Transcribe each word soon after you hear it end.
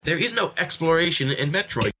There is no exploration in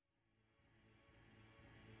Metroid.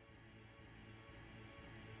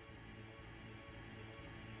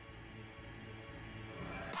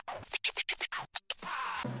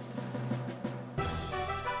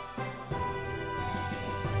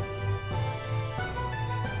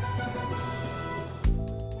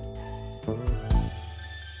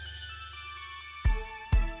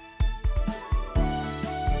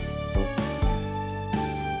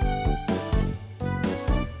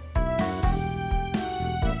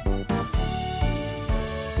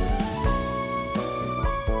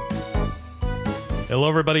 Hello,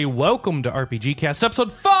 everybody. Welcome to RPGCast,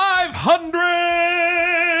 episode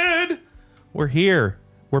 500! We're here.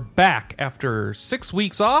 We're back after 6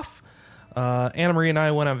 weeks off. Anna Marie and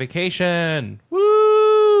I went on vacation.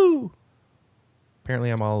 Woo! Apparently,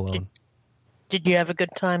 I'm all alone. Did you have a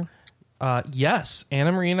good time? Yes.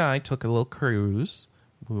 Anna Marie and I took a little cruise.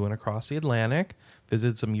 We went across the Atlantic,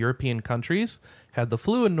 visited some European countries, had the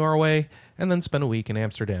flu in Norway, and then spent a week in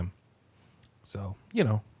Amsterdam. So, you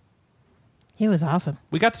know. It was awesome.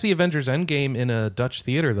 We got to see Avengers Endgame in a Dutch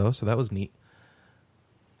theater, though, so that was neat.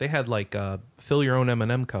 They had, like, fill your own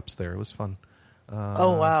M&M cups there. It was fun.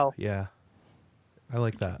 Oh, wow. Yeah. I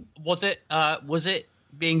like that. Was it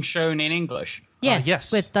being shown in English? Yes,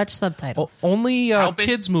 yes. with Dutch subtitles. Only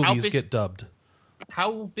kids' movies get dubbed.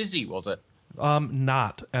 How busy was it?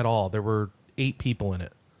 Not at all. There were 8 people in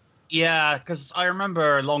it. Yeah, because I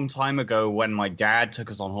remember a long time ago when my dad took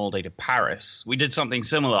us on holiday to Paris, we did something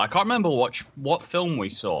similar. I can't remember what film we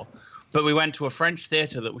saw, but we went to a French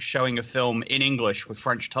theater that was showing a film in English with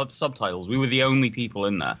French subtitles. We were the only people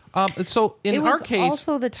in there. So in our case, it was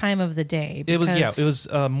also the time of the day. It was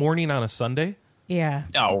morning on a Sunday. Yeah.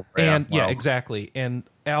 Oh, and well. yeah, exactly. And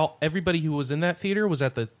everybody who was in that theater was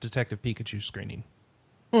at the Detective Pikachu screening.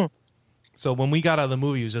 So when we got out of the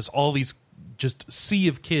movie, it was just all these sea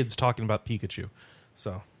of kids talking about Pikachu.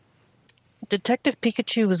 So Detective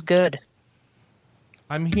Pikachu was good.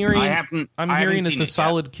 I'm hearing it's a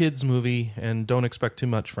solid yet. kids movie, and don't expect too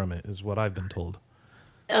much from it, is what I've been told.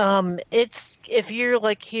 It's if you're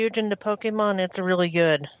like huge into Pokemon, it's really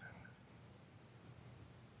good.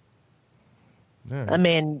 Yeah. I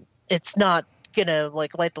mean, it's not gonna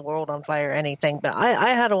like light the world on fire or anything, but I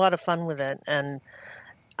had a lot of fun with it, and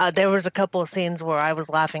there was a couple of scenes where I was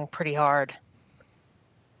laughing pretty hard.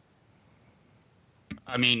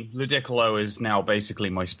 I mean, Ludicolo is now basically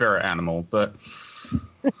my spirit animal, but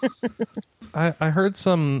I heard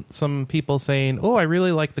some people saying, "Oh, I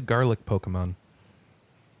really like the garlic Pokemon."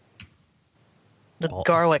 The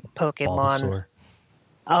garlic Pokemon. Bulbasaur.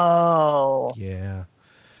 Oh. Yeah.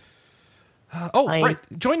 Right.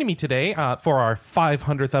 Joining me today for our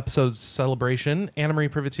 500th episode celebration, Anna Marie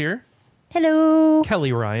Privateer. Hello.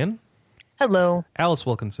 Kelly Ryan. Hello. Alice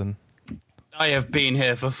Wilkinson. I have been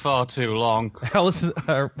here for far too long.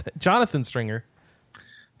 Jonathan Stringer.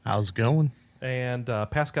 How's it going? And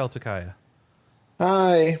Pascal Takaya.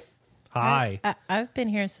 Hi. Hi. I've been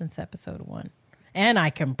here since episode 1, and I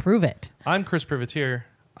can prove it. I'm Chris Privateer.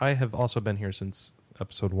 I have also been here since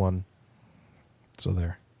episode 1. So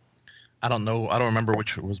there. I don't know. I don't remember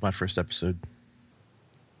which was my first episode.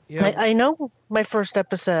 Yeah. I know my first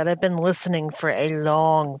episode. I've been listening for a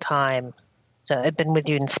long time. So I've been with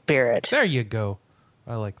you in spirit. There you go.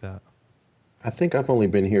 I like that. I think I've only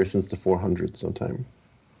been here since the 400 sometime.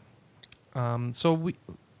 So are we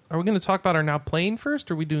going to talk about our now playing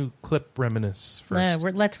first, or we do clip reminisce first?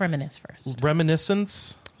 Let's reminisce first.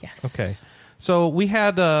 Reminiscence? Yes. Okay. So we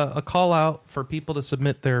had a call out for people to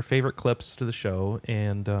submit their favorite clips to the show,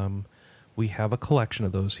 and we have a collection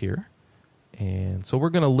of those here. And so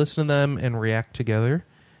we're going to listen to them and react together.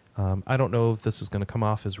 I don't know if this is going to come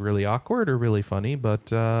off as really awkward or really funny,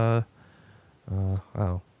 but we're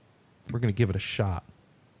going to give it a shot.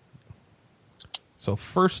 So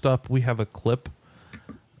first up, we have a clip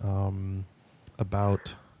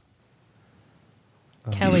about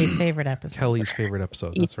Kelly's favorite episode. Kelly's favorite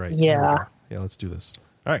episode. That's right. Yeah. Yeah, let's do this.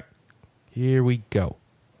 All right. Here we go.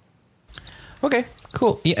 Okay,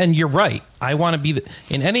 cool. Yeah, and you're right. I want to be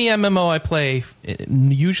in any MMO I play,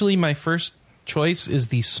 usually my first choice is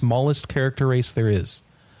the smallest character race there is.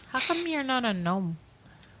 How come you're not a gnome?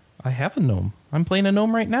 I have a gnome. I'm playing a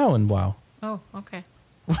gnome right now in WoW. Oh, okay.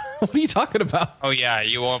 What are you talking about? Oh yeah,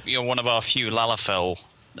 you're one of our few Lalafell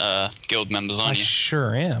guild members, I aren't you?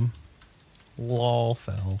 sure am.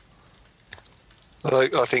 Lolfell.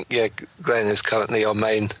 Well, I think, yeah, Glenn is currently our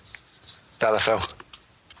main Lalafell.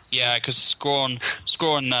 Yeah, because Scrawn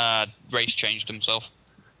race changed himself.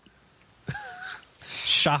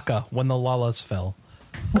 Shaka, when the Lalas fell.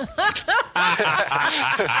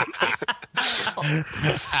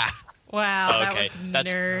 Wow, that Okay, was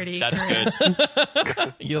that's- nerdy. That's Chris.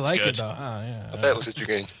 good. You like good. it though, huh? Yeah. That was a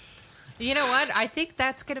dream. You know what? I think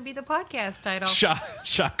that's going to be the podcast title.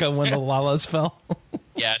 Shotgun when the lalas fell.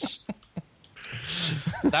 Yes.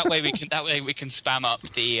 That way we can spam up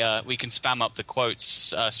the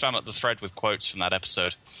quotes, spam up the thread with quotes from that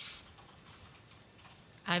episode.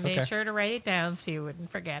 I made Okay. sure to write it down so you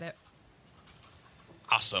wouldn't forget it.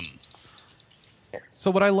 Awesome.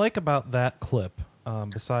 So what I like about that clip,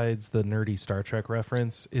 besides the nerdy Star Trek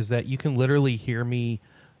reference, is that you can literally hear me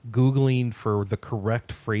Googling for the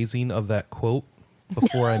correct phrasing of that quote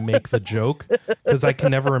before I make the joke, because I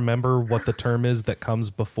can never remember what the term is that comes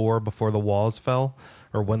before the walls fell,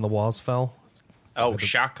 or when the walls fell. Oh,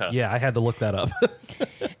 Shaka. Yeah, I had to look that up.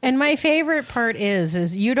 And my favorite part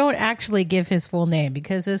is you don't actually give his full name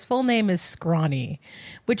because his full name is Scrawny,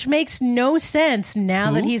 which makes no sense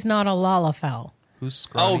now that Who? he's not a Lalafell. Who's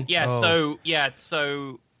Scrawny? Oh, yeah.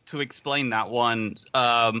 So to explain that one,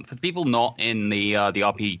 for people not in the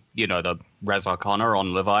RP, the Res Arcana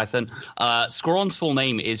on Leviathan, Scrawn's full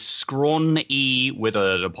name is Scrawn E with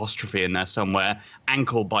an apostrophe in there somewhere,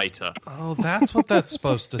 Ankle Biter. Oh, that's what that's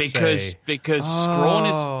supposed to say. Because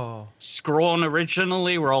Oh. Scrawn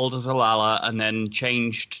originally rolled as a Lala and then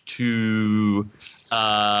changed to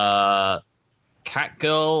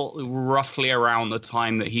Catgirl roughly around the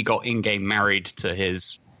time that he got in-game married to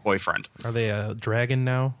his boyfriend. Are they a dragon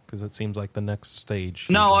now? Because it seems like the next stage.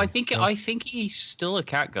 No, usually. I think he's still a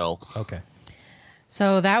Catgirl. Okay.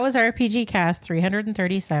 So that was RPG Cast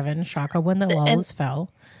 337, Shaka when the Lulls fell.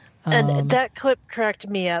 And that clip cracked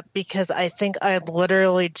me up because I think I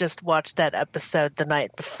literally just watched that episode the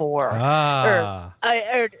night before. Ah.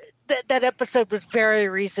 That episode was very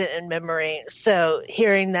recent in memory. So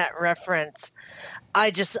hearing that reference,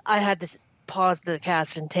 I had to pause the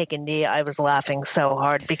cast and take a knee. I was laughing so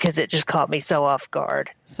hard because it just caught me so off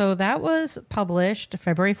guard. So that was published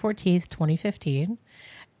February 14th, 2015.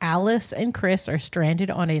 Alice and Chris are stranded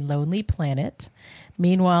on a lonely planet.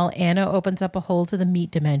 Meanwhile, Anna opens up a hole to the meat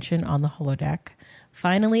dimension on the holodeck.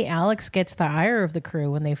 Finally, Alex gets the ire of the crew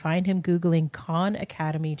when they find him Googling Khan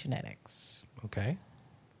Academy genetics. Okay.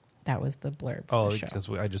 That was the blurb for Oh, the show. because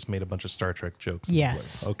I just made a bunch of Star Trek jokes. in the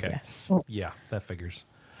Yes. blurb. Okay. Yes. Yeah, that figures.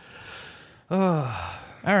 All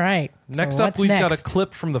right. Next So up, what's we've got a next?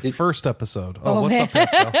 clip from the first episode. Oh, What's man. up,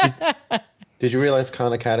 Pascal? Did you realize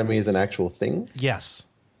Khan Academy is an actual thing? Yes.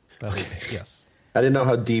 That is, yes. I didn't know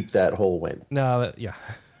how deep that hole went. No, yeah.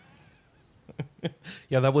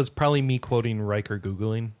 Yeah, that was probably me quoting Riker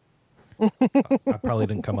Googling. I probably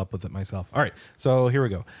didn't come up with it myself. All right, so here we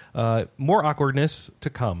go. More awkwardness to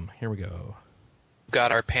come. Here we go.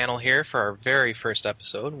 Got our panel here for our very first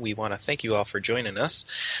episode. We want to thank you all for joining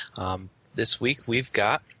us. This week we've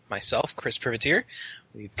got myself, Chris Privateer.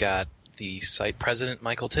 We've got the site president,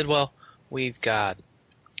 Michael Tidwell. We've got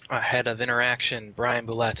our head of interaction, Brian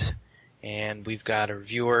Boulette. And we've got a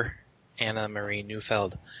reviewer, Anna Marie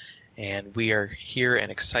Neufeld. And we are here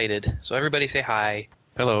and excited. So everybody say hi.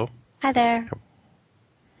 Hello. Hi there.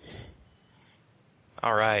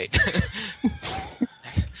 All right.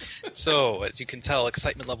 So, as you can tell,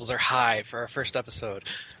 excitement levels are high for our first episode.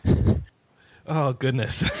 Oh,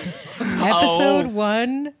 goodness. Episode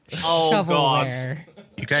 1, Oh, shovelware.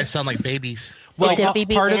 You guys sound like babies. Well, It's a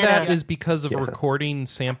BB part of that banana. is because of a Yeah. recording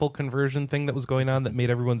sample conversion thing that was going on that made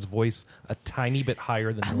everyone's voice a tiny bit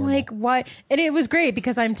higher than I'm normal. like, why? And it was great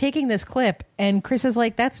because I'm taking this clip and Chris is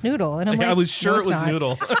like, that's Noodle. And I'm like, I was sure "No, it it's was not."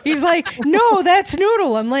 Noodle. He's like, no, that's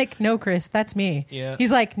Noodle. I'm like, no, Chris, that's me. Yeah.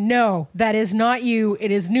 He's like, no, that is not you.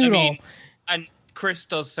 It is Noodle. I mean, and Chris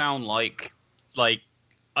does sound like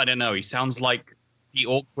I don't know. He sounds like the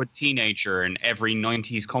awkward teenager in every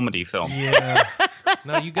 90s comedy film. Yeah.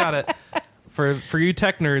 No, you got it. For you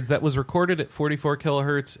tech nerds, that was recorded at 44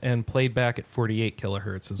 kilohertz and played back at 48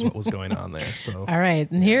 kilohertz is what was going on there. So All right,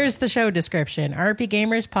 and here's the show description. RP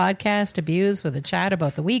Gamers podcast debuts with a chat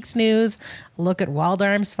about the week's news, a look at Wild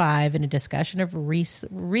Arms 5, and a discussion of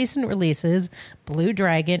recent releases, Blue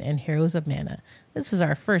Dragon and Heroes of Mana. This is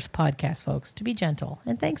our first podcast, folks, to be gentle,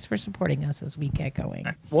 and thanks for supporting us as we get going.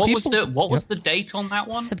 What was the date on that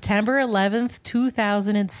one? September 11th,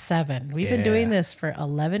 2007. We've been Yeah. doing this for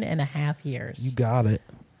 11 and a half years. you got it.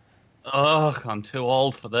 Ugh, I'm too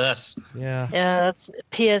old for this. Yeah. Yeah, that's a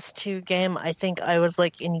PS2 game. I think I was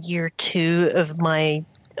like in year 2 of my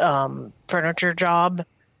furniture job.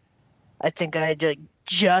 I think I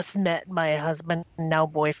just met my husband, now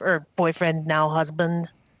boyfriend, now husband.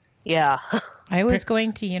 Yeah. I was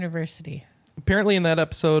going to university. Apparently in that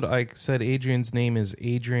episode, I said Adrian's name is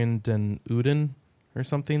Adrian Den Uden or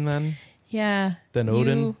something then. Yeah. Den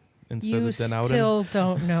Odin. instead You of Denouden. still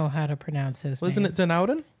don't know how to pronounce his Wasn't name. it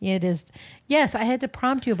Denouden? Yeah, it is. Yes, I had to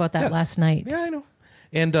prompt you about that Yes. last night. Yeah, I know.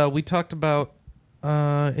 And we talked about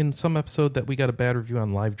in some episode that we got a bad review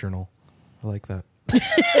on LiveJournal. I like that.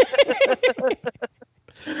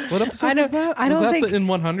 What episode was that? I don't was that think in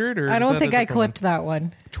 100 or I is don't that think a I different clipped that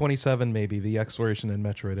one. 27 maybe, the Exploration and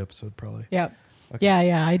Metroid episode probably. Yep. Okay.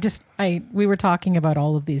 Yeah. We were talking about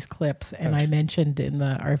all of these clips, and I mentioned in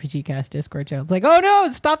the RPGCast Discord channel, it's like, oh no,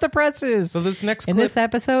 stop the presses. So this next in clip, this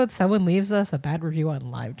episode, someone leaves us a bad review on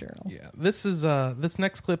LiveJournal. yeah, this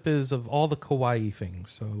next clip is of all the kawaii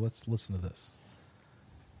things. So let's listen to this.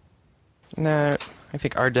 Nah, I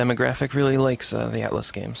think our demographic really likes the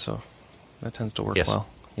Atlas games, so that tends to work Yes. well.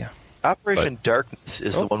 Yeah. Operation Darkness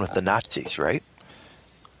is the one with the Nazis, right?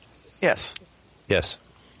 Yes. Yes.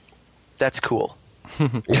 That's cool.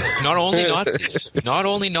 Not only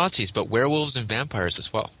Nazis, but werewolves and vampires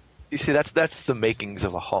as well. You see, that's the makings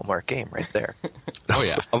of a Hallmark game right there. Oh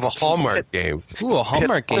yeah, Of a Hallmark game. Ooh, a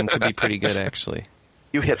Hallmark game could be pretty good, actually.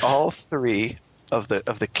 You hit all three of the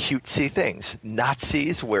cutesy things: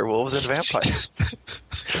 Nazis, werewolves, and vampires.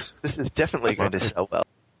 This is definitely going to sell well.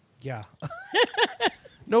 Yeah.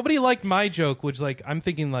 Nobody liked my joke, which I'm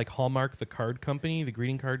thinking Hallmark, the card company, the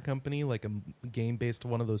greeting card company, like a game based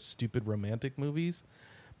on one of those stupid romantic movies.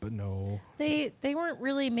 But no. They weren't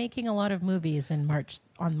really making a lot of movies on March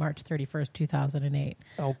 31st, 2008.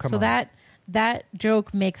 Oh, come so on. that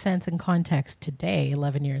joke makes sense in context today,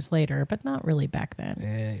 11 years later, but not really back then.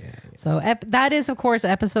 Yeah. So that is, of course,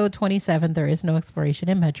 episode 27, There Is No Exploration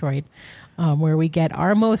in Metroid, where we get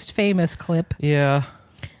our most famous clip. Yeah.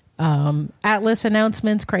 Atlas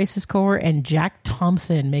announcements, Crisis Core, and Jack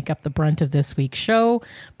Thompson make up the brunt of this week's show.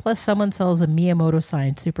 Plus, someone sells a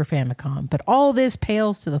Miyamoto-signed Super Famicom. But all this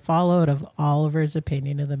pales to the fallout of Oliver's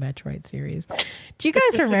opinion of the Metroid series. Do you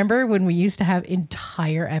guys remember when we used to have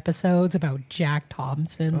entire episodes about Jack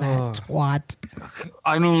Thompson, that twat?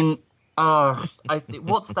 I mean,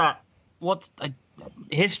 what's that?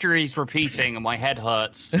 History's repeating and my head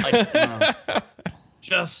hurts. He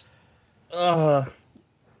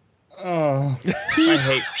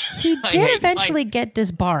did eventually get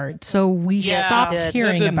disbarred, so we stopped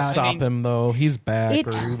hearing that didn't about stop it. him though. He's back,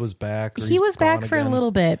 or he was back. Or He he's was back gone for a again. little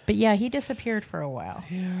bit, but yeah, he disappeared for a while.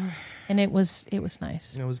 Yeah, and it was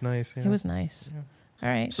nice. it was nice. Yeah. It was nice. All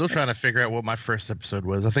right. Still trying to figure out what my first episode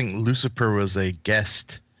was. I think Lucifer was a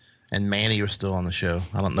guest, and Manny was still on the show.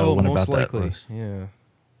 I don't know what most about likely. that was. Yeah.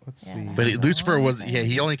 Let's see. But Lucifer was,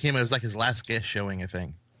 he only came. It was like his last guest showing, I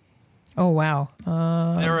think. Oh wow.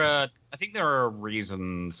 I think there are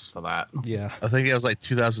reasons for that. Yeah. I think it was like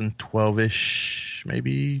 2012-ish,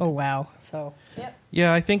 maybe. Oh wow. So. Yep.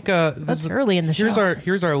 Yeah, I think That's early in the show.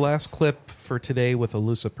 Here's our last clip for today with a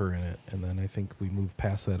Lucifer in it, and then I think we move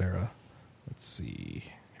past that era. Let's see.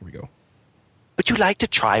 Here we go. Would you like to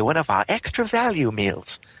try one of our extra value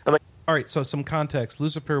meals? All right, so some context.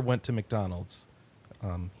 Lucifer went to McDonald's.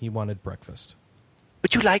 He wanted breakfast.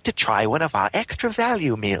 Would you like to try one of our extra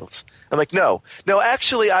value meals? I'm like, no,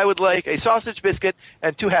 actually, I would like a sausage biscuit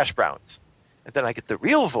and 2 hash browns. And then I get the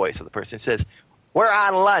real voice of the person who says, we're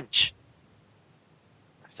on lunch.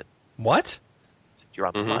 I said, what? You're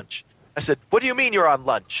on lunch. I said, what do you mean you're on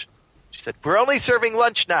lunch? She said, we're only serving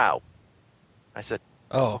lunch now. I said,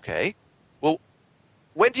 oh, okay. Well,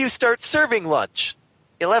 when do you start serving lunch?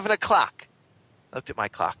 11 o'clock. I looked at my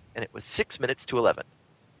clock, and it was 6 minutes to 11.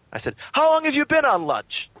 I said, how long have you been on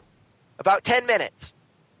lunch? About 10 minutes.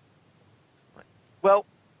 Well,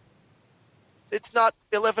 it's not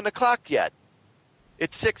 11 o'clock yet.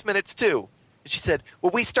 It's 6 minutes to. And she said,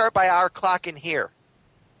 well, we start by our clock in here.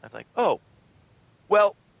 I'm like, oh,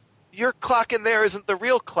 well, your clock in there isn't the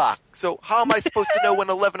real clock, so how am I supposed to know when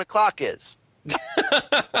 11 o'clock is? She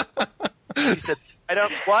said, I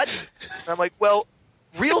don't, what? And I'm like, well,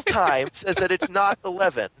 real time says that it's not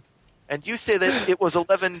 11. And you say that it was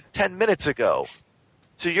 11 10 minutes ago.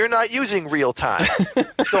 So you're not using real time.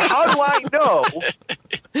 So how do I know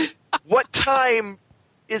what time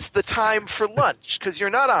is the time for lunch? Because you're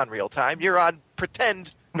not on real time. You're on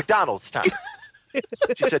pretend McDonald's time.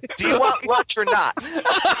 She said, do you want lunch or not?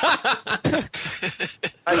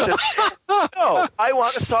 I said, no, I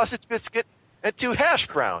want a sausage biscuit and 2 hash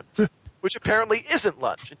browns, which apparently isn't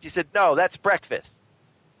lunch. And she said, no, that's breakfast.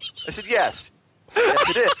 I said, yes. Yes,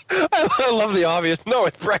 it is. I love the obvious. No,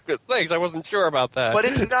 it's breakfast. Thanks. I wasn't sure about that. But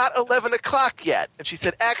it's not 11 o'clock yet. And she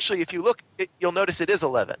said, actually, if you look, you'll notice it is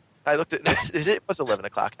 11. I looked at it. It was 11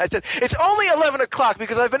 o'clock. I said, it's only 11 o'clock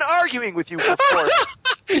because I've been arguing with you for 4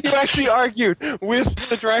 You actually argued with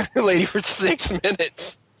the driver lady for 6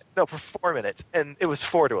 minutes. No, for 4 minutes. And it was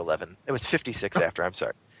 4 to 11. It was 56 after. I'm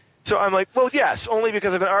sorry. So I'm like, well, yes, only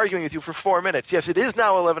because I've been arguing with you for 4 minutes. Yes, it is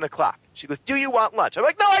now 11 o'clock. She goes, do you want lunch? I'm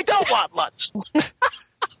like, no, I don't want lunch.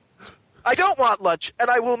 I don't want lunch,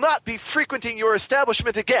 and I will not be frequenting your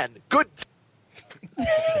establishment again. Goodbye.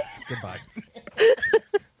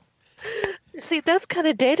 See, that's kind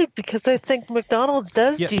of dated because I think McDonald's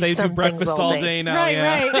does do they some do breakfast things all day now.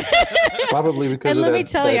 Right. Probably because And of let me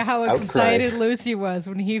that- tell you that how outcry. excited Lucy was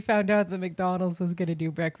when he found out that McDonald's was going to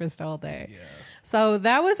do breakfast all day. Yeah. So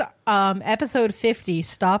that was episode 50,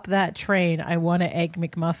 Stop That Train, I Want an Egg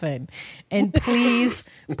McMuffin. And please,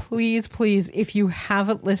 please, please, if you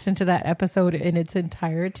haven't listened to that episode in its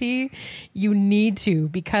entirety, you need to,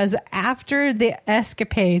 because after the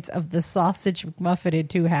escapades of the sausage McMuffin and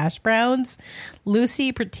 2 hash browns,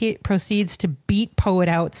 Lucy proceeds to beat Poet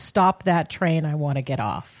out, Stop That Train, I Want to Get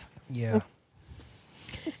Off. Yeah.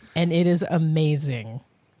 And it is amazing.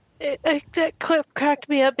 That clip cracked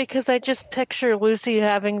me up because I just picture Lucy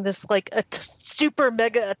having this like a super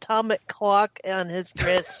mega atomic clock on his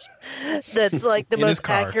wrist that's like the In his most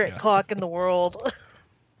car, accurate clock in the world.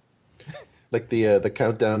 Like the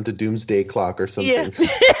countdown to doomsday clock or something. Yeah.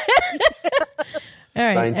 All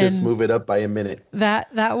right, Scientists and move it up by a minute.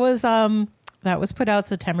 That was put out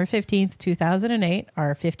September 15th, 2008.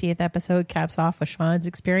 Our 50th episode caps off with Sean's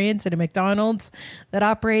experience at a McDonald's that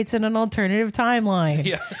operates in an alternative timeline.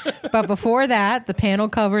 Yeah. But before that, the panel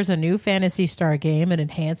covers a new Phantasy Star game, an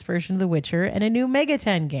enhanced version of The Witcher, and a new Mega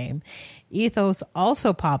 10 game. Ethos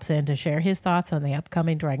also pops in to share his thoughts on the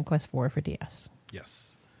upcoming Dragon Quest IV for DS.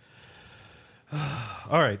 Yes.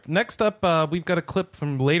 All right. Next up, we've got a clip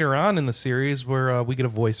from later on in the series where we get a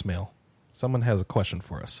voicemail. Someone has a question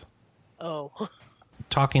for us. Oh.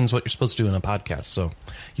 Talking is what you're supposed to do in a podcast, so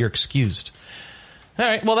you're excused. All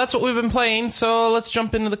right, well, that's what we've been playing, so let's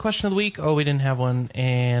jump into the question of the week. Oh, we didn't have one.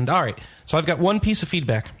 And all right, so I've got one piece of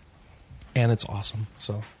feedback, and it's awesome.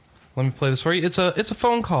 So let me play this for you. It's a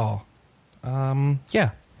phone call.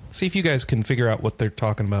 Yeah, see if you guys can figure out what they're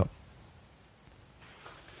talking about.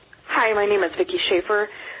 Hi, my name is Vicki Schaefer.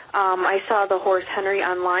 I saw the horse Henry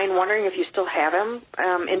online, wondering if you still have him.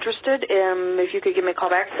 Interested. If you could give me a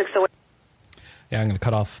call back, 608. Yeah, I'm going to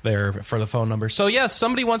cut off there for the phone number. So, yes,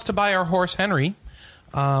 somebody wants to buy our horse Henry.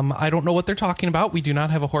 I don't know what they're talking about. We do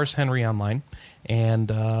not have a horse Henry online.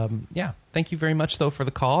 And, yeah, thank you very much, though, for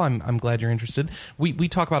the call. I'm glad you're interested. We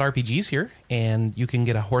talk about RPGs here, and you can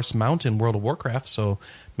get a horse mount in World of Warcraft, so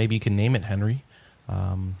maybe you can name it Henry.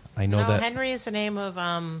 I know that... Henry is the name of...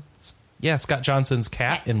 Yeah, Scott Johnson's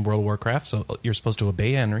cat in World of Warcraft, so you're supposed to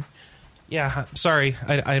obey Henry. Yeah, sorry,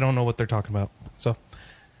 I don't know what they're talking about, so...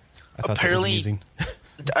 I thought Apparently,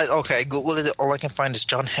 that was okay, I Googled it. All I can find is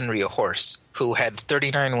John Henry, a horse, who had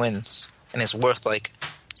 39 wins and is worth like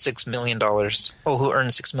 $6 million. Oh, who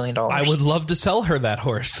earned $6 million? I would love to sell her that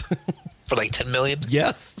horse. For like $10 million?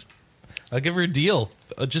 Yes. I'll give her a deal.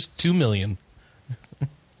 Just $2 million.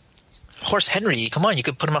 Horse Henry, come on, you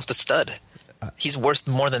could put him off the stud. He's worth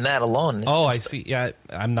more than that alone. Oh, I see. Yeah,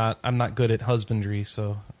 I'm not good at husbandry,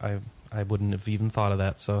 so I wouldn't have even thought of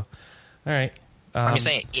that. So, all right. I'm just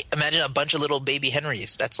saying, imagine a bunch of little baby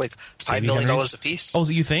Henrys. That's like $5 million a piece. Oh,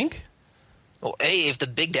 so you think? Well, hey, if the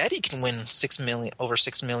Big Daddy can win over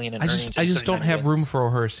 $6 million in earnings, I just don't have room for a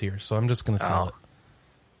horse here, so I'm just going to sell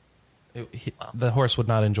it. The horse would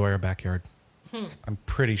not enjoy our backyard. I'm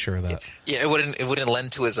pretty sure of that. Yeah, it wouldn't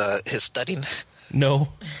lend to his studying. No,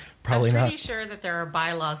 probably I'm not. pretty sure that there are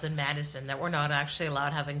bylaws in Madison that we're not actually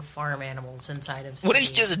allowed having farm animals inside of city. Wouldn't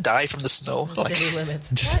he just die from the snow? City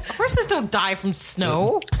limits. What? Horses don't die from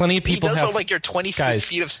snow. Plenty of people he does have from like your 20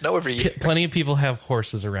 feet of snow every year. Plenty of people have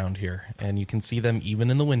horses around here, and you can see them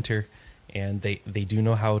even in the winter. And they do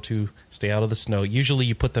know how to stay out of the snow. Usually,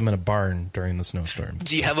 you put them in a barn during the snowstorm.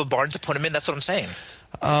 Do you have a barn to put them in? That's what I'm saying.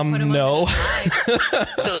 No.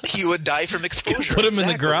 So he would die from exposure. Put him in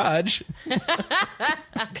the garage.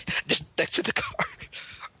 Just next to the car.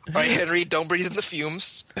 All right, Henry, don't breathe in the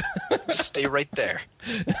fumes. Just stay right there.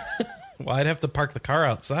 Well, I'd have to park the car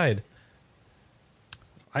outside.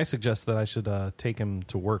 I suggest that I should take him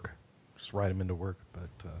to work. Just ride him into work.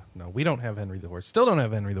 But no, we don't have Henry the horse. Still don't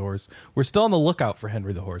have Henry the horse. We're still on the lookout for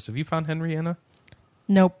Henry the horse. Have you found Henry, Anna?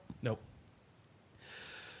 Nope.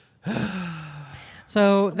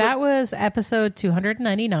 So Was that was episode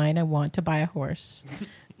 299. I want to buy a horse.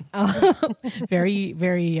 Very,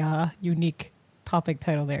 very unique topic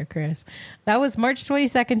title there, Chris. That was March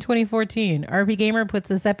 22nd, 2014. RP Gamer puts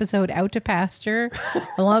this episode out to pasture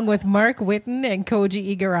along with Mark Witten and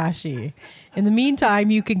Koji Igarashi. In the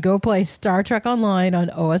meantime, you can go play Star Trek Online on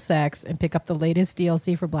OS X and pick up the latest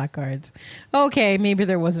DLC for Black Cards. Okay, maybe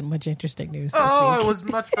there wasn't much interesting news this week. I was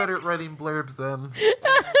much better at writing blurbs then.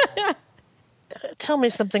 tell me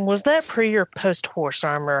something. Was that pre or post horse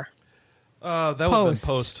armor? That would have been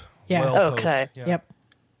post. Yeah. Well, Okay. Post. Yeah. Yep.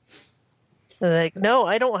 Like, no,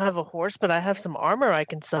 I don't have a horse, but I have some armor I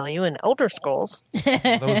can sell you in Elder Scrolls.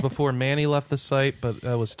 That was before Manny left the site, but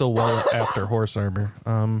that was still well after horse armor.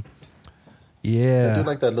 Yeah. I do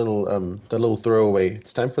like that little throwaway.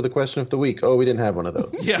 It's time for the question of the week. Oh, we didn't have one of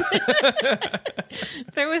those. Yeah.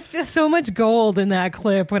 There was just so much gold in that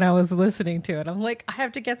clip when I was listening to it. I'm like, I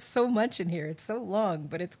have to get so much in here. It's so long,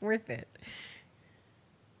 but it's worth it.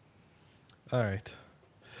 All right.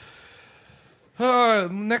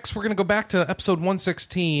 Next, we're going to go back to episode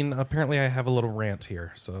 116. Apparently, I have a little rant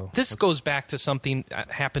here. So This goes back to something that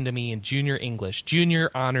happened to me in junior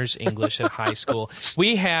honors English at high school.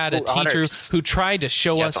 We had a teacher who tried to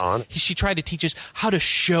show us, she tried to teach us how to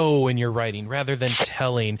show in your writing rather than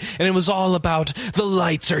telling. And it was all about the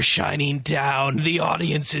lights are shining down, the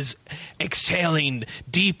audience is exhaling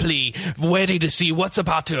deeply, waiting to see what's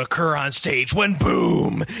about to occur on stage when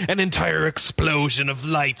boom, an entire explosion of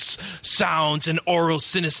lights, sounds, and oral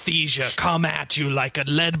synesthesia come at you like a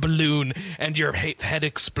lead balloon and your head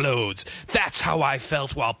explodes. That's how I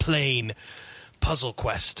felt while playing Puzzle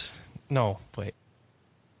Quest. No, wait.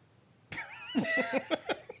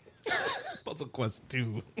 Puzzle Quest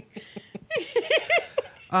 2.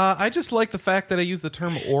 I just like the fact that I use the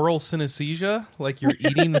term oral synesthesia, like you're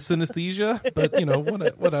eating the synesthesia, but, you know,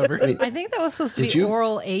 whatever. I think that was supposed to be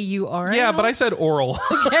oral A-U-R. Yeah, but I said oral.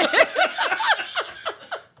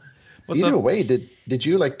 Either way, did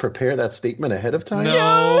you like prepare that statement ahead of time?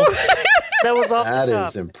 No. That was off That the top.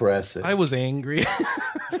 is impressive. I was angry.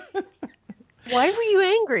 Why were you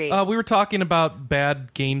angry? We were talking about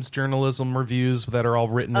bad games journalism reviews that are all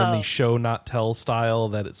written in the show not tell style,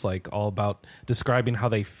 that it's like all about describing how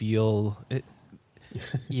they feel.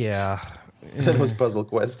 Yeah. That was Puzzle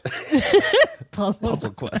Quest.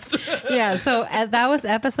 Puzzle Quest. Yeah, so that was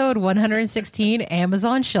episode 116,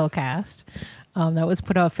 Amazon Shellcast. That was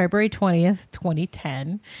put out February 20th,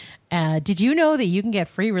 2010. Did you know that you can get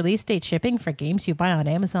free release date shipping for games you buy on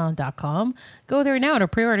Amazon.com? Go there now to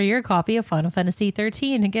pre-order your copy of Final Fantasy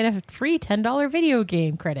 13 and get a free $10 video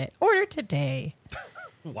game credit. Order today.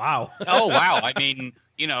 Wow. Oh, wow. I mean,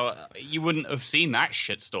 you know, you wouldn't have seen that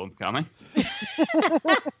shitstorm coming.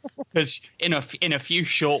 Because in a few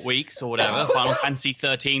short weeks or whatever, Final Fantasy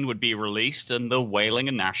 13 would be released and the wailing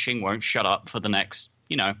and gnashing won't shut up for the next,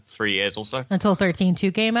 3 years or so. Until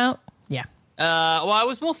 13.2 came out? Yeah. Well, I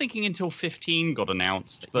was more thinking until 15 got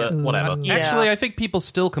announced, but whatever. Actually, I think people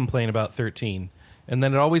still complain about 13. And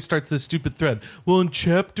then it always starts this stupid thread. Well, in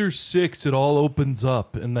Chapter 6, it all opens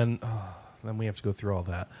up. And then we have to go through all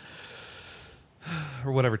that.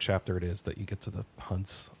 Or whatever chapter it is that you get to the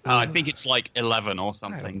hunts. I think it's like 11 or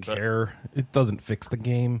something. I don't care. It doesn't fix the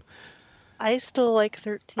game. I still like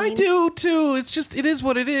 13. I do too. It's just, it is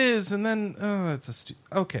what it is. And then, it's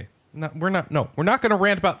a okay. We're not going to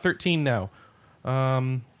rant about 13 now.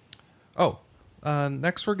 Next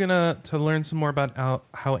we're going to learn some more about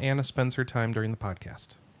how Anna spends her time during the podcast.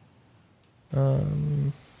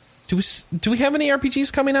 Do we have any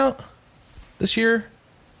RPGs coming out this year?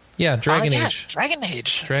 Yeah, Dragon Age. Dragon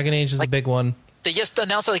Age. Dragon Age is the big one. They just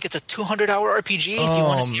announced that it's a 200-hour RPG. If you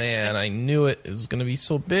want to see man, I knew it was going to be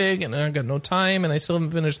so big, and I got no time, and I still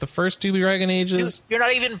haven't finished the first 2 Dragon Ages. Dude, you're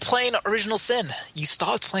not even playing Original Sin. You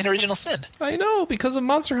stopped playing Original Sin. I know, because of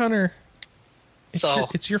Monster Hunter.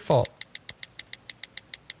 It's your fault.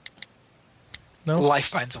 No? Life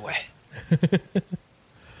finds a way.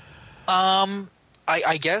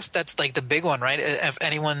 I guess that's like the big one, right? If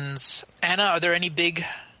anyone's... Anna, are there any big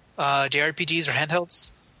JRPGs or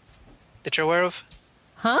handhelds that you're aware of?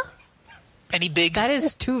 Huh? Any big... That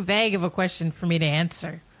is too vague of a question for me to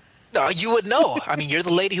answer. No, you would know. I mean, you're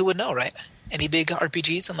the lady who would know, right? Any big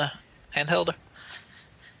RPGs on the handheld?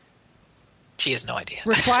 She has no idea.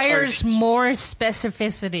 Requires more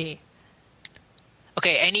specificity.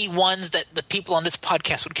 Okay, any ones that the people on this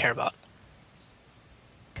podcast would care about?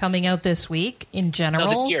 Coming out this week in general?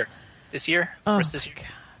 No, this year. This year? Oh, or this year? God.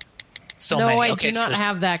 So no, many. I Okay, do not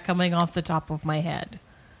have that coming off the top of my head.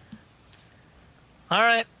 All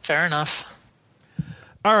right, fair enough.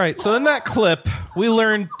 All right, so in that clip, we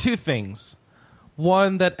learned 2 things.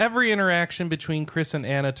 One, that every interaction between Chris and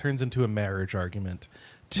Anna turns into a marriage argument.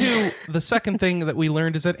 2, the second thing that we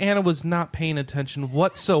learned is that Anna was not paying attention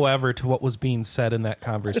whatsoever to what was being said in that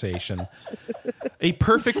conversation. A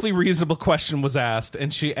perfectly reasonable question was asked,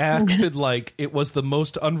 and she acted like it was the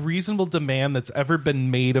most unreasonable demand that's ever been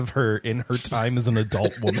made of her in her time as an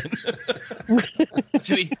adult woman.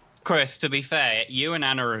 Chris, to be fair, you and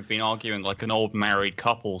Anna have been arguing like an old married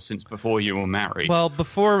couple since before you were married. Well,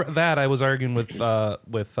 before that, I was arguing with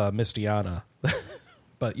Mistiana.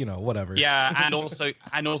 But whatever. Yeah,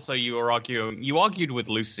 and also you argued with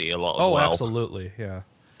Lucy a lot as well. Oh, absolutely, yeah.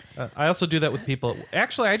 I also do that with people.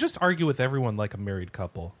 Actually, I just argue with everyone like a married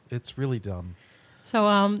couple. It's really dumb.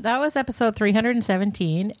 So that was episode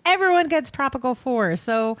 317. Everyone gets Tropical 4.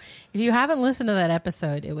 So if you haven't listened to that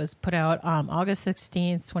episode, it was put out August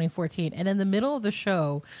 16th, 2014. And in the middle of the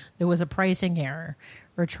show, there was a pricing error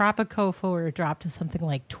where Tropico 4 dropped to something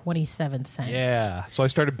like 27 cents. Yeah. So I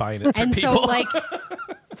started buying it for and people. So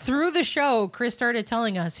through the show, Chris started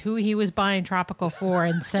telling us who he was buying Tropical 4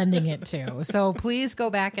 and sending it to. So please go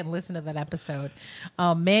back and listen to that episode.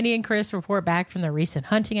 Mandy and Chris report back from their recent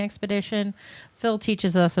hunting expedition. Phil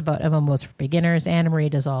teaches us about MMOs for beginners. Anna Marie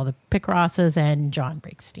does all the Picrosses, and John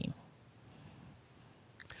breaks steam.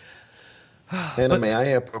 Anna, may I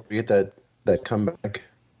appropriate that comeback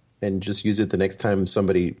and just use it the next time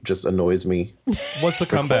somebody just annoys me? What's the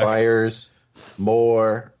comeback? Requires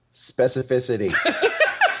more specificity.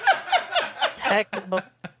 Heck,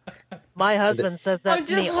 my husband says that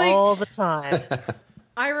to me all the time.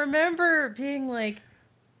 I remember being like,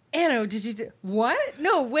 Anno, did you what?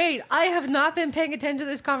 No, wait, I have not been paying attention to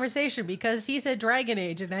this conversation because he said Dragon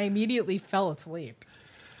Age and I immediately fell asleep.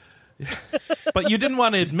 But you didn't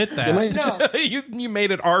want to admit that. No. You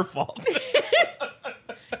made it our fault.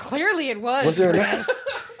 Clearly it was. Was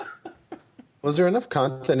there enough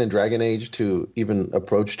content in Dragon Age to even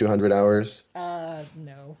approach 200 hours?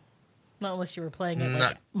 No. Not unless you were playing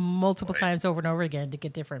it multiple times over and over again to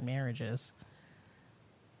get different marriages.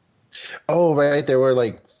 Oh, right. There were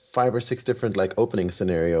 5 or 6 different opening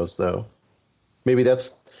scenarios, though. Maybe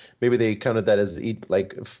they counted that as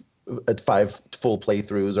 5 full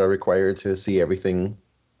playthroughs are required to see everything.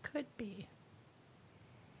 Could be.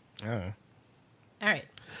 Oh. All right.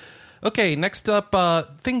 Okay, next up,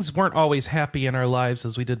 things weren't always happy in our lives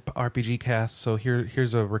as we did RPGCast, so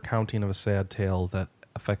here's a recounting of a sad tale that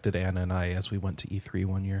affected Anna and I as we went to E3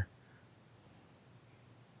 one year.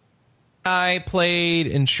 I played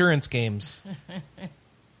insurance games.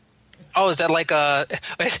 Oh, is that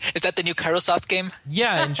is that the new Kairosoft game?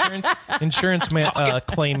 Yeah, insurance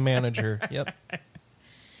claim manager. Yep.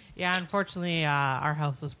 Yeah, unfortunately, our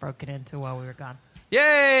house was broken into while we were gone.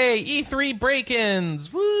 Yay! E3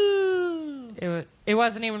 break-ins! Woo! It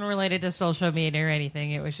wasn't even related to social media or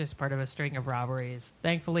anything. It was just part of a string of robberies.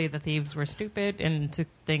 Thankfully, the thieves were stupid and took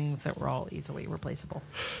things that were all easily replaceable.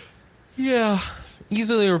 Yeah,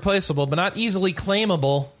 easily replaceable, but not easily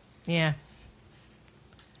claimable. Yeah.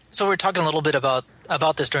 So we were talking a little bit about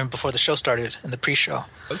this before the show started in the pre-show.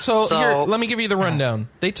 So here, let me give you the rundown.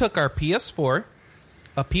 They took our PS4,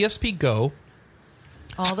 a PSP Go,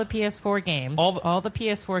 all the PS4 games, all the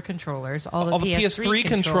PS4 controllers, all the PS3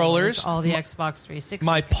 controllers, all the Xbox 360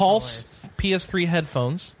 my Pulse PS3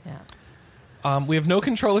 headphones. Yeah. We have no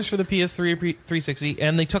controllers for the PS3 360,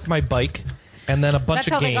 and they took my bike, and then a bunch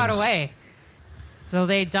of games. That's how they got away. So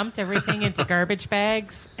they dumped everything into garbage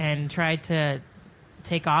bags and tried to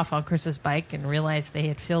take off on Chris's bike and realized they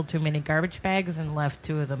had filled too many garbage bags and left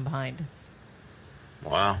 2 of them behind.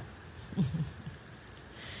 Wow.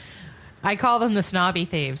 I call them the snobby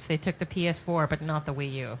thieves. They took the PS4, but not the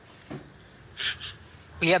Wii U.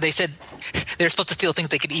 Yeah, they said they're supposed to steal things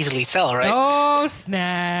they could easily sell, right? Oh,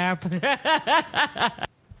 snap.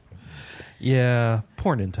 Yeah,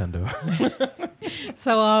 poor Nintendo.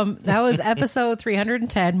 So that was episode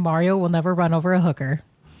 310, Mario Will Never Run Over a Hooker.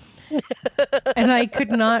 And I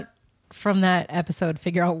could not, from that episode,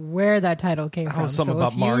 figure out where that title came from. Something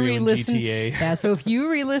about Mario and GTA. Yeah, so if you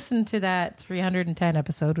re-listen to that 310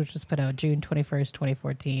 episode, which was put out June 21st,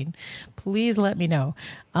 2014, please let me know.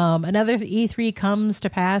 Another E3 comes to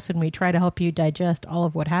pass, and we try to help you digest all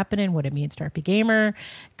of what happened and what it means to RP Gamer.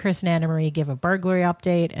 Chris and Anna Marie give a burglary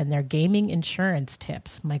update and their gaming insurance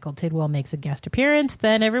tips. Michael Tidwell makes a guest appearance.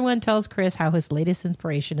 Then everyone tells Chris how his latest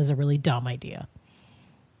inspiration is a really dumb idea.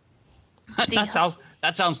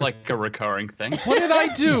 That sounds like a recurring thing. What did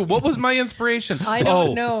I do? What was my inspiration? I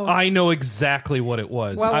don't know. I know exactly what it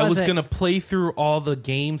was. What was I was it? going to play through all the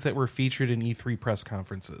games that were featured in E3 press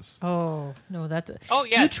conferences. Oh, no, that's... Oh,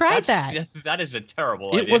 yeah. You tried that. That is a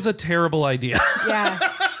terrible idea. It was a terrible idea.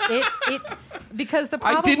 Yeah. Because the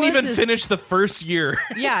problem I didn't even is, finish the first year.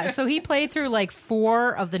 Yeah, so he played through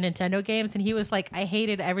 4 of the Nintendo games, and he was like, I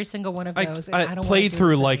hated every single one of those. And I don't played wanna do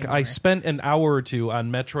through, this anymore. I spent an hour or 2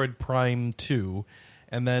 on Metroid Prime 2,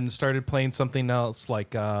 and then started playing something else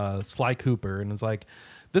like Sly Cooper, and it's like,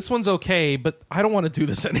 this one's okay, but I don't want to do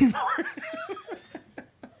this anymore.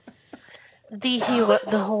 The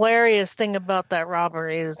hilarious thing about that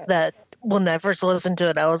robbery is that when I first listened to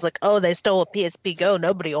it, I was like, oh, they stole a PSP Go.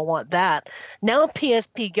 Nobody will want that. Now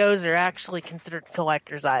PSP Goes are actually considered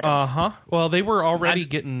collector's items. Well, they were already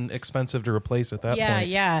getting expensive to replace at that point.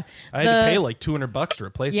 Yeah. I had to pay like $200 to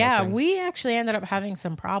replace that thing. We actually ended up having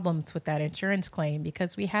some problems with that insurance claim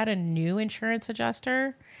because we had a new insurance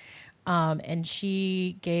adjuster, and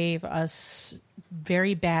she gave us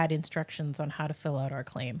very bad instructions on how to fill out our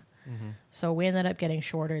claim. Mm-hmm. So we ended up getting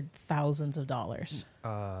shorted thousands of dollars.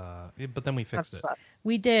 But then we fixed it.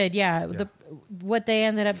 We did, yeah. What they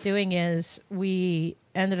ended up doing is we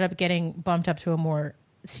ended up getting bumped up to a more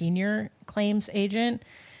senior claims agent,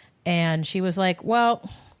 and she was like, well,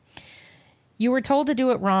 you were told to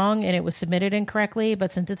do it wrong and it was submitted incorrectly,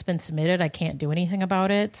 but since it's been submitted, I can't do anything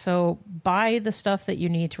about it. So buy the stuff that you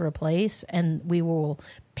need to replace, and we will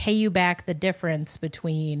pay you back the difference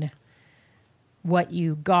between what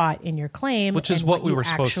you got in your claim, which is what we were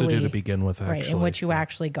supposed to do to begin with, actually. Right, and what you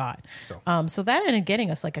actually got. So that ended up getting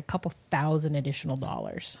us like a couple $1,000 additional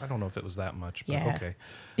dollars. I don't know if it was that much, but yeah. Okay.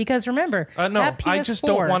 Because remember, no, that PS4, I just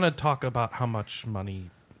don't want to talk about how much money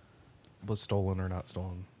was stolen or not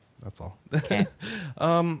stolen. That's all. Okay.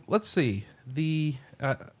 Let's see.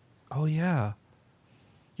 Oh yeah,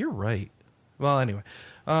 you're right. Well, anyway,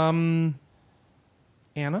 Anna,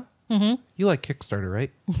 you like Kickstarter,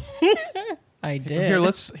 right? I did.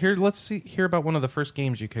 Let's hear about one of the first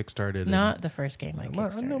games you kickstarted. Not the first game I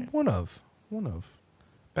kickstarted. No, one of.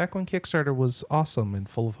 Back when Kickstarter was awesome and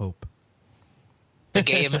full of hope. The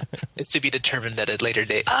game is to be determined at a later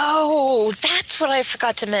date. Oh, that's what I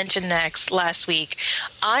forgot to mention last week.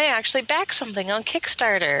 I actually backed something on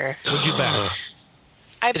Kickstarter. What'd you back?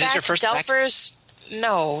 I backed Delver's...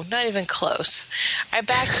 No, not even close. I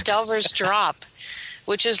backed Delver's Drop,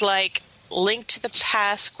 which is like Link to the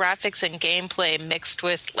Past graphics and gameplay mixed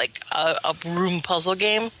with like a room puzzle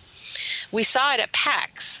game. We saw it at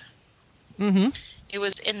PAX. Mm-hmm. It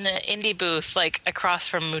was in the indie booth, like across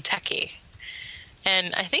from Muteki.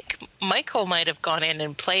 And I think Michael might have gone in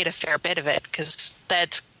and played a fair bit of it because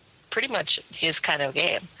that's pretty much his kind of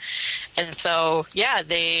game. And so, yeah,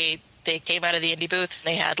 they came out of the indie booth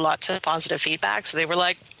and they had lots of positive feedback. So they were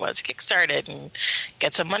like, let's kickstart it and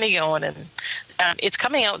get some money going. And it's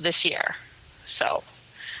coming out this year. So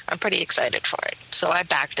I'm pretty excited for it. So I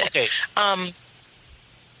backed it. Okay.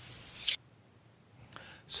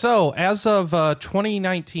 So as of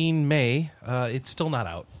 2019 May, it's still not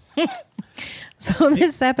out. So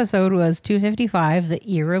this episode was 255, the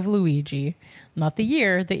Ear of Luigi. Not the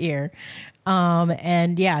year, the ear.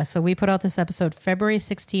 And yeah, so we put out this episode February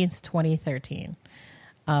 16th, 2013.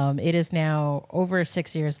 It is now over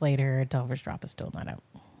 6 years later. Delver's Drop is still not out.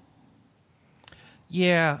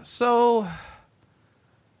 Yeah, so...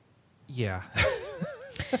 Yeah.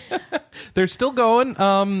 They're still going.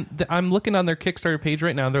 I'm looking on their Kickstarter page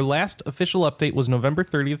right now. Their last official update was November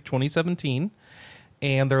 30th, 2017.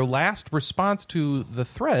 And their last response to the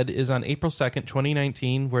thread is on April 2nd,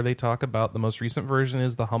 2019, where they talk about the most recent version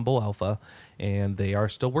is the Humble Alpha, and they are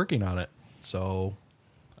still working on it. So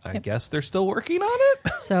I guess they're still working on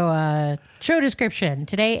it. So show description.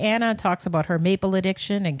 Today, Anna talks about her maple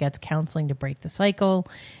addiction and gets counseling to break the cycle.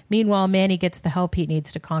 Meanwhile, Manny gets the help he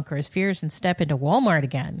needs to conquer his fears and step into Walmart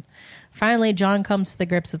again. Finally, John comes to the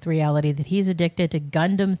grips with reality that he's addicted to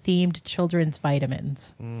Gundam-themed children's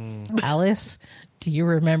vitamins. Alice, do you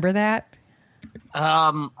remember that?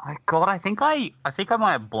 God, I think I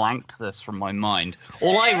might have blanked this from my mind.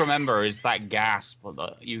 All I remember is that gasp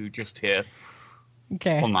that you just hear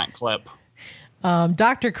on that clip.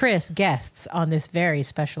 Dr. Chris guests on this very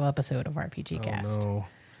special episode of RPGCast. Oh, no.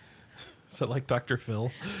 Is it like Dr.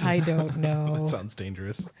 Phil? I don't know. That sounds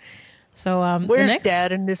dangerous. So where's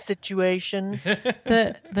Dad in this situation?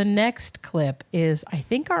 The next clip is, I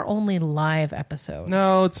think, our only live episode.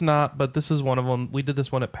 No, it's not, but this is one of them. We did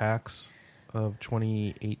this one at PAX of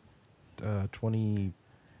 20,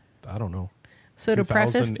 I don't know. So to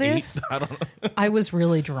preface this, I don't know. I was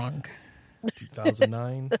really drunk.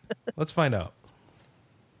 2009? Let's find out.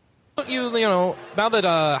 You know, now that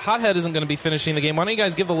Hothead isn't going to be finishing the game, why don't you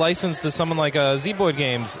guys give the license to someone like Z-Boyd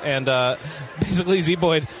Games? And basically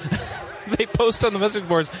Z-Boyd, they post on the message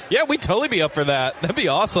boards, yeah, we'd totally be up for that. That'd be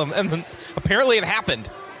awesome. And then apparently it happened.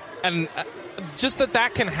 And just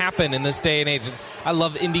that can happen in this day and age. I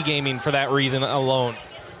love indie gaming for that reason alone.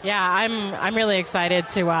 Yeah, I'm really excited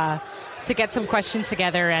to get some questions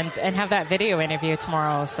together and have that video interview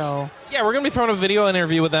tomorrow. So yeah, we're going to be throwing a video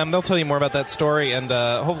interview with them. They'll tell you more about that story and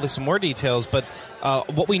hopefully some more details. But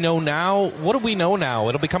what do we know now?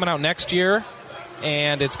 It'll be coming out next year.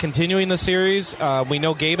 and it's continuing the series. We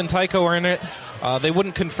know Gabe and Tycho are in it. They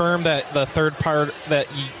wouldn't confirm that the third part, that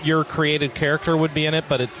your created character would be in it,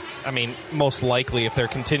 but most likely if they're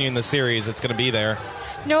continuing the series, it's going to be there.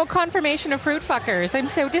 No confirmation of fruit fuckers. I'm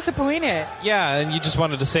so disappointed. Yeah, and you just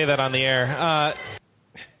wanted to say that on the air.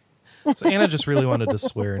 So Anna just really wanted to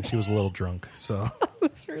swear, and she was a little drunk. So I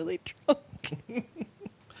was really drunk.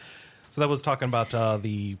 So that was talking about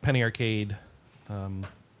the Penny Arcade,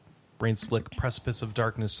 Brain Slick Precipice of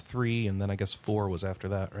Darkness 3, and then I guess 4 was after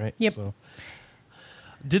that, right? Yep. So,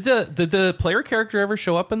 did the player character ever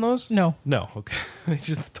show up in those? No. No. Okay. They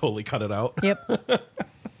just totally cut it out. Yep.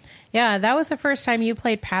 Yeah, that was the first time you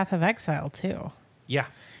played Path of Exile, too. Yeah.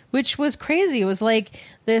 Which was crazy. It was like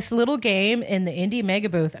this little game in the indie mega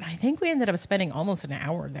booth, and I think we ended up spending almost an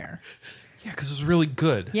hour there. Yeah, because it was really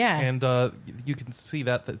good. Yeah. And you can see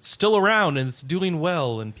that it's still around, and it's doing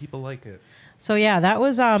well, and people like it. So, yeah, that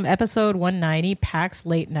was episode 190, PAX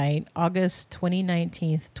Late Night, August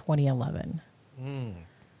 2019, 2011.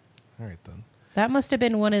 All right, then. That must have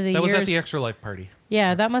been one of the years... That was at the Extra Life party.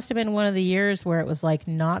 Yeah, that must have been one of the years where it was like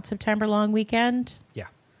not September long weekend. Yeah.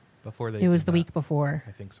 Before they It was the week before.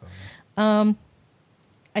 I think so. Yeah.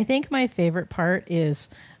 I think my favorite part is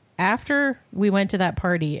after we went to that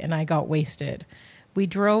party and I got wasted, we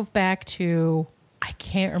drove back to... I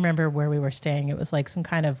can't remember where we were staying. It was like some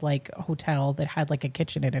kind of like hotel that had like a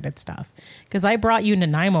kitchen in it and stuff. Because I brought you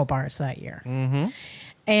Nanaimo bars that year. Mm-hmm.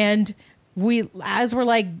 And... as we're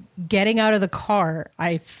like getting out of the car,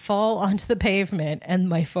 I fall onto the pavement and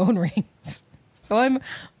my phone rings. So I'm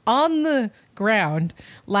on the ground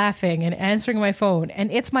laughing and answering my phone.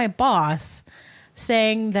 And it's my boss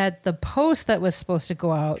saying that the post that was supposed to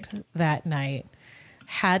go out that night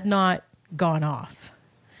had not gone off.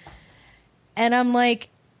 And I'm like,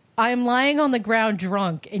 I'm lying on the ground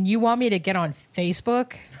drunk and you want me to get on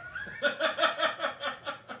Facebook?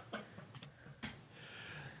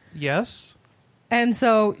 Yes. And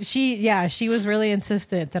so she was really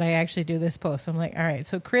insistent that I actually do this post. I'm like, all right.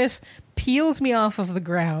 So Chris peels me off of the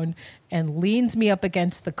ground and leans me up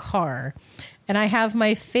against the car. And I have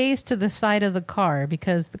my face to the side of the car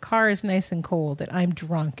because the car is nice and cold and I'm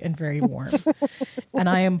drunk and very warm. And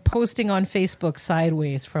I am posting on Facebook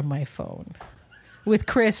sideways from my phone with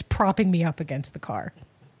Chris propping me up against the car.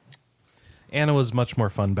 Anna was much more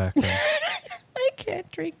fun back then. I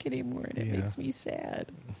can't drink anymore and it makes me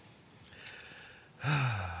sad.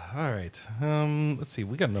 All right. Let's see.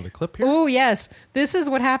 We got another clip here. Oh, yes. This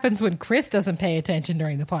is what happens when Chris doesn't pay attention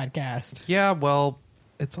during the podcast. Yeah, well,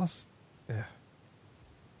 it's us. Yeah.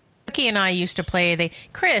 Cookie and I used to play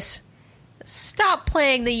Chris, stop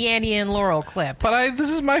playing the Yanny and Laurel clip. But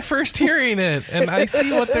this is my first hearing it, and I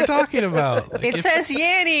see what they're talking about. Like, it says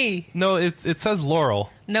Yanny. No, it says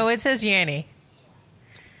Laurel. No, it says Yanny.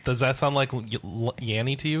 Does that sound like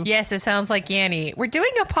Yanny to you? Yes, it sounds like Yanny. We're doing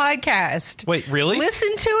a podcast. Wait, really?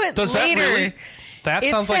 Listen to it Does later. That really? That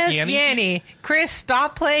sounds like Yanny? Yanny. Chris,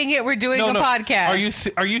 stop playing it. We're doing a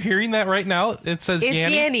podcast. Are you hearing that right now? It says it's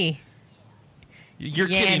Yanny. Yanny. You're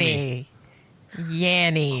kidding me.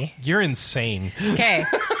 Yanny. You're insane. Okay.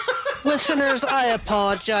 Listeners, I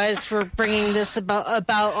apologize for bringing this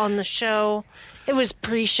about on the show. It was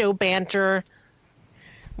pre-show banter.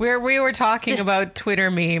 Where we were talking about Twitter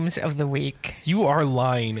memes of the week. You are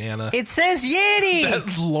lying, Anna. It says Yanny.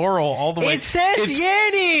 That's Laurel all the way. It says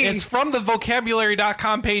Yanny. It's from the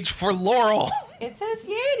vocabulary.com page for Laurel. It says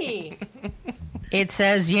Yanny. It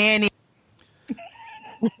says Yanny.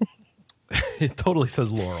 It totally says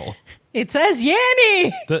Laurel. It says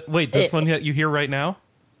Yanny. Wait, this one you hear right now?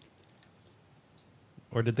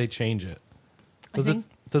 Or did they change it?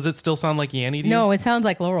 Does it still sound like Yanny to you? No, it sounds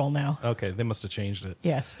like Laurel now. Okay, they must have changed it.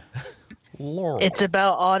 Yes. Laurel. It's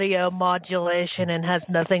about audio modulation and has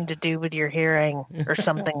nothing to do with your hearing or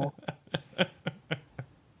something. It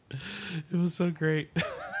was so great.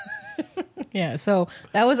 Yeah, so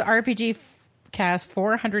that was RPG Cast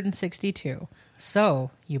 462. So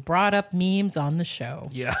you brought up memes on the show.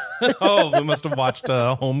 Yeah. Oh, we must have watched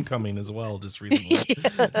Homecoming as well just recently.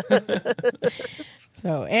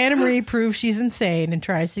 So Anna Marie proves she's insane and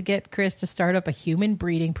tries to get Chris to start up a human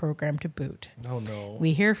breeding program to boot. Oh, no.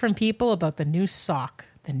 We hear from people about the new sock.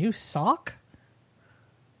 The new sock?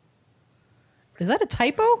 Is that a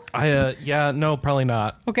typo? Yeah, no, probably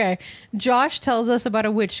not. Okay. Josh tells us about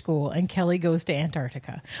a witch school, and Kelly goes to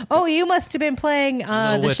Antarctica. Oh, you must have been playing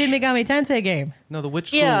the Shin Megami Tensei game. No, the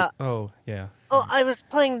witch Yeah. school. Oh, yeah. Oh, I was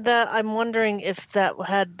playing that. I'm wondering if that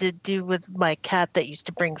had to do with my cat that used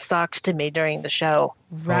to bring socks to me during the show.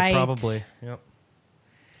 Right. Oh, probably. Yep.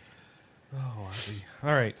 Oh, I see.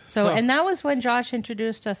 All right. So, and that was when Josh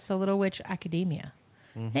introduced us to Little Witch Academia.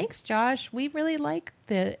 Mm-hmm. Thanks, Josh. We really like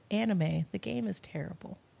the anime. The game is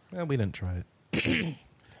terrible. Well, we didn't try it.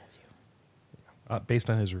 Based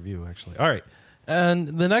on his review, actually. All right.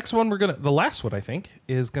 And the next one the last one, I think,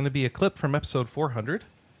 is going to be a clip from episode 400.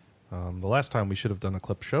 The last time we should have done a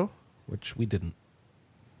clip show, which we didn't.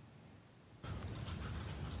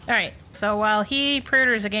 All right. So while he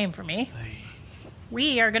pre-orders a game for me,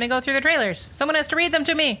 we are going to go through the trailers. Someone has to read them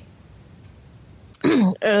to me.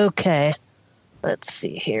 Okay. Let's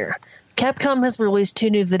see here. Capcom has released 2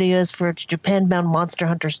 new videos for its Japan-bound Monster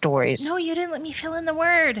Hunter stories. No, you didn't let me fill in the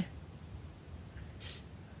word.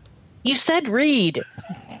 You said read.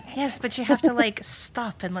 Yes, but you have to,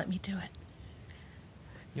 stop and let me do it.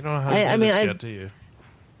 You don't know how to do this yet, do you?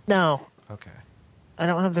 No. Okay. I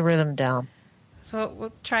don't have the rhythm down. So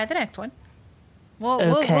we'll try the next one.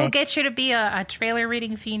 We'll get you to be a trailer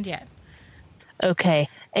reading fiend yet. Okay.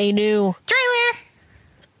 A new trailer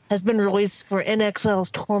has been released for NXL's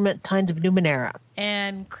Torment Tides of Numenera.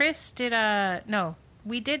 And Chris did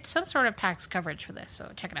we did some sort of PAX coverage for this, so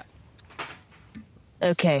check it out.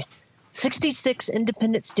 Okay. 66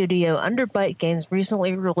 independent studio Underbite Games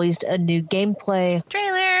recently released a new gameplay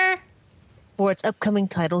trailer for its upcoming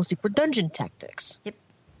title, Super Dungeon Tactics. Yep.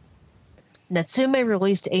 Natsume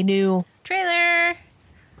released a new trailer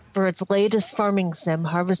for its latest farming sim,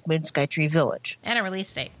 Harvest Moon Skytree Village. And a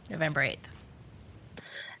release date, November 8th.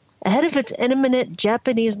 Ahead of its imminent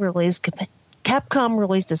Japanese release, Capcom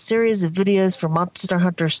released a series of videos for Monster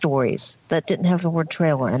Hunter stories that didn't have the word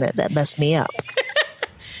trailer in it. That messed me up.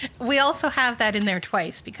 We also have that in there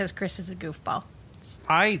twice because Chris is a goofball.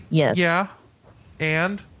 Yes. Yeah.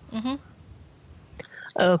 And? Mm-hmm.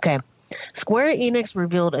 Okay. Square Enix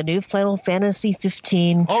revealed a new Final Fantasy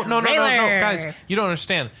 15 Oh, no, guys. You don't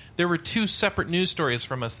understand. There were 2 separate news stories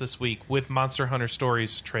from us this week with Monster Hunter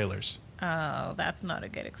Stories trailers. Oh, that's not a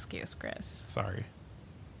good excuse, Chris. Sorry.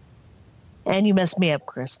 And you messed me up,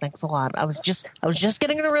 Chris. Thanks a lot. I was just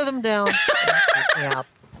getting the rhythm down. Yeah.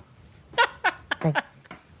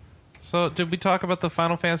 So, did we talk about the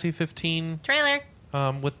Final Fantasy 15 trailer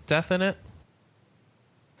with death in it?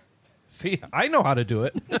 See, I know how to do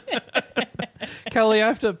it. Kelly, I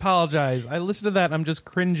have to apologize. I listened to that and I'm just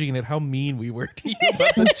cringing at how mean we were to you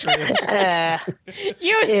about the trailer.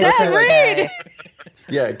 You said read!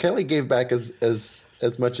 Yeah, Kelly gave back as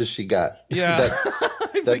much as she got. Yeah.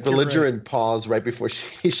 That belligerent pause right before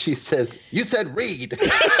she says, "You said read."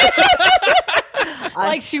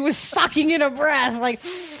 Like she was sucking in a breath, like.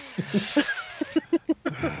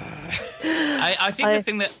 I think the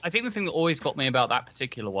thing that always got me about that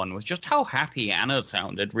particular one was just how happy Anna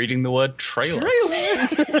sounded reading the word trailer.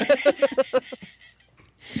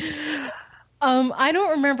 I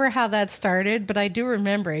don't remember how that started, but I do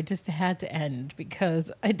remember it just had to end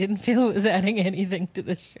because I didn't feel it was adding anything to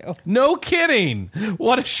the show. No kidding!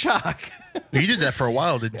 What a shock! You did that for a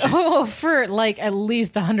while, didn't you? Oh, for at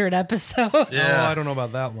least 100 episodes. Yeah. Oh, I don't know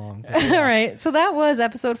about that long. All right, so that was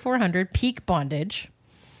episode 400, Peak Bondage.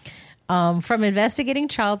 From investigating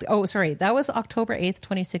child... Oh, sorry, that was October 8th,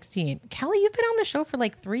 2016. Kelly, you've been on the show for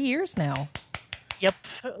 3 years now. Yep.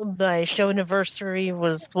 My show anniversary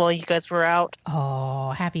was while you guys were out.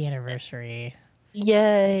 Oh, happy Yay.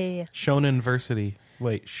 Shonenversity.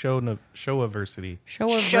 Wait, Showaversity.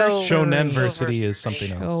 Showaversity. Shonenversity is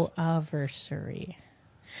something else. Showaversity.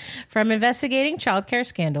 From investigating childcare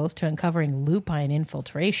scandals to uncovering lupine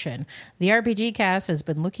infiltration, the RPGCast has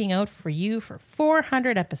been looking out for you for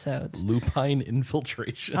 400 episodes. Lupine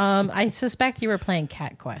infiltration. I suspect you were playing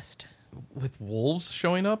Cat Quest. With wolves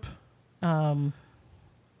showing up?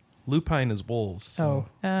 Lupine is wolves. So,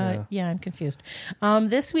 yeah, I'm confused.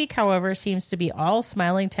 This week, however, seems to be all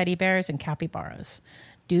smiling teddy bears and capybaras.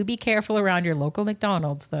 Do be careful around your local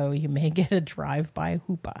McDonald's, though. You may get a drive-by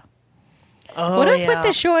hoopa. Oh, what is with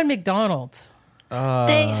the show on McDonald's?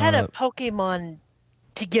 They had a Pokemon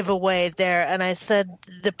to give away there, and I said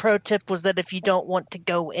the pro tip was that if you don't want to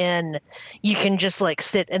go in, you can just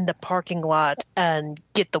sit in the parking lot and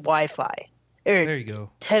get the Wi-Fi. There you go.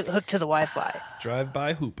 Hook to the Wi-Fi.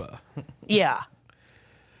 Drive-by hoopa. Yeah.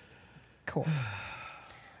 Cool.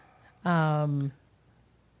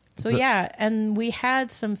 So yeah, and we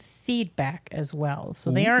had some feedback as well.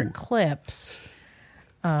 So they aren't clips,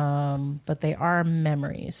 but they are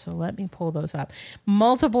memories. So let me pull those up.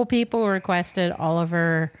 Multiple people requested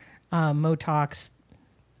Oliver Motok's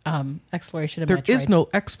exploration of Metroid. There is no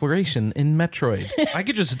exploration in Metroid. I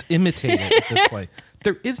could just imitate it at this point.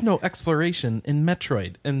 There is no exploration in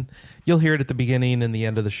Metroid. And you'll hear it at the beginning and the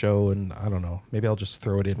end of the show, and I don't know. Maybe I'll just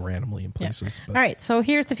throw it in randomly in places. Yeah. But. All right, so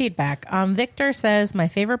here's the feedback. Victor says, my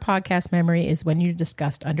favorite podcast memory is when you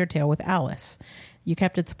discussed Undertale with Alice. You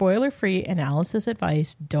kept it spoiler free, and Alice's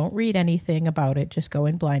advice, don't read anything about it, just go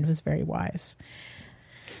in blind, was very wise.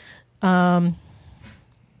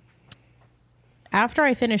 After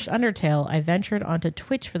I finished Undertale, I ventured onto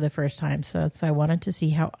Twitch for the first time, so I wanted to see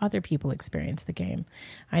how other people experience the game.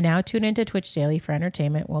 I now tune into Twitch daily for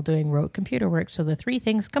entertainment while doing rote computer work, so the three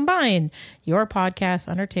things combined, your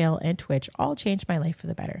podcast, Undertale, and Twitch, all changed my life for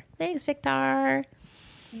the better. Thanks, Victor.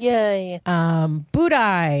 Yay.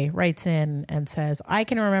 Budai writes in and says, I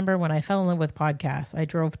can remember when I fell in love with podcasts. I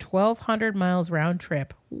drove 1,200 miles round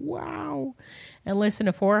trip. Wow. And listened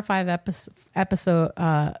to 4 or 5 episodes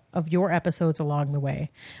of your episodes along the way.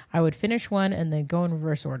 I would finish one and then go in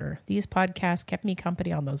reverse order. These podcasts kept me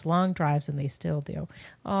company on those long drives, and they still do.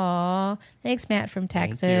 Aw. Thanks, Matt from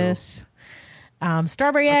Texas.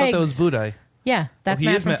 Strawberry Eggs. I thought that was Budai. Yeah, that's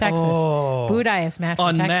Matt from Texas. Oh. Budai is Matt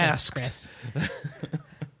from Unmasked. Texas, Chris.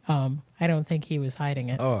 I don't think he was hiding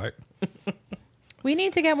it. Oh, all right. We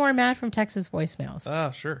need to get more Matt from Texas voicemails.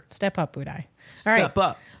 Oh, sure. Step up, Budai. Step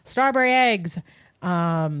up. Strawberry Eggs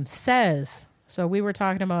says, so we were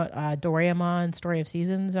talking about Doraemon Story of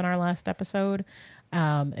Seasons in our last episode.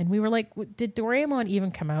 And we were like, did Doraemon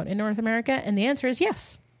even come out in North America? And the answer is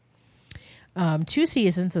yes. 2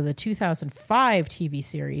 seasons of the 2005 TV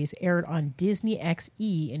series aired on Disney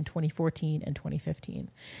XE in 2014 and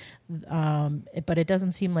 2015. But it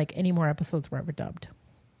doesn't seem like any more episodes were ever dubbed.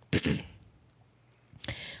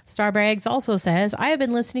 Strawberry Eggs also says, I have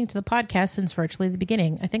been listening to the podcast since virtually the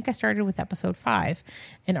beginning. I think I started with episode 5.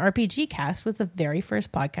 And RPGCast was the very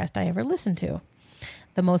first podcast I ever listened to.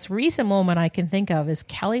 The most recent moment I can think of is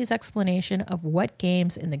Kelly's explanation of what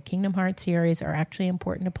games in the Kingdom Hearts series are actually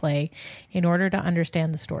important to play in order to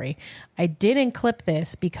understand the story. I didn't clip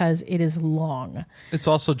this because it is long. It's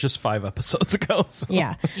also just 5 episodes ago. So.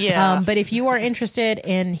 Yeah. But if you are interested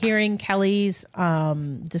in hearing Kelly's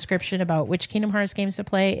description about which Kingdom Hearts games to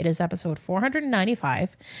play, it is episode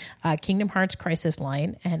 495, Kingdom Hearts Crisis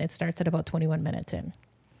Line, and it starts at about 21 minutes in.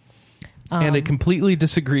 And it completely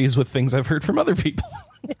disagrees with things I've heard from other people.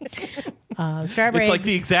 Strawberry It's like Eggs,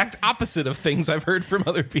 the exact opposite of things I've heard from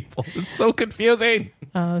other people. It's so confusing.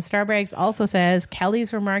 Strawberry Eggs also says,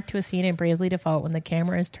 Kelly's remark to a scene in Bravely Default when the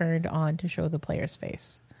camera is turned on to show the player's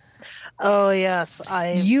face. Oh, yes.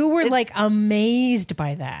 You were amazed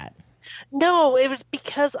by that. No, it was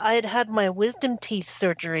because I had had my wisdom teeth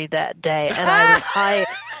surgery that day, and I was high.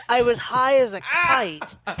 I was high as a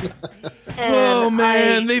kite. Oh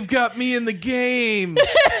man, they've got me in the game.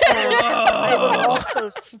 And I was also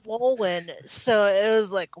swollen, so it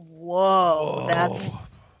was like, whoa. That's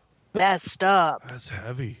messed up. That's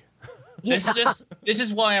heavy. Yeah. This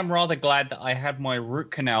is why I'm rather glad that I had my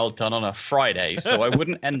root canal done on a Friday, so I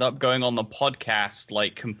wouldn't end up going on the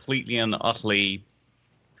podcast completely and utterly.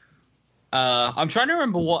 I'm trying to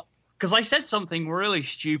remember because I said something really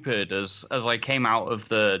stupid as I came out of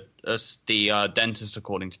the dentist,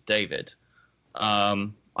 according to David.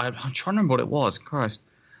 I'm trying to remember what it was. Christ.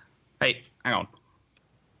 Hey, hang on.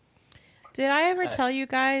 Did I ever tell you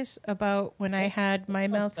guys about when I had my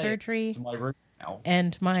mouth surgery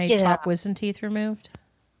and my top wisdom teeth removed?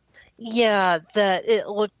 Yeah, that it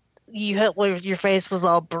looked. Your face was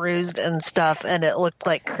all bruised and stuff, and it looked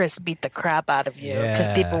like Chris beat the crap out of you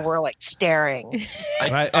because people were staring.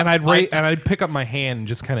 I'd pick up my hand and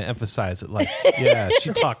just kind of emphasize it,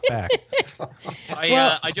 she talked back.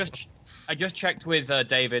 I just checked with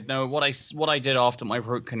David. No, what I did after my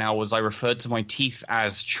root canal was I referred to my teeth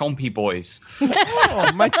as chompy boys.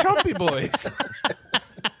 Oh, my chompy boys.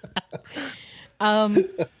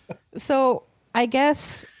 So I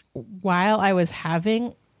guess while I was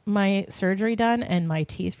having my surgery done and my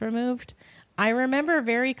teeth removed, I remember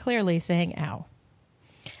very clearly saying ow.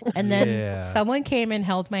 And then someone came and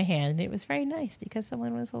held my hand, and it was very nice because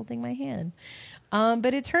someone was holding my hand.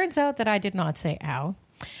 But it turns out that I did not say ow.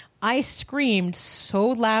 I screamed so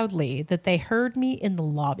loudly that they heard me in the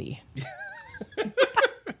lobby.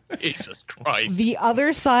 Jesus Christ. The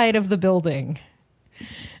other side of the building.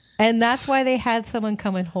 And that's why they had someone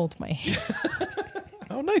come and hold my hand.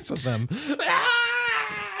 How nice of them.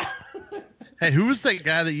 Hey, who was that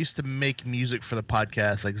guy that used to make music for the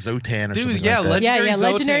podcast, like Zotan or something like that?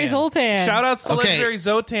 Legendary Zoltan. Shout outs to Legendary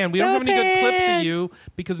Zotan. We don't have any good clips of you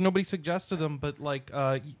because nobody suggested them, but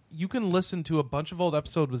you can listen to a bunch of old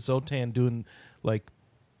episodes with Zotan doing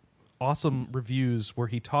awesome reviews where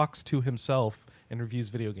he talks to himself and reviews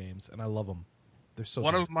video games, and I love them. They're so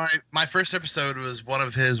one good. of my first episode was one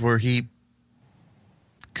of his where he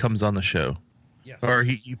comes on the show. Yes. Or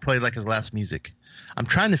he played his last music. I'm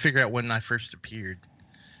trying to figure out when I first appeared,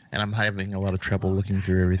 and I'm having a lot of trouble looking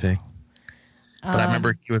through everything. But I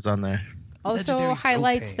remember he was on there. Also,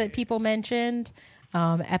 highlights that people mentioned.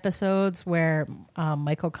 episodes where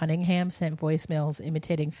Michael Cunningham sent voicemails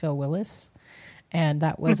imitating Phil Willis, and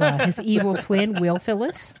that was his evil twin, Will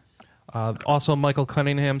Phyllis. Also, Michael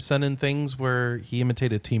Cunningham sent in things where he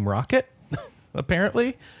imitated Team Rocket,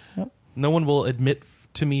 apparently. Yep. No one will admit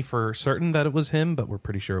to me for certain that it was him, but we're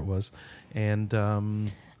pretty sure it was. And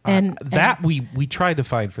we tried to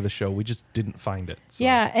find for the show. We just didn't find it. So.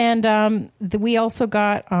 Yeah, and we also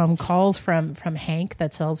got calls from Hank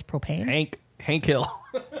that sells propane. Hank Hill.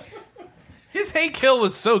 His Hank Hill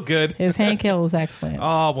was so good. His Hank Hill was excellent.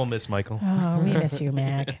 Oh, we'll miss Michael. Oh, we miss you,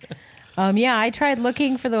 Mac. Yeah, I tried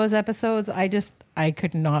looking for those episodes. I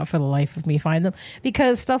could not for the life of me find them,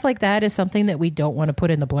 because stuff like that is something that we don't want to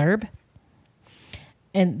put in the blurb,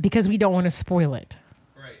 and because we don't want to spoil it.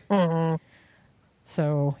 Right. Mm-hmm.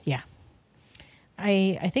 So, yeah.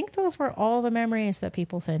 I think those were all the memories that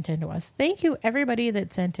people sent in to us. Thank you, everybody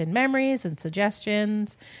that sent in memories and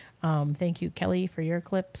suggestions. Thank you, Kelly, for your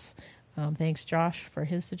clips. Thanks, Josh, for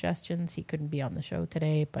his suggestions. He couldn't be on the show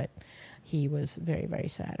today, but he was very, very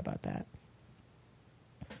sad about that.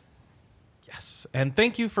 Yes. And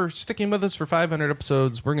thank you for sticking with us for 500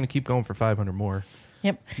 episodes. We're going to keep going for 500 more.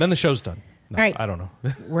 Yep. Then the show's done. No, all right. I don't know.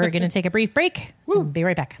 We're going to take a brief break. We'll be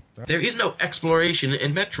right back. There is no exploration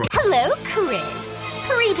in Metroid. Hello, Chris.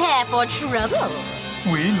 Prepare for trouble.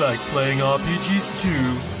 We like playing RPGs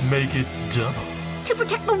too. Make it double. To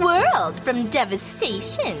protect the world from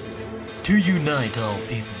devastation. To unite all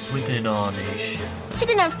peoples within our nation. To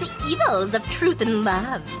denounce the evils of truth and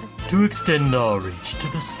love. To extend our reach to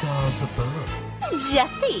the stars above.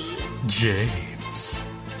 Jesse. James.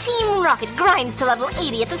 Team Rocket grinds to level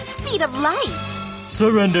 80 at the speed of light.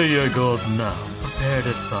 Surrender your gold now. Prepare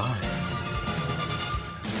to fight.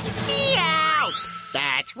 Yes!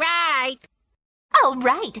 That's right! All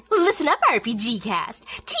right, listen up, RPGCast.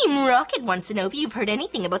 Team Rocket wants to know if you've heard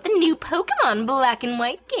anything about the new Pokemon Black and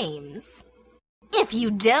White games. If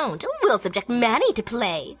you don't, we'll subject Manny to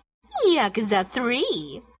play Yakuza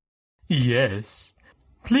 3. Yes.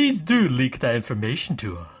 Please do leak that information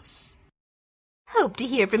to us. Hope to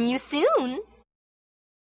hear from you soon.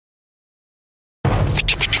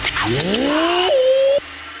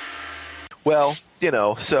 Well,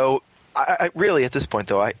 so I really, at this point,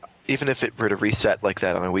 though, even if it were to reset like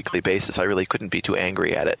that on a weekly basis, I really couldn't be too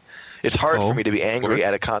angry at it. It's hard for me to be angry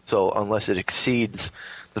at a console unless it exceeds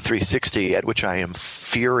the 360, at which I am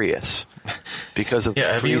furious because of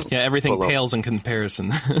everything pales in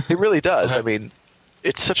comparison. It really does. I mean,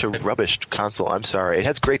 it's such a rubbish console. I'm sorry. It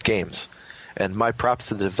has great games, and my props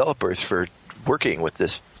to the developers for working with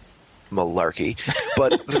this malarkey.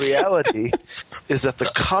 But the reality is that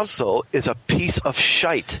the console is a piece of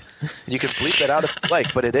shite. You can bleep that out if you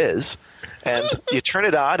like, but it is. And you turn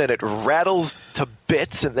it on, and it rattles to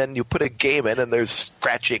bits, and then you put a game in, and there's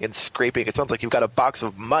scratching and scraping. It sounds like you've got a box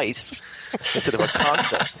of mice instead of a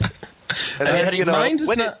console. And then,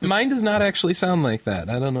 mine does not actually sound like that.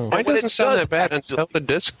 I don't know. Mine doesn't sound that bad until the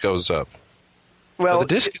disc goes up. Well, the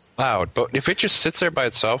disc is loud, but if it just sits there by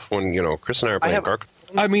itself when Chris and I are playing Dark.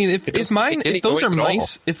 I mean, if those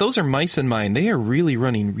are mice in mine, they are really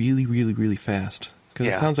running really, really, really fast.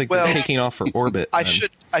 Because it sounds like they're taking off for orbit. I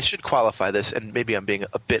should qualify this, and maybe I'm being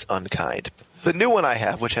a bit unkind. The new one I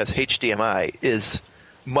have, which has HDMI, is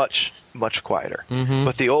much, much quieter. Mm-hmm.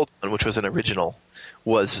 But the old one, which was an original,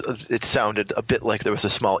 it sounded a bit like there was a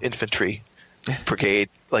small infantry brigade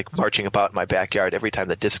marching about in my backyard every time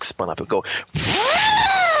the disc spun up. It would go.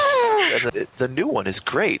 And the new one is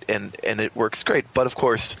great, and it works great. But of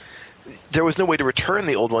course, there was no way to return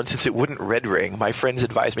the old one since it wouldn't red ring. My friends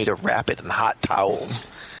advised me to wrap it in hot towels.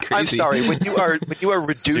 Crazy. I'm sorry, when you are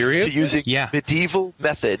reduced to using medieval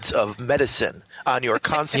methods of medicine on your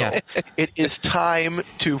console, it is time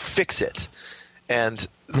to fix it. And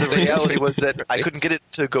the reality was that I couldn't get it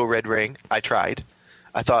to go red ring. I tried.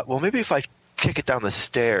 I thought, well, maybe if I kick it down the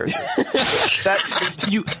stairs.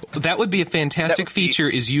 That would be a fantastic feature.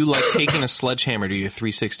 Is you taking a sledgehammer to your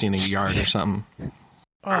 360 in a yard or something?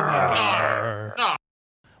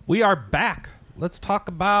 We are back. Let's talk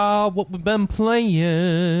about what we've been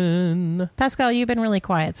playing. Pascal, you've been really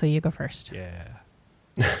quiet, so you go first. Yeah.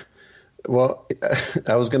 Well,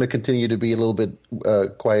 I was going to continue to be a little bit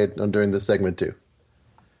quiet during this segment too,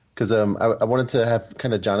 because I wanted to have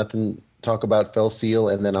kind of Jonathan talk about Fell Seal,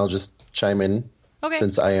 and then I'll just chime in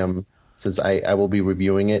since I will be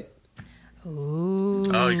reviewing it. Ooh.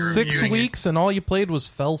 You're 6 weeks and all you played was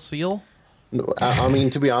Fell Seal? No, I mean,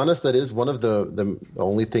 to be honest, that is one of the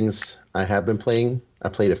only things I have been playing. I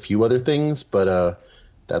played a few other things, but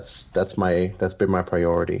that's been my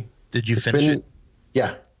priority. Did you finish it?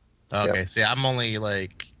 Yeah. Okay. Yeah. See, I'm only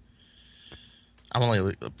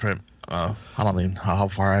I don't even know how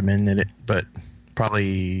far I'm in it, but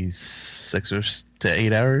probably 6 to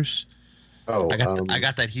 8 hours. Oh, I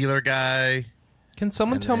got that healer guy. Can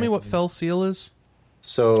someone tell me what Fell Seal is?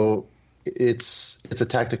 So it's a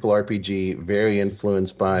tactical RPG, very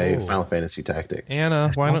influenced by Final Fantasy Tactics.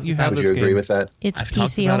 Anna, why don't you have Would this you game? agree with that? It's I've PC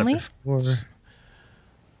talked about only? it before.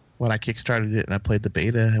 When I kickstarted it and I played the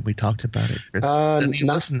beta and we talked about it.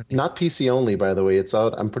 Not PC only, by the way. It's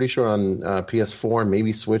out, I'm pretty sure, on PS4,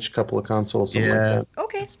 maybe Switch, couple of consoles, something like that.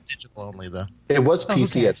 Okay. It's digital only, though. It was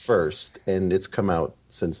PC at first, and it's come out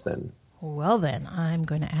since then. Well, then, I'm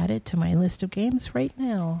going to add it to my list of games right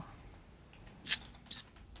now.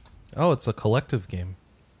 Oh, it's a collective game.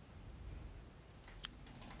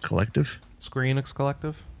 Collective? Square Enix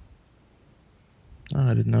Collective?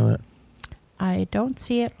 Oh, I didn't know that. I don't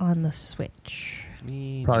see it on the Switch.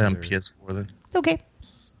 Probably on PS4 then. Okay.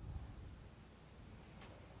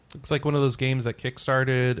 Looks like one of those games that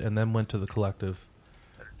kickstarted and then went to the collective.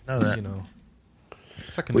 Know that. You know.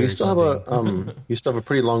 Well, you still have a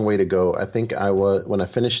pretty long way to go. I think when I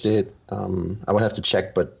finished it, I would have to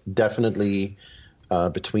check, but definitely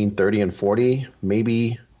between 30 and 40,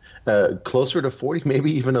 maybe closer to 40,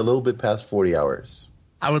 maybe even a little bit past 40 hours.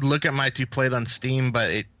 I would look at my 2 played on Steam,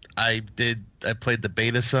 but I played the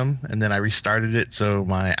beta some, and then I restarted it, so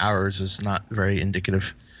my hours is not very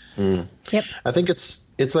indicative. Yep. I think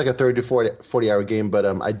it's like a 30 to 40 hour game, but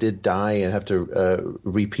I did die and have to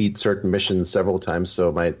repeat certain missions several times,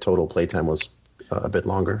 so my total playtime was a bit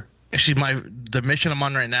longer. Actually, the mission I'm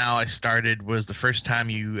on right now, I started, was the first time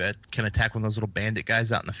you can attack one of those little bandit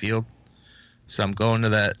guys out in the field. So I'm going to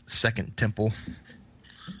that second temple.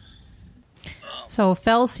 So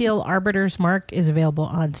Fell Seal Arbiter's Mark is available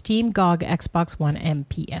on Steam, GOG, Xbox One, and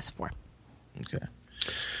PS4. Okay.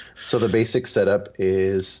 So the basic setup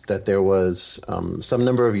is that there was some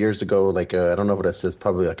number of years ago, like I don't know what it says,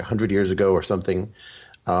 probably like 100 years ago or something,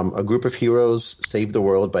 a group of heroes saved the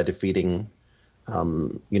world by defeating,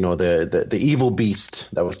 the evil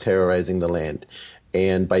beast that was terrorizing the land,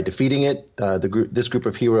 and by defeating it, this group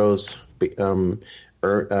of heroes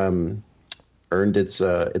earned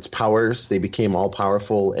its powers. They became all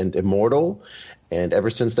powerful and immortal. And ever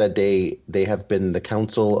since that day, they have been the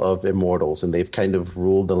Council of Immortals, and they've kind of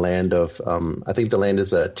ruled the land of, I think the land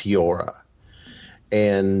is Tiora.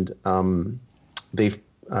 And they've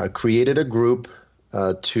created a group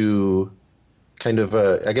to kind of,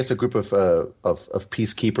 I guess, a group of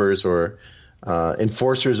peacekeepers or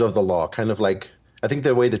enforcers of the law, kind of like, I think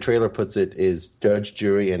the way the trailer puts it is judge,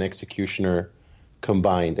 jury, and executioner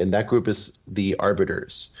combined, and that group is the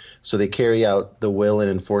arbiters. So they carry out the will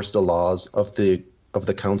and enforce the laws of the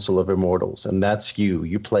Council of Immortals, and that's you.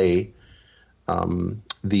 You play one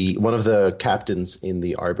of the captains in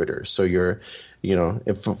the arbiters. So you're,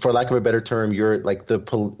 for lack of a better term, you're like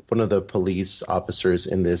one of the police officers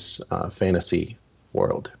in this fantasy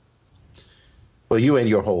world. Well, you and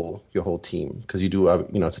your whole team, because you do,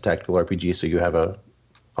 it's a tactical RPG, so you have a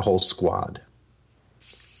whole squad.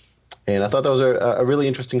 And I thought that was a really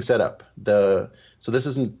interesting setup. So this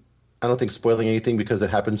isn't, I don't think, spoiling anything because it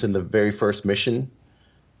happens in the very first mission.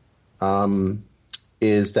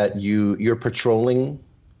 Is that you're patrolling,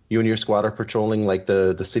 you and your squad are patrolling like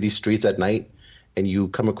the city streets at night, and you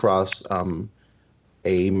come across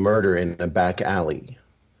a murder in a back alley.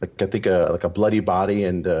 Like I think like a bloody body,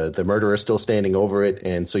 and the murderer is still standing over it.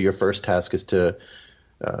 And so your first task is to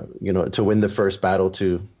win the first battle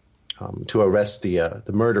to arrest the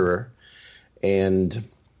murderer. And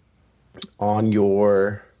on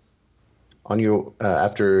your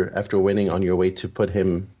after winning, on your way to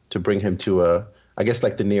bring him to I guess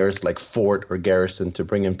like the nearest like fort or garrison to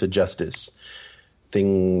bring him to justice,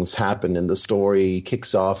 things happen and the story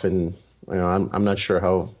kicks off. And I'm not sure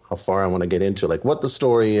how far I want to get into like what the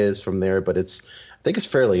story is from there, but I think it's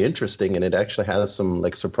fairly interesting, and it actually has some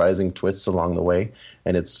like surprising twists along the way.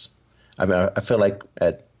 And I feel like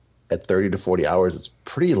at 30 to 40 hours, it's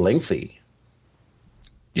pretty lengthy.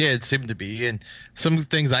 Yeah, it seemed to be. And some of the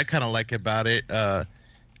things I kind of like about it,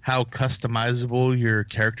 how customizable your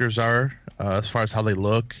characters are as far as how they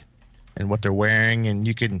look and what they're wearing. And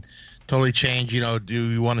you can totally change, do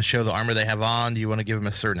you want to show the armor they have on? Do you want to give them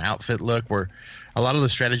a certain outfit look? Where a lot of the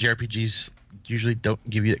strategy RPGs usually don't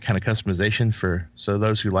give you that kind of customization so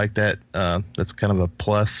those who like that, that's kind of a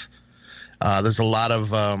plus. There's a lot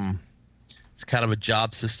of, it's kind of a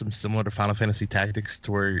job system similar to Final Fantasy Tactics,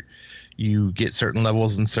 to where you get certain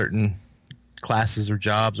levels in certain classes or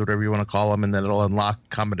jobs, whatever you want to call them, and then it'll unlock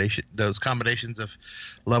those combinations of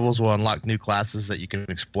levels will unlock new classes that you can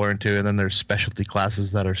explore into, and then there's specialty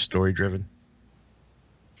classes that are story driven.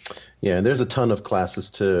 Yeah, and there's a ton of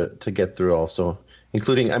classes to get through also.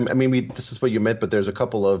 including, I mean, maybe this is what you meant, but there's a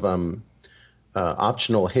couple of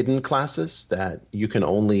optional hidden classes that you can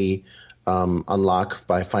only unlock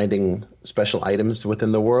by finding special items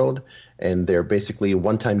within the world, and they're basically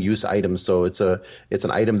one-time use items. So it's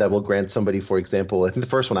an item that will grant somebody, for example, I think the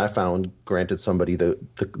first one I found granted somebody the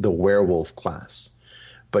werewolf class.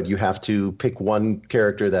 But you have to pick one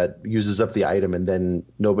character that uses up the item, and then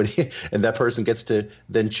and that person gets to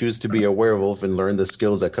then choose to be a werewolf and learn the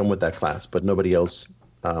skills that come with that class. But nobody else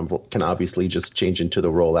can obviously just change into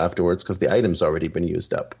the role afterwards because the item's already been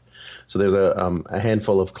used up. So there's a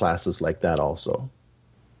handful of classes like that also.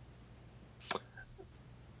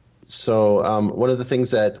 So one of the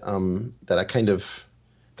things that I kind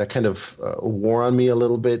of wore on me a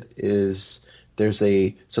little bit is there is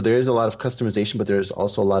a lot of customization, but there's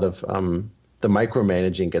also a lot of the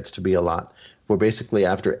micromanaging gets to be a lot. Where basically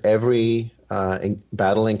after every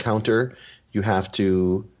battle encounter, you have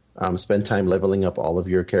to spend time leveling up all of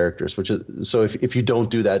your characters. So if you don't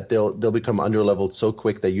do that, they'll become underleveled so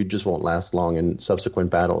quick that you just won't last long in subsequent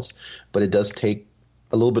battles. But it does take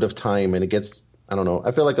a little bit of time, and it gets, I don't know,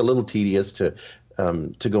 I feel like a little tedious to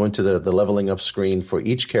go into the leveling up screen for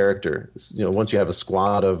each character. Once you have a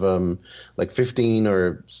squad of like 15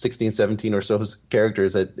 or 16, 17 or so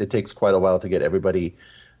characters, it takes quite a while to get everybody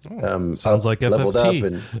sounds like leveled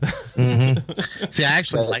FFT. up. And See, I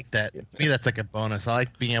actually like that. To me, that's like a bonus. I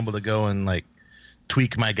like being able to go and like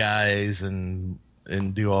tweak my guys and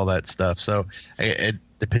do all that stuff. So it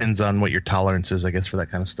depends on what your tolerance is, I guess, for that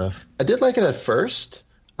kind of stuff. I did like it at first,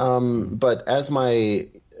 but as my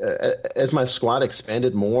squad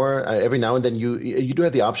expanded more, every now and then you do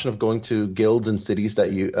have the option of going to guilds and cities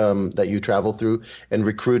that you travel through and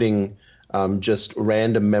recruiting just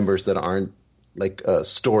random members that aren't like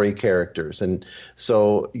story characters. And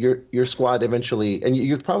so your squad eventually, and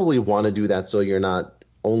you probably want to do that so you're not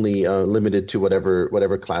only limited to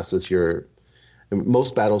whatever classes you're.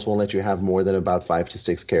 Most battles won't let you have more than about 5 to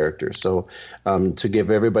 6 characters. So to give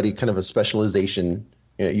everybody kind of a specialization,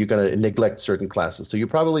 you're going to neglect certain classes. So you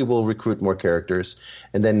probably will recruit more characters,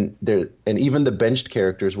 and then even the benched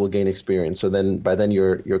characters will gain experience. So then by then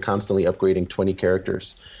you're constantly upgrading 20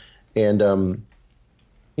 characters, and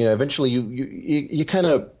eventually you kind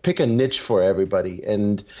of pick a niche for everybody,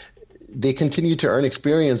 and they continue to earn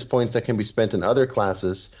experience points that can be spent in other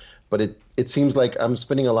classes. But it seems like I'm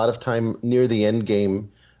spending a lot of time near the end game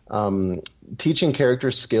teaching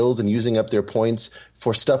characters skills and using up their points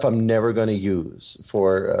for stuff I'm never going to use,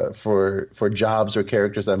 for jobs or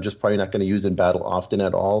characters I'm just probably not going to use in battle often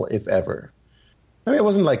at all, if ever. I mean,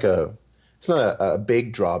 it's not a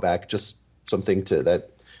big drawback, just something that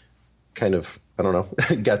kind of, I don't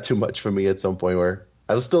know, got too much for me at some point where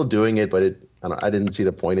I was still doing it, but I didn't see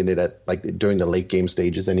the point in it during the late game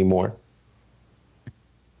stages anymore.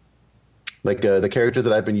 Like the characters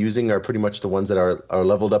that I've been using are pretty much the ones that are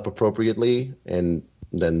leveled up appropriately, and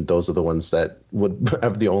then those are the ones that would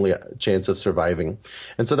have the only chance of surviving.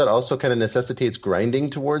 And so that also kind of necessitates grinding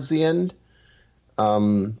towards the end.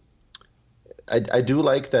 I do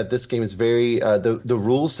like that this game is very the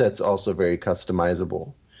rule set's also very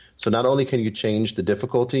customizable. So not only can you change the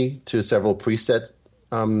difficulty to several preset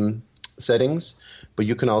settings, but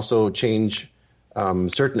you can also change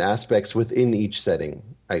certain aspects within each setting.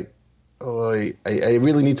 I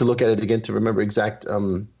really need to look at it again to remember exact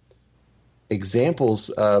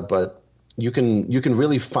examples, but you can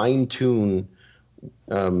really fine tune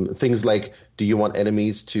things like, do you want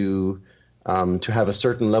enemies to have a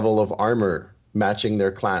certain level of armor matching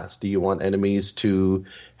their class? Do you want enemies to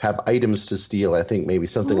have items to steal? I think maybe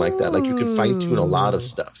something like that. Like you can fine tune a lot of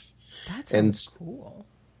stuff. That sounds cool.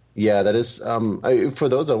 Yeah, that is. For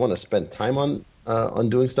those that want to spend time on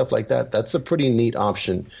doing stuff like that, that's a pretty neat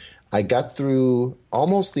option. I got through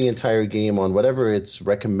almost the entire game on whatever its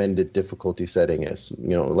recommended difficulty setting is.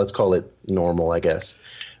 Let's call it normal, I guess.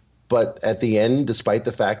 But at the end, despite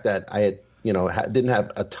the fact that I had, didn't have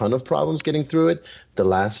a ton of problems getting through it, the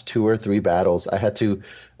last 2 or 3 battles, I had to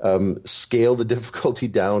scale the difficulty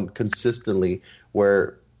down consistently,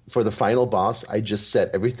 where for the final boss, I just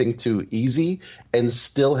set everything to easy and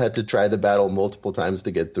still had to try the battle multiple times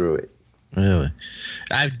to get through it. Really?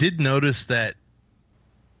 I did notice that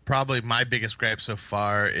probably my biggest gripe so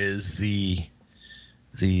far is the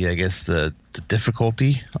I guess the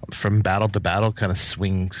difficulty from battle to battle kind of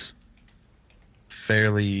swings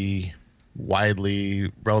fairly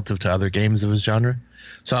widely relative to other games of his genre.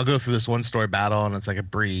 So I'll go through this one story battle and it's like a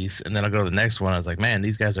breeze, and then I'll go to the next one. I was like, man,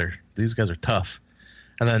 these guys are tough.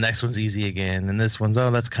 And then the next one's easy again, and this one's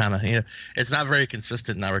that's kind of it's not very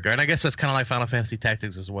consistent in that regard. And I guess that's kind of like Final Fantasy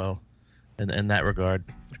Tactics as well, in that regard.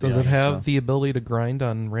 Does it have the ability to grind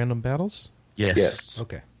on random battles? Yes.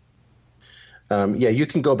 Okay. Yeah, you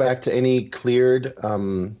can go back to any cleared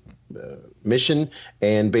mission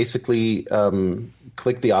and basically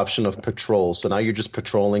click the option of patrol. So now you're just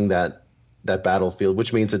patrolling that battlefield,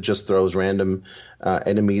 which means it just throws random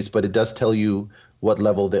enemies, but it does tell you what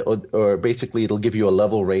level or basically it'll give you a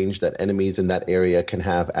level range that enemies in that area can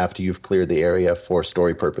have after you've cleared the area for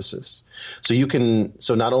story purposes. So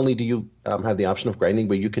not only do you have the option of grinding,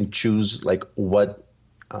 but you can choose like what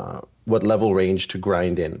level range to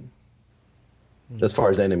grind in as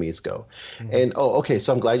far as enemies go. And okay,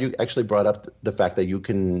 so I'm glad you actually brought up the fact that you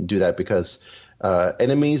can do that, because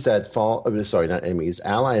allies that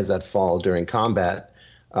fall during combat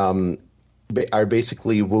are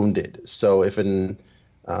basically wounded. So if a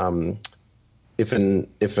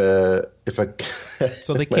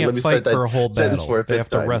so they can't fight for a whole battle. They have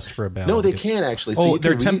to rest for a battle. No, they can actually. So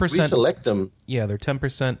they're 10%. Reselect them. Yeah, they're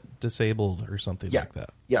 10% disabled or something like that.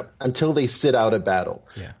 Yeah, until they sit out a battle.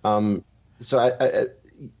 Yeah. So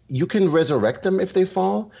you can resurrect them if they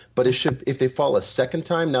fall, but if they fall a second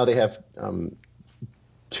time, now they have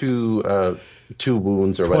two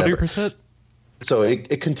wounds or whatever. 20%. So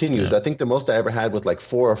it continues. I think the most I ever had was like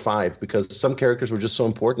 4 or 5, because some characters were just so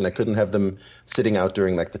important I couldn't have them sitting out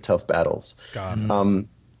during like the tough battles. Got it.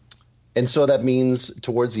 And so that means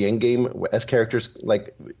towards the end game, as characters,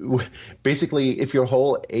 like basically if your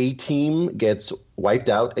whole A team gets wiped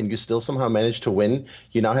out and you still somehow manage to win,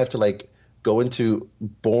 you now have to like go into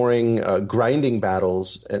boring grinding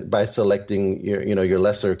battles by selecting your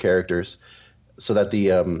lesser characters, so that the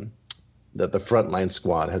frontline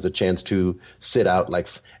squad has a chance to sit out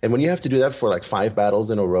and when you have to do that for like 5 battles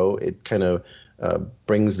in a row, it kind of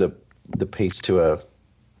brings the pace to a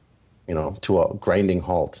grinding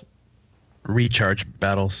halt. Recharge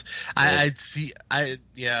battles. I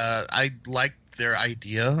like their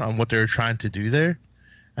idea on what they're trying to do there,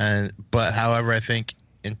 but however, I think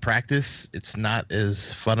in practice it's not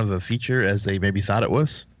as fun of a feature as they maybe thought it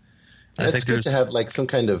was. It's good to have like some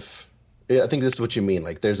kind of. I think this is what you mean.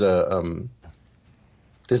 Like there's a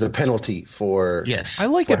penalty for. Yes, I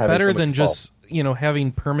like it better than just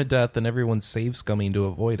having permadeath and everyone's save scumming to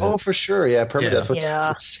avoid it. Oh, for sure, yeah, permadeath would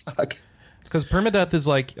suck. Because permadeath is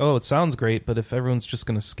like, oh, it sounds great, but if everyone's just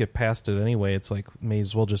going to skip past it anyway, it's like may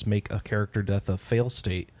as well just make a character death a fail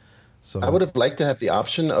state. So I would have liked to have the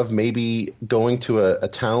option of maybe going to a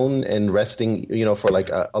town and resting, for like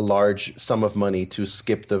a large sum of money to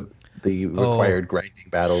skip the required grinding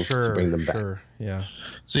battles to bring them back. Yeah.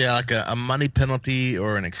 So yeah, like a money penalty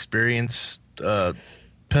or an experience penalty.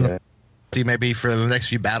 Yeah. Maybe for the next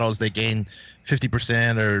few battles they gain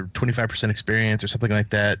 50% or 25% experience or something like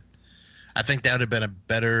that. I think that would have been a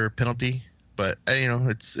better penalty, but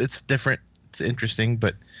it's different. It's interesting,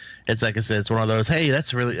 but it's like I said, it's one of those. Hey,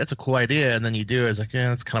 that's a cool idea, and then you do it. It's like,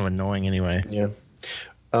 yeah, it's kind of annoying anyway. Yeah.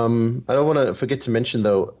 I don't want to forget to mention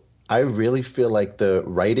though. I really feel like the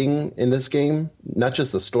writing in this game, not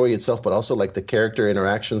just the story itself, but also like the character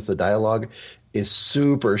interactions, the dialogue, is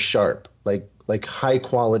super sharp, like high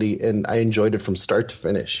quality, and I enjoyed it from start to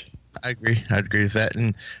finish. I agree with that,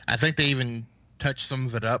 and I think they even touched some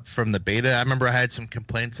of it up from the beta. I remember I had some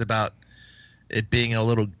complaints about it being a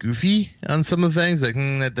little goofy on some of the things, like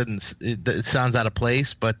it sounds out of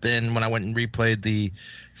place. But then when I went and replayed the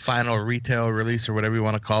final retail release or whatever you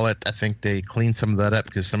want to call it, I think they cleaned some of that up,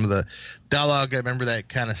 because some of the dialogue I remember that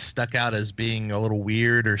kind of stuck out as being a little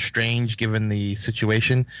weird or strange given the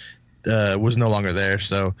situation was no longer there.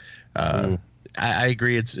 So I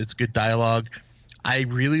agree, it's good dialogue. I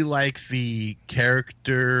really like the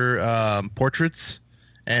character portraits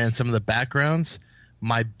and some of the backgrounds.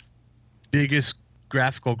 My biggest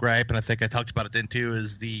graphical gripe, and I think I talked about it then too,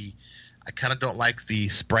 is I kind of don't like the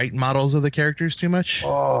sprite models of the characters too much.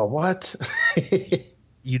 Oh, what?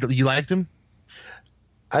 You liked them?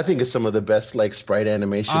 I think it's some of the best sprite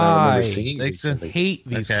animation I remember seeing. I hate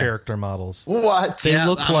these character models. What? They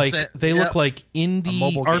look like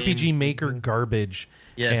indie RPG Maker garbage.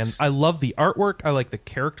 Yes. And I love the artwork. I like the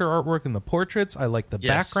character artwork and the portraits. I like the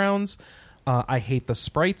backgrounds. I hate the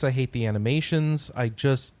sprites. I hate the animations. I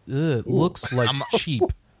just it looks like cheap.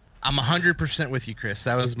 I'm 100% with you, Chris.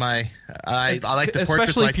 That was my. I like the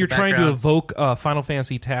portraits, especially if you're trying to evoke backgrounds. Final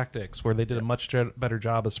Fantasy Tactics, where they did a much better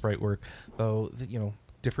job of sprite work. Though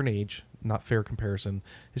different age, not fair comparison.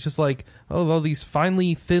 It's just like, all these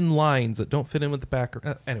finely thin lines that don't fit in with the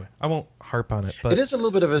background. Anyway, I won't harp on it. But it is a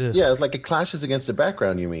little bit of a it's like it clashes against the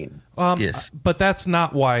background. You mean? Yes. But that's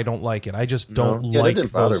not why I don't like it. I just don't like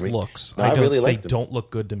those looks. No, I really like them. They don't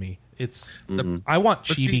look good to me. I want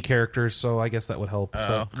chibi characters, so I guess that would help.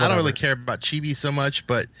 I don't really care about chibi so much,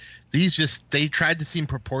 but these they tried to seem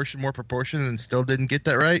more proportion and still didn't get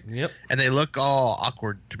that right. Yep. And they look all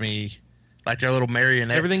awkward to me. Like they're little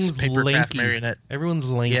marionettes. Everything's lanky. Marionettes. Everyone's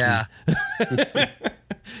lanky. Yeah.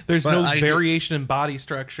 There's no variation in body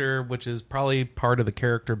structure, which is probably part of the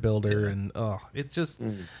character builder, and it's just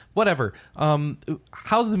whatever.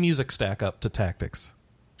 How's the music stack up to Tactics?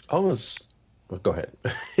 Go ahead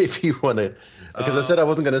if you want to, because I said I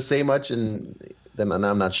wasn't going to say much, and then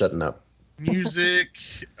I'm not shutting up. Music,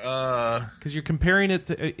 because you're comparing it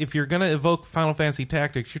to, if you're going to evoke Final Fantasy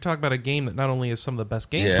Tactics, you're talking about a game that not only has some of the best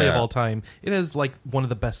gameplay of all time, it has like one of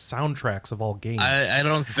the best soundtracks of all games. I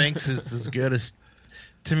don't think it's as good as.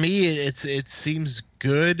 To me, it seems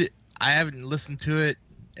good. I haven't listened to it,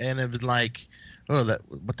 and it was like,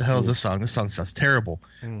 what the hell is this song? This song sounds terrible.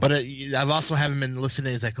 But I've also haven't been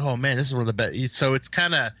listening. It's like, oh man, this is one of the best. So it's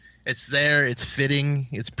kind of, it's there, it's fitting,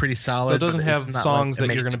 it's pretty solid. So it doesn't have songs that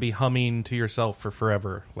you're going to be humming to yourself for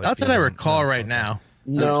forever. Like, not that I recall right now.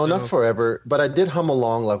 No, not forever. But I did hum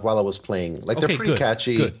along like while I was playing. Like they're pretty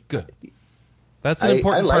catchy. Good. That's an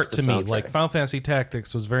important part to me. Soundtrack. Like Final Fantasy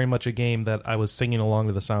Tactics was very much a game that I was singing along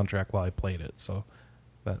to the soundtrack while I played it. So.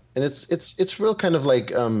 And it's real kind of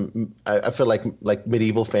like I feel like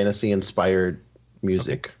medieval fantasy inspired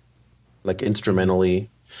music, like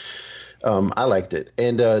instrumentally. I liked it,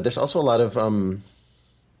 and there's also a lot of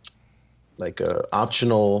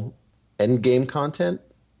optional end game content,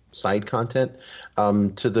 side content,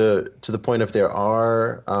 to the point of there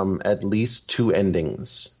are at least 2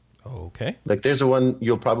 endings. Okay. Like there's one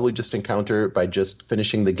you'll probably just encounter by just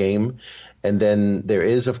finishing the game. And then there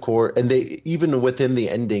is, of course, and they even within the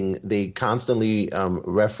ending, they constantly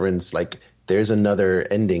reference like there's another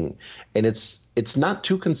ending, and it's not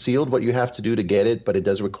too concealed what you have to do to get it, but it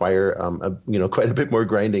does require quite a bit more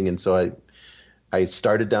grinding. And so I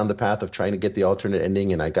started down the path of trying to get the alternate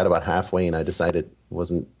ending, and I got about halfway, and I decided it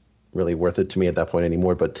wasn't really worth it to me at that point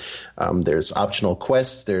anymore. But there's optional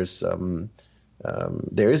quests. There is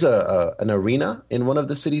an arena in one of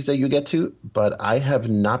the cities that you get to, but I have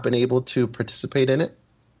not been able to participate in it,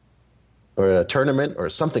 or a tournament or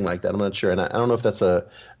something like that. I'm not sure, and I don't know if that's a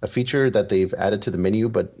feature that they've added to the menu,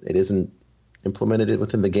 but it isn't implemented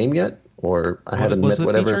within the game yet, or I haven't met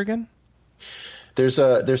whatever. Feature again? There's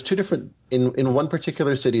 2 different in one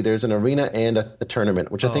particular city. There's an arena and a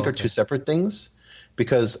tournament, which I think are 2 separate things.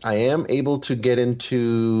 Because I am able to get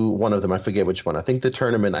into one of them. I forget which one. I think the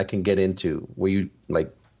tournament I can get into where you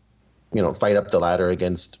fight up the ladder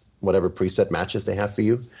against whatever preset matches they have for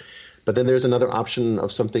you. But then there's another option of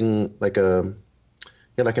something like an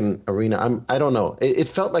arena. I don't know. It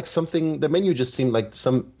felt like something. The menu just seemed like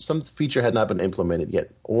some feature had not been implemented yet,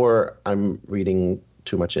 or I'm reading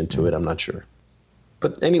too much into it. I'm not sure.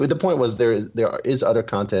 But anyway, the point was there is other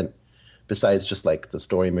content besides just like the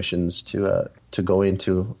story missions to go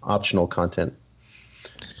into optional content.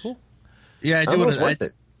 Cool. Yeah,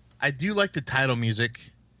 I do like the title music,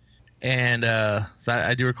 and so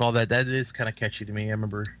I do recall that is kind of catchy to me. I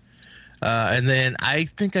remember, and then I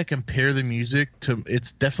think I compare the music to,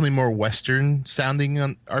 it's definitely more Western sounding,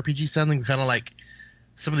 on RPG sounding, kind of like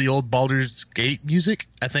some of the old Baldur's Gate music.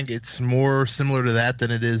 I think it's more similar to that than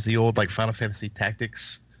it is the old like Final Fantasy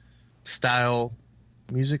Tactics style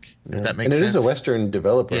music, if that makes sense. And it is a Western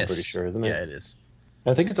developer, I'm pretty sure, isn't it? Yeah, it is.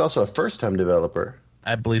 I think it's also a first-time developer.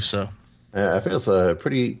 I believe so. I think it's a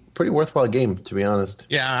pretty worthwhile game, to be honest.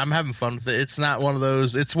 Yeah, I'm having fun with it. It's not one of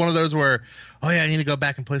those. It's one of those where, I need to go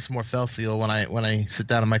back and play some more Fell Seal when I sit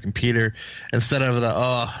down on my computer, instead of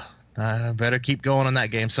I better keep going on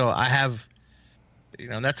that game. So I have,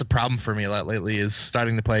 and that's a problem for me a lot lately, is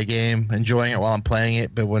starting to play a game, enjoying it while I'm playing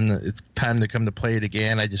it, but when it's time to come to play it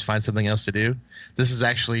again, I just find something else to do. This is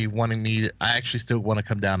actually I actually still want to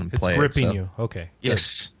come down and play it. It's gripping you. Okay.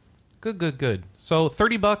 Yes. Good. So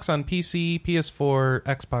 $30 on PC, PS4,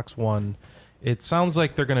 Xbox One. It sounds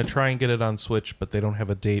like they're going to try and get it on Switch, but they don't have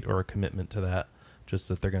a date or a commitment to that. Just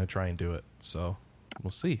that they're going to try and do it. So we'll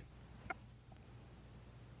see.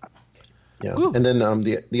 Yeah, Woo. And then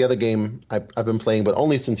the other game I've been playing, but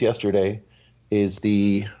only since yesterday, is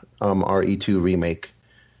the RE2 remake.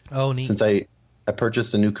 Oh, neat. Since I I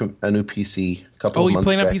purchased a new PC a couple of months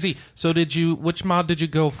back. Oh, you playing on PC? So which mod did you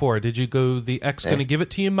go for? Did you go the X Gonna Give It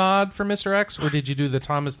To You mod for Mr. X, or did you do the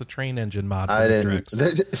Thomas the Train Engine mod for Mr. X?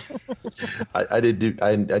 I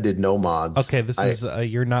did no mods. Okay, this is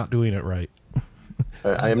you're not doing it right.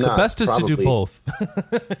 I am not. The best is probably. to do both.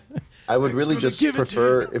 I would really just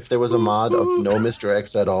prefer if there was a mod of no Mr.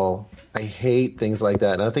 X at all. I hate things like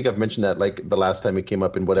that. And I think I've mentioned that like the last time it came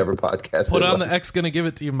up in whatever podcast. Put on the X Gonna Give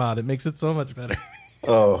It To You mod. It makes it so much better.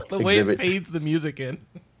 Oh, the way it fades the music in.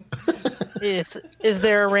 Is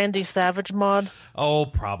there a Randy Savage mod? Oh,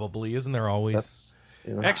 probably. Isn't there always? That's,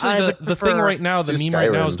 Actually, the thing right now, the meme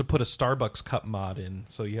right now is to put a Starbucks cup mod in.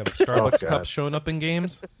 So you have Starbucks cups showing up in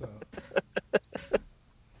games. So.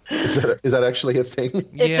 Is that actually a thing?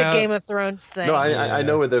 It's a Game of Thrones thing. No, I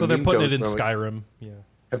know where the so they're meme putting comes it in from. Skyrim. Yeah.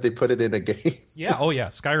 Have they put it in a game? Yeah. Oh, yeah.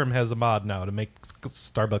 Skyrim has a mod now to make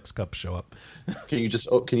Starbucks cups show up. Can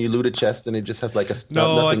you loot a chest and it just has like a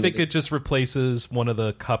No, I think it just replaces one of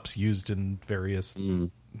the cups used in various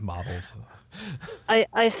models.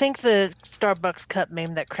 I think the Starbucks cup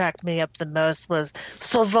meme that cracked me up the most was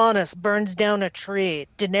Sylvanas burns down a tree.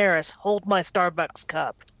 Daenerys, hold my Starbucks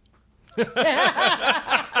cup.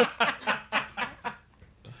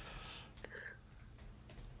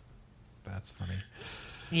 That's funny.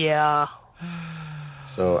 Yeah.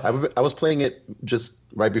 So I was playing it just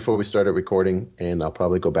right before we started recording, and I'll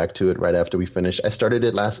probably go back to it right after we finish. I started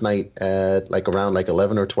it last night at around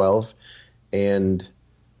 11 or 12, and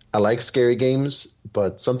I like scary games,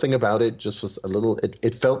 but something about it just was a little.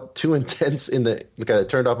 It felt too intense I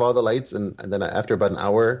turned off all the lights, and then after about an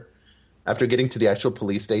hour. After getting to the actual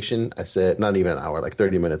police station, I said, not even an hour,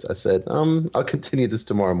 30 minutes, I said, I'll continue this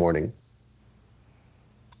tomorrow morning.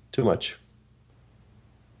 Too much.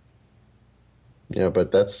 Yeah,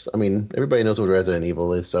 but everybody knows what Resident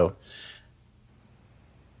Evil is, so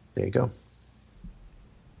there you go.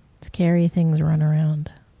 Scary things run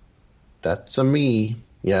around. That's a me.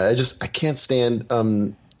 Yeah, I can't stand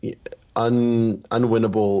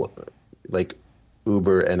unwinnable,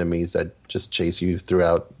 Uber enemies that just chase you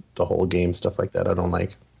throughout the whole game, stuff like that. I don't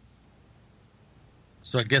like.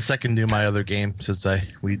 So I guess I can do my other game since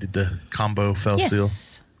we did the combo Fell Seal.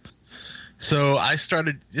 So I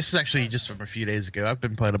started. This is actually just from a few days ago. I've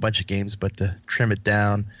been playing a bunch of games, but to trim it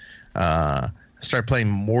down, I started playing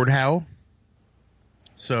Mordhau.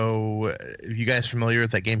 So, are you guys familiar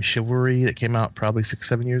with that game Chivalry that came out probably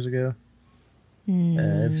 6-7 years ago?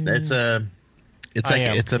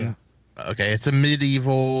 It's a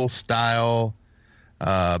medieval style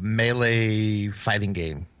melee fighting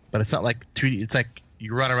game, but it's not like 2D. It's like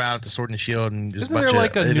you run around with the sword and shield, and just isn't there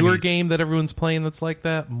a newer game that everyone's playing that's like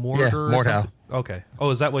that? Mordhau. Okay. Oh,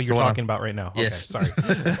 is that what you're talking about right now? Yes. Okay,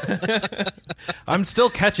 sorry. I'm still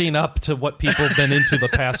catching up to what people have been into the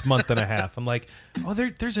past month and a half. I'm like,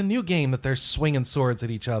 there's a new game that they're swinging swords at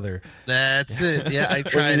each other. That's it. Yeah, I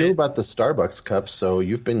tried you knew about the Starbucks cup, so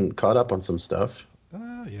you've been caught up on some stuff.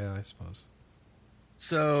 Yeah, I suppose.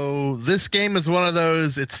 So this game is one of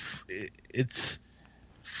those. It's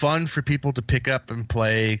fun for people to pick up and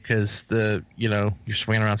play because you're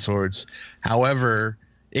swinging around swords. However,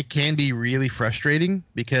 it can be really frustrating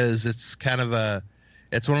because it's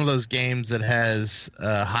it's one of those games that has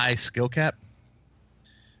a high skill cap,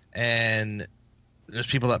 and there's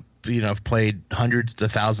people that have played hundreds to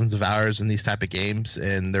thousands of hours in these type of games,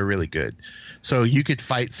 and they're really good. So you could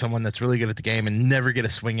fight someone that's really good at the game and never get a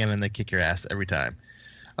swing in, and they kick your ass every time.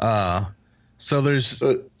 So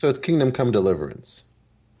it's Kingdom Come Deliverance.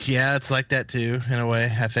 Yeah, it's like that too in a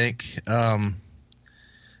way, I think.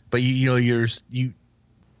 But you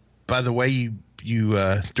by the way you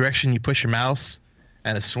direction you push your mouse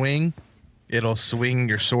and a swing, it'll swing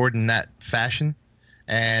your sword in that fashion.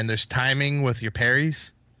 And there's timing with your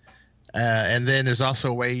parries. And then there's also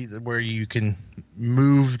a way where you can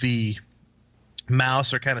move the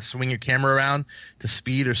mouse or kind of swing your camera around to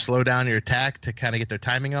speed or slow down your attack to kind of get their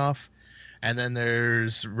timing off. And then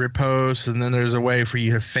there's riposte, and then there's a way for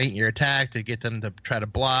you to feint your attack to get them to try to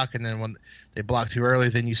block. And then when they block too early,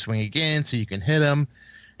 then you swing again so you can hit them.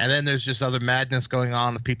 And then there's just other madness going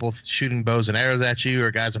on with people shooting bows and arrows at you, or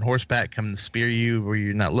guys on horseback coming to spear you where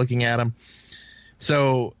you're not looking at them.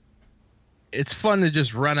 So it's fun to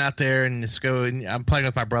just run out there and just go. And I'm playing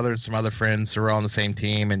with my brother and some other friends, so we're all on the same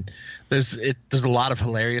team. And there's a lot of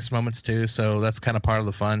hilarious moments too. So that's kind of part of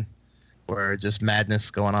the fun, where just madness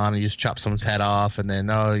going on, and you just chop someone's head off, and then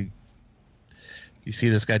you see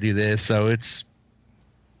this guy do this. So it's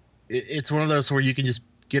one of those where you can just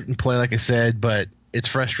get and play, like I said, but it's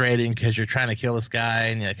frustrating because you're trying to kill this guy,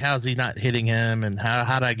 and you're like, how's he not hitting him, and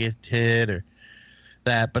how did I get hit? Or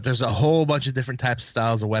that. But there's a whole bunch of different types of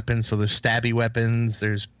styles of weapons. So there's stabby weapons,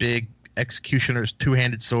 there's big executioners,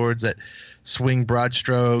 two-handed swords that swing broad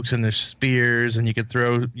strokes, and there's spears, and you can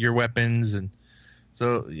throw your weapons, and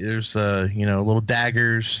so there's little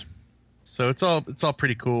daggers. So it's all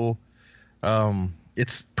pretty cool.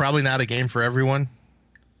 It's probably not a game for everyone.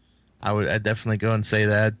 I'd definitely go and say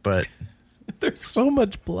that, but there's so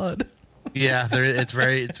much blood. Yeah, it's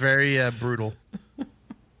very brutal.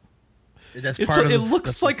 That's part of it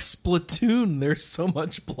looks like Splatoon. There's so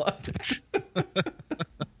much blood.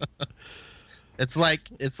 It's like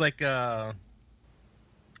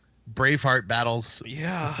Braveheart battles.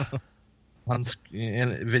 Yeah.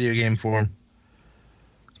 In video game form.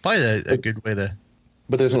 It's probably a good way to.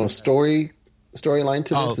 But there's no storyline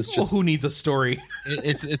to this. It's just who needs a story?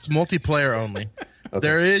 It's multiplayer only.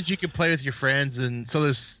 Okay. You can play with your friends, and so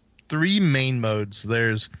there's 3 main modes.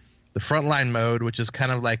 There's the frontline mode, which is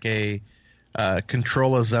kind of like a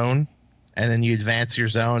control a zone, and then you advance your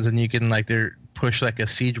zones, and you can push like a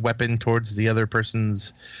siege weapon towards the other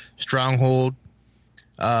person's stronghold.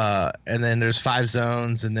 And then there's 5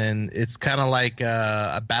 zones, and then it's kind of like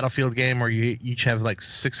a battlefield game where you each have like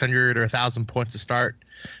 600 or 1,000 points to start.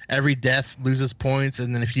 Every death loses points,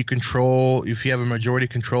 and then if you have a majority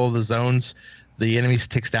control of the zones, the enemies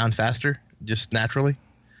ticks down faster, just naturally.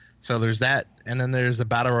 So there's that, and then there's a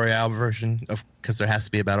battle royale version because there has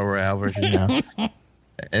to be a battle royale version now.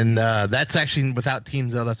 And that's actually without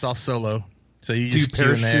teams though. That's all solo. So you just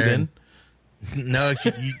parachute in? No,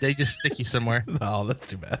 they just stick you somewhere. Oh, that's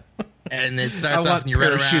too bad. And it starts off and you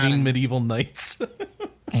run around. Parachuting medieval knights.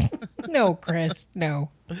 No, Chris,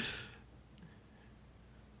 no.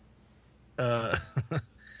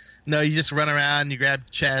 No, you just run around, you grab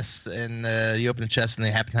chests, and you open a chest, and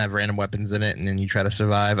they happen to have random weapons in it, and then you try to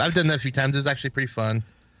survive. I've done that a few times. It's actually pretty fun.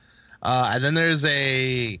 And then there's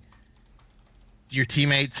your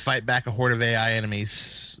teammates fight back a horde of AI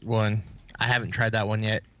enemies one. I haven't tried that one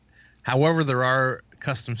yet. However, there are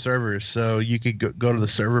custom servers, so you could go to the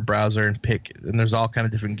server browser and pick, and there's all kind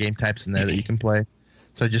of different game types in there that you can play.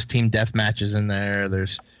 So just team death matches in there.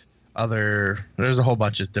 There's a whole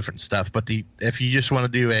bunch of different stuff. But if you just want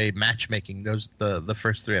to do a matchmaking, the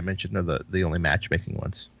first 3 I mentioned are the only matchmaking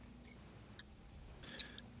ones.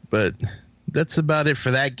 But that's about it for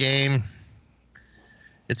that game.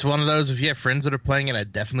 It's one of those, if you have friends that are playing it, I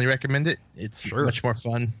definitely recommend it. It's much more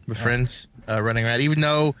fun with friends running around. Even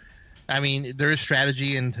though, I mean, there is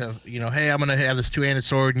strategy into, hey, I'm going to have this 2-handed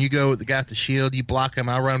sword, and you go with the guy with the shield, you block him,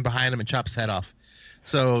 I'll run behind him and chop his head off.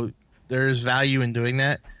 So there's value in doing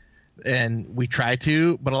that. And we try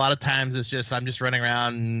to, but a lot of times it's just I'm just running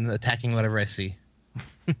around and attacking whatever I see.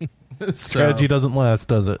 Strategy doesn't last,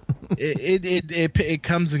 does it? It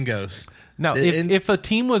comes and goes. Now, if a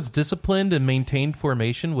team was disciplined and maintained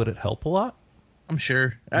formation, would it help a lot? I'm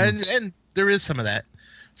sure, and there is some of that.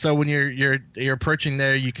 So when you're approaching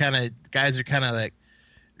there, guys are kind of like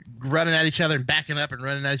running at each other and backing up, and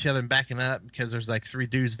running at each other and backing up because there's like 3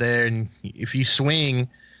 dudes there, and if you swing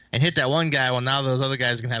and hit that one guy, well, now those other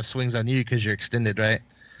guys are gonna have swings on you because you're extended, right?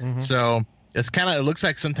 Mm-hmm. So it looks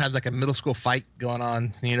like sometimes like a middle school fight going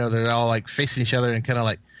on. They're all like facing each other and kind of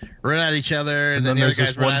like run at each other, and then the other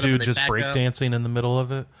guys run at them. There's just one dude just breakdancing in the middle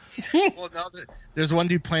of it. Well, no, there's one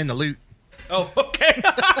dude playing the lute. Oh, okay.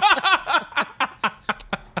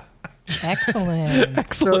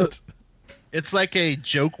 Excellent. So, it's like a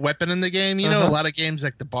joke weapon in the game. A lot of games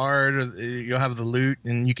like the Bard, you'll have the lute,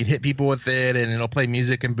 and you can hit people with it, and it'll play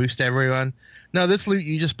music and boost everyone. No, this lute,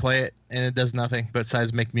 you just play it, and it does nothing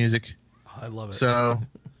besides make music. I love it. So,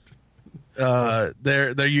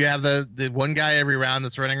 there you have the one guy every round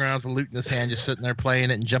that's running around with the lute in his hand, just sitting there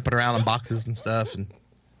playing it and jumping around in boxes and stuff, and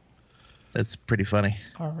that's pretty funny.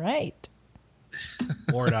 All right.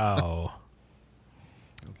 Mordo.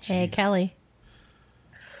 Hey, Kelly.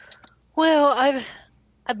 Well,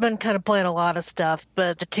 I've been kind of playing a lot of stuff,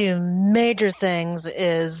 but the 2 major things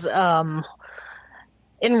is in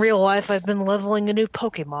real life I've been leveling a new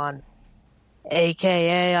Pokemon,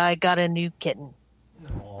 aka I got a new kitten.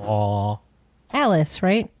 Aww. Alice,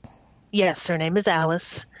 right? Yes, her name is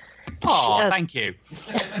Alice. Oh, thank you.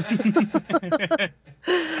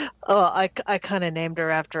 I kind of named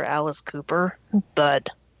her after Alice Cooper, but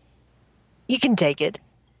you can take it.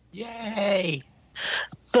 Yay!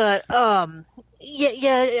 But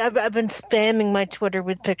yeah, I've been spamming my Twitter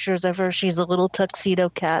with pictures of her. She's a little tuxedo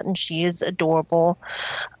cat, and she is adorable.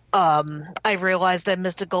 I realized I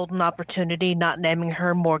missed a golden opportunity not naming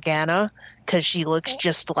her Morgana because she looks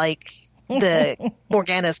just like the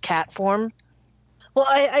Morgana's cat form. Well,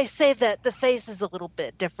 I say that the face is a little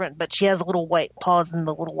bit different, but she has little white paws and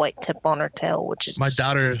the little white tip on her tail, which is... My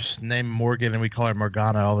daughter's named Morgan, and we call her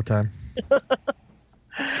Morgana all the time.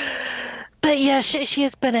 But yeah, she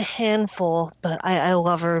has been a handful, but I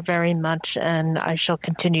love her very much, and I shall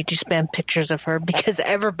continue to spam pictures of her because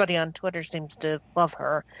everybody on Twitter seems to love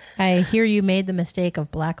her. I hear you made the mistake of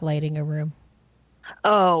blacklighting a room.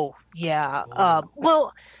 Oh, yeah.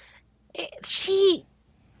 Well,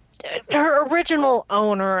 her original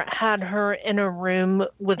owner had her in a room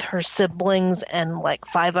with her siblings and like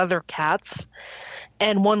 5 other cats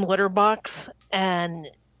and 1 litter box, and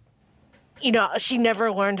she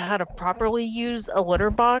never learned how to properly use a litter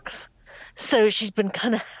box, so she's been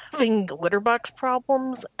kind of having litter box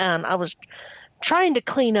problems, and I was trying to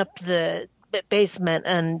clean up the basement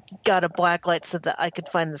and got a black light so that I could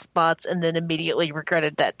find the spots, and then immediately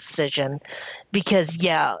regretted that decision because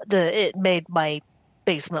it made my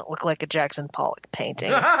basement look like a Jackson Pollock painting.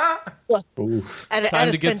 Time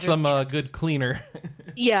to get some good cleaner.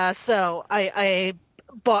 Yeah, so I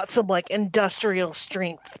bought some like industrial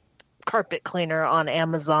strength carpet cleaner on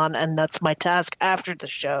Amazon, and that's my task after the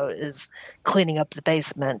show is cleaning up the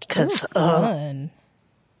basement because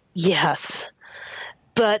yes.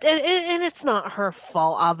 But and it's not her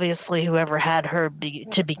fault. Obviously, whoever had her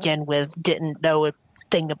to begin with didn't know a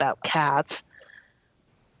thing about cats.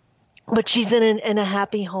 But she's in a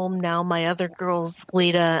happy home now. My other girls,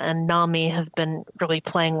 Lita and Nami, have been really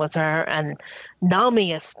playing with her, and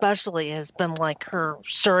Nami especially has been like her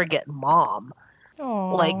surrogate mom.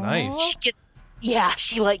 Oh, like nice.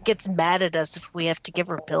 She like gets mad at us if we have to give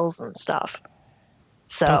her pills and stuff.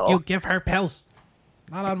 So don't you give her pills?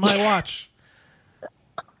 Not on my watch.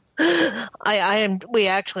 We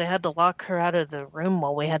actually had to lock her out of the room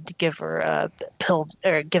while we had to give her a pill,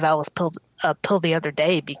 or give Alice a pill the other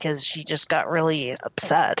day because she just got really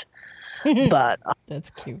upset. But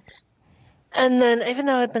that's cute. And then, even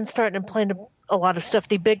though I've been starting to play a lot of stuff,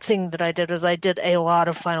 the big thing that I did was I did a lot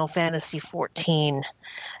of Final Fantasy 14,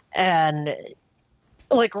 and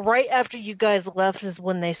like right after you guys left is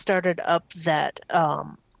when they started up that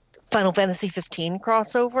Final Fantasy 15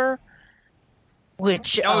 crossover.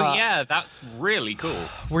 Which yeah, that's really cool.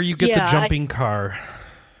 Where you get the jumping car.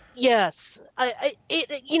 Yes,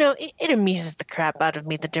 it amuses the crap out of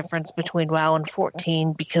me, the difference between WoW and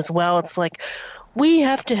 14, because WoW it's like we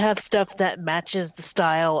have to have stuff that matches the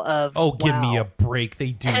style of WoW. Give me a break,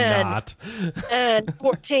 they do not. And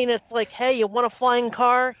 14 it's like, hey, you want a flying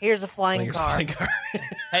car? Here's a flying car.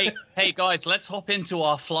 Hey guys, let's hop into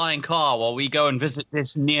our flying car while we go and visit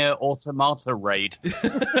this Nier Automata raid.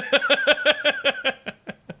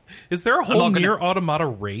 Is there a whole Nier Automata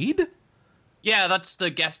raid? Yeah, that's the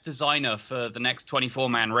guest designer for the next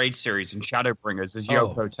 24-man raid series in Shadowbringers is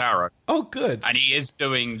Yoko Taro. Oh, good. And he is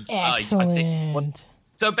doing... Excellent.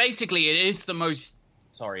 So basically, it is the most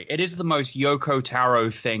Yoko Taro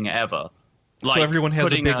thing ever. Like, so everyone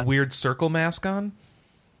has a big weird circle mask on?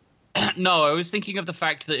 No, I was thinking of the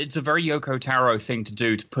fact that it's a very Yoko Taro thing to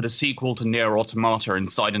do to put a sequel to Nier Automata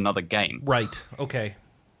inside another game. Right, okay.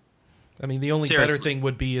 I mean, the only better thing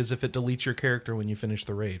would be is if it deletes your character when you finish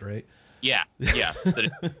the raid, right? Yeah. Yeah,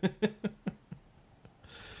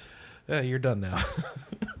 you're done now.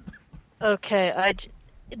 Okay,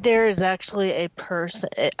 there is actually a person,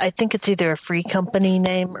 I think it's either a free company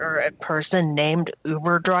name or a person named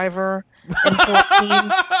Uber Driver in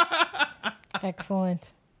 14.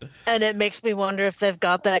 Excellent. And it makes me wonder if they've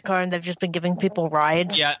got that car and they've just been giving people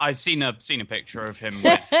rides. Yeah, I've seen a picture of him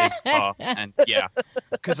with his car, and yeah,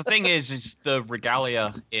 because the thing is the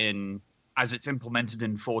regalia as it's implemented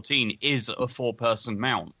in 14 is a 4-person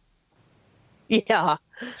mount. Yeah.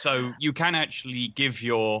 So you can actually give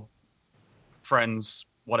your friends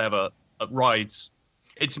rides.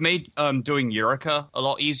 It's made doing Eureka a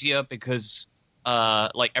lot easier because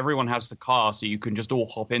like everyone has the car, so you can just all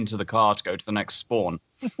hop into the car to go to the next spawn.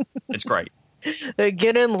 It's great.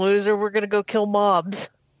 Get in, loser. We're going to go kill mobs.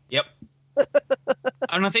 Yep.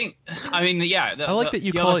 And I like that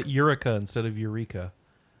you call it Eureka instead of Eureka.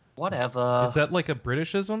 Whatever. Is that like a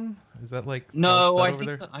Britishism? Is that like... No, I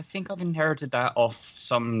think I've inherited that off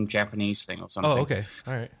some Japanese thing or something. Oh, okay.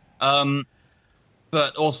 All right.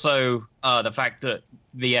 But also the fact that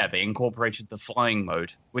they incorporated the flying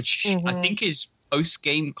mode, which I think is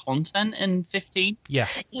post-game content in 15. Yeah.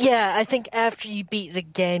 Yeah, I think after you beat the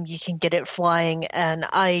game, you can get it flying, and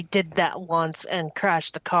I did that once and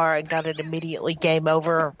crashed the car and got it immediately game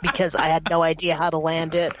over because I had no idea how to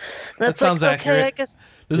land it. That sounds accurate. I guess,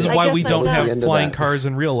 this is why we don't have flying cars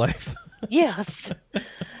in real life. Yes.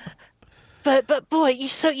 But boy,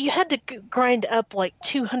 you had to grind up like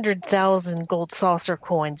 200,000 gold saucer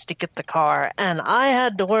coins to get the car, and I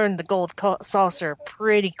had to learn the gold saucer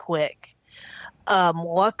pretty quick.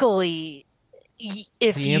 Luckily,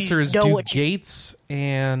 if the answer you is know do what gates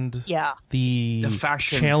and the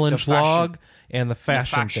fashion challenge log and the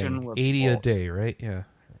fashion thing. 80 a day, right? Yeah.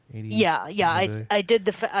 80 Yeah. a day. I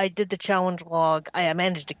did the challenge log. I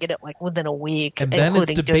managed to get it like within a week, And then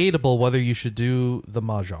it's debatable whether you should do the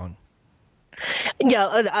mahjong.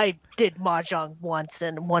 Yeah, I did mahjong once,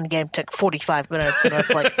 and one game took 45 minutes, and I was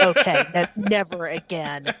like, okay, never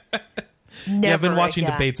again. Never I've been watching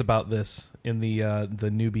again. debates about this in the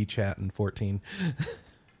newbie chat in 14.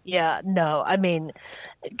 Yeah, no, I mean,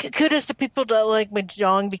 kudos to people that like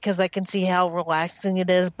mahjong because I can see how relaxing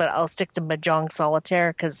it is, but I'll stick to mahjong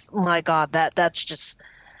solitaire because, my God, that's just...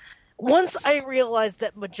 Once I realized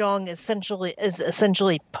that mahjong is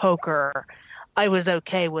essentially poker, I was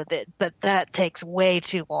okay with it, but that takes way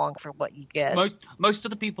too long for what you get. Most of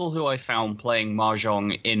the people who I found playing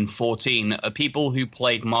Mahjong in 14 are people who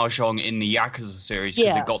played Mahjong in the Yakuza series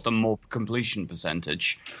because it got them more completion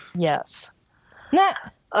percentage. Yes. Let's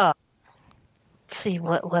see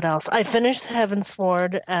what else. I finished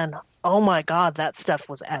Heavensward, and oh my God, that stuff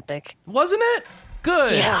was epic. Wasn't it?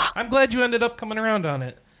 Good. Yeah. I'm glad you ended up coming around on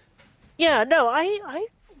it. Yeah, no, I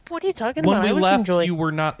what are you talking when about? When we I was left, enjoying... you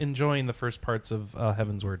were not enjoying the first parts of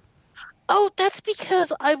Heavensward. Oh, that's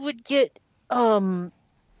because I would get locked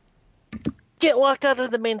out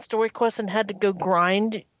of the main story quest and had to go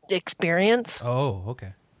grind experience. Oh,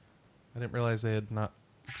 okay. I didn't realize they had not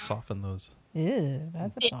softened those. Ew,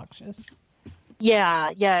 that's obnoxious. Yeah,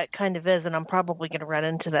 it kind of is, and I'm probably going to run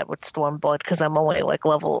into that with Stormblood because I'm only like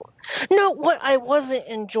level... No, what I wasn't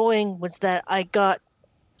enjoying was that I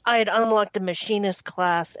had unlocked the machinist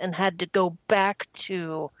class and had to go back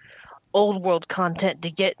to old world content to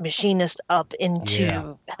get machinist up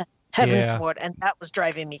into Heavensward, and that was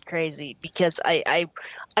driving me crazy because I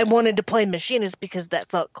wanted to play machinist because that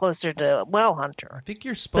felt closer to WoW Hunter. I think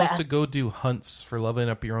you're supposed to go do hunts for leveling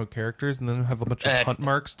up your own characters and then have a bunch of hunt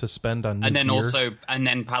marks to spend on new gear. And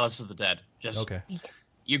then Palace of the Dead.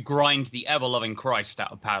 You grind the ever-loving Christ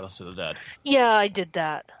out of Palace of the Dead. Yeah, I did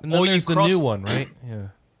that. And then there's the new one, right? Yeah.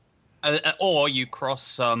 Or you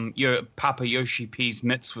cross your Papa Yoshi P's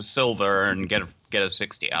mitts with silver and get a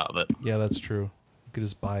 60 out of it. Yeah, that's true. You could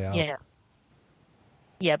just buy out.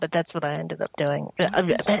 Yeah, but that's what I ended up doing.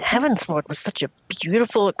 Heavensward was such a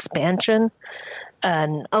beautiful expansion,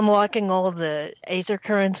 and unlocking all of the aether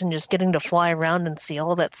currents and just getting to fly around and see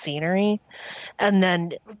all that scenery, and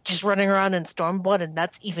then just running around in Stormblood, and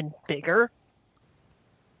that's even bigger.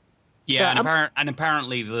 Yeah, and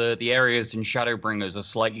apparently the areas in Shadowbringers are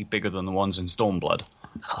slightly bigger than the ones in Stormblood.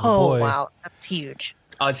 Oh wow, that's huge.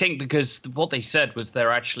 I think because what they said was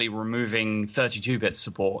they're actually removing 32-bit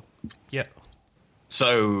support. Yeah.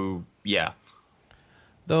 So, yeah.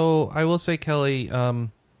 Though, I will say, Kelly,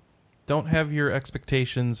 don't have your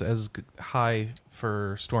expectations as high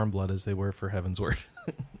for Stormblood as they were for Heavensward.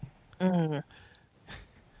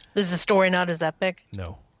 Is the story not as epic?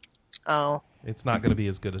 No. Oh. It's not going to be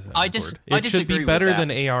as good as Heavensward. I disagree it should be with better that.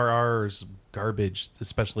 than ARR's garbage,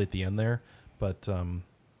 especially at the end there. But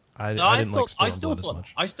I didn't like Stormblood as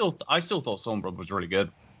much. I still thought Stormblood was really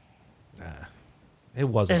good. It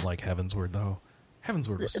wasn't like Heavensward, though.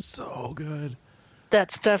 Heavensward was so good.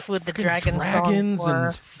 That stuff with the dragons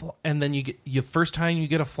and then you first time you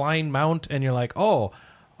get a flying mount, and you're like, oh,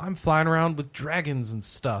 I'm flying around with dragons and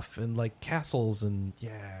stuff, and like castles, and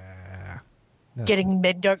getting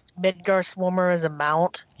Midgar Swarmer as a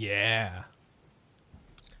mount. Yeah.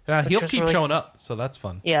 He'll keep showing up, so that's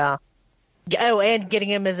fun. Yeah. Oh, and getting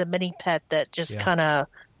him as a mini pet that just kind of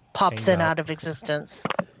pops in out of existence.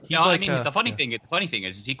 Yeah, I mean, the funny thing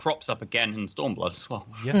is he crops up again in Stormblood as well.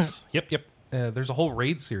 Yes. Yep. There's a whole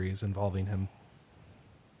raid series involving him.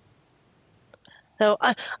 So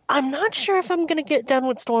I'm not sure if I'm going to get done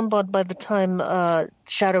with Stormblood by the time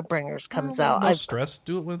Shadowbringers comes out. No stress.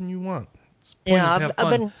 Do it when you want. I've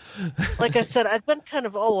been, like I said, I've been kind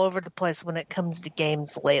of all over the place when it comes to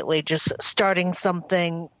games lately. Just starting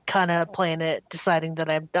something, kind of playing it, deciding that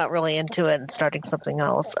I'm not really into it, and starting something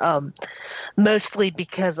else. Mostly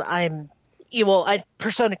because Persona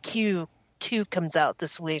Q2 comes out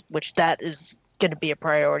this week, which that is going to be a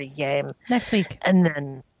priority game next week. And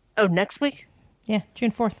then, next week? Yeah,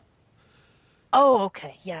 June 4th. Oh,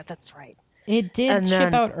 okay. Yeah, that's right. It did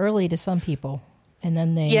ship out early to some people. And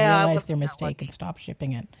then they realized their mistake and stopped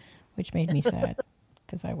shipping it, which made me sad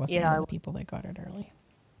because I wasn't one of the people that got it early.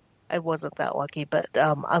 I wasn't that lucky, but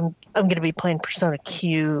I'm going to be playing Persona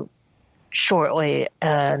Q shortly,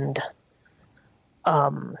 and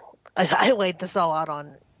I laid this all out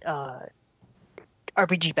on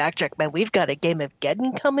RPG Backtrack, man. We've got a game of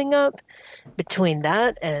Geddon coming up. Between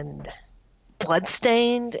that and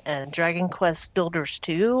Bloodstained and Dragon Quest Builders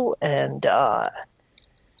 2 and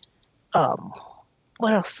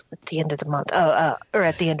what else at the end of the month? Or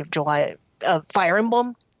at the end of July, Fire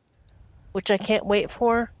Emblem, which I can't wait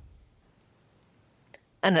for.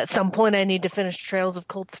 And at some point, I need to finish Trails of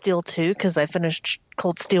Cold Steel 2 because I finished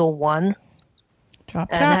Cold Steel 1. Drop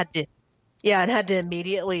and had to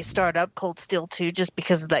immediately start up Cold Steel 2 just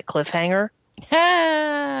because of that cliffhanger.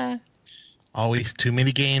 Always too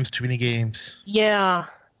many games. Yeah.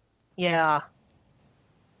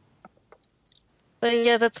 But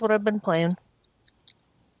yeah, that's what I've been playing.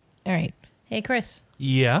 All right. Hey, Chris.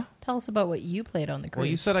 Yeah? Tell us about what you played on the cruise. Well,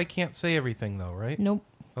 you said I can't say everything, though, right? Nope.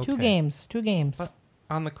 Okay. Two games. But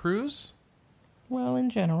on the cruise? Well, in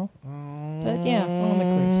general. But yeah, on the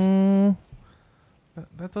cruise.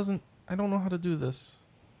 That doesn't... I don't know how to do this.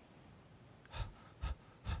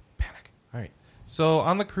 Panic. All right. So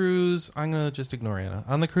on the cruise, I'm going to just ignore Anna.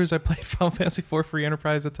 On the cruise, I played Final Fantasy IV Free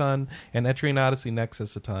Enterprise a ton and Etrian Odyssey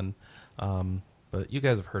Nexus a ton. But you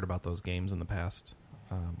guys have heard about those games in the past.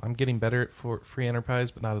 I'm getting better at Free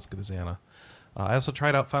Enterprise, but not as good as Anna. I also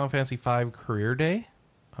tried out Final Fantasy V Career Day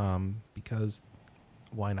because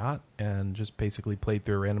why not? And just basically played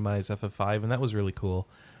through a randomized FF5, and that was really cool.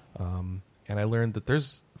 And I learned that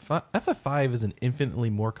FF5 is an infinitely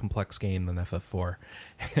more complex game than FF4,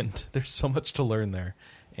 and there's so much to learn there.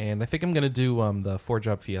 And I think I'm going to do the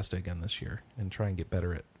 4-Job Fiesta again this year and try and get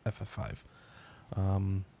better at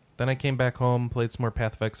FF5. Then I came back home, played some more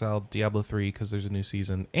Path of Exile, Diablo 3 because there's a new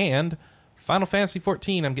season, and Final Fantasy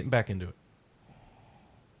 14. I'm getting back into it.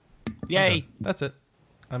 Yay! Okay, that's it.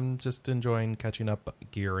 I'm just enjoying catching up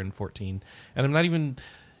gear in 14, and I'm not even.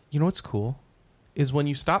 You know what's cool is when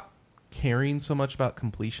you stop caring so much about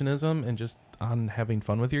completionism and just on having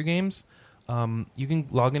fun with your games. You can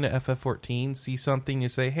log into FF14, see something, you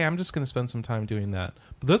say, "Hey, I'm just going to spend some time doing that."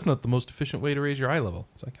 But that's not the most efficient way to raise your eye level.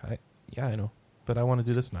 It's like, I know. But I want to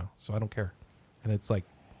do this now, so I don't care. And it's like,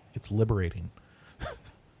 it's liberating.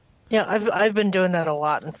 Yeah, I've been doing that a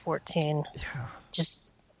lot in 14. Yeah.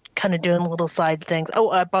 Just kind of doing little side things. Oh,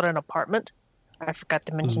 I bought an apartment. I forgot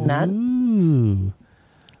to mention that. Ooh.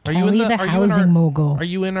 Are you in the housing mogul? Are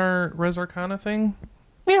you in our Res Arcana thing?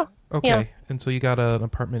 Yeah. Okay. Yeah. And so you got an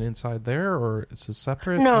apartment inside there, or is it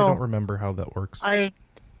separate? No. I don't remember how that works. I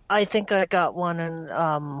think I got one in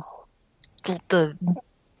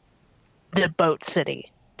the boat city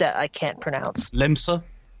that I can't pronounce. Limsa?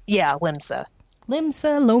 Yeah, Limsa.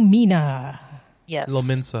 Limsa Lomina. Yes.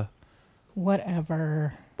 Lominsa.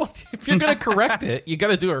 Whatever. Well, if you're going to correct it, you got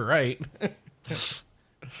to do it right.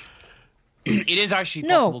 It is actually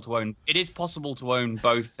possible to own. It is possible to own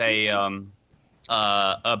both a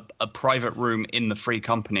private room in the free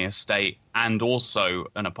company estate and also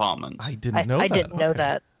an apartment. I didn't know that. I didn't know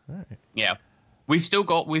that. All right. Yeah, we've still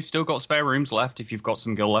got spare rooms left if you've got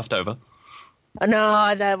some gil left over.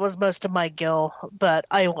 No, that was most of my gil, but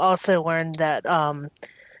I also learned that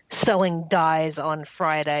selling dyes on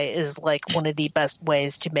Friday is like one of the best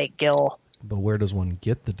ways to make gil. But where does one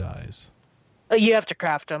get the dyes? You have to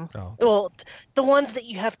craft them. Oh. Well, the ones that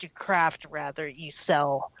you have to craft, rather, you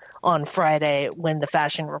sell on Friday when the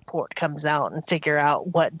fashion report comes out and figure out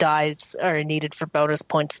what dyes are needed for bonus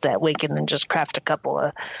points that week, and then just craft a couple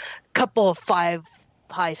of 5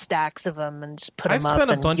 high stacks of them and just put them up. I've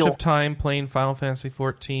spent a bunch of time playing Final Fantasy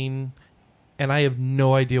 14, and I have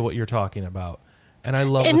no idea what you're talking about. And I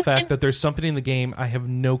love the fact that there's something in the game I have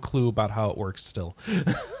no clue about how it works still.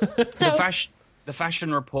 The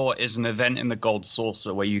fashion report is an event in the Gold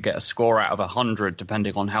Saucer where you get a score out of 100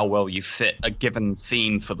 depending on how well you fit a given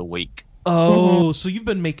theme for the week. Oh, so you've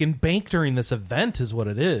been making bank during this event is what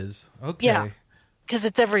it is. Okay. Yeah, because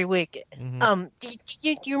it's every week. Mm-hmm.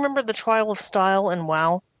 Do you remember the Trial of Style in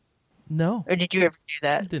WoW? No. Or did you ever do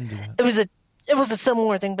that? I didn't do that. It was a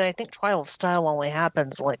similar thing, but I think Trial of Style only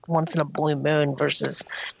happens like once in a blue moon versus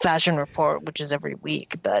Fashion Report, which is every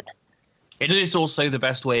week. But it is also the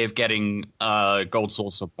best way of getting Gold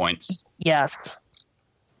Saucer points. Yes.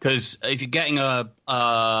 Because if you're getting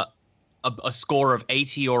a score of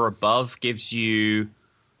 80 or above, gives you...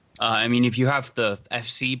 if you have the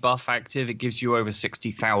FC buff active, it gives you over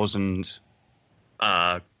 60,000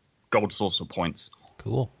 Gold Saucer points.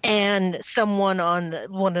 Cool. And someone on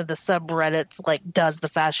one of the subreddits does the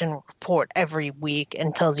fashion report every week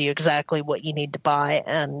and tells you exactly what you need to buy.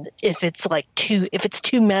 And if it's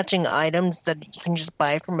two matching items that you can just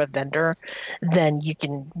buy from a vendor, then you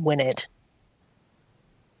can win it.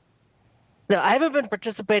 No, I haven't been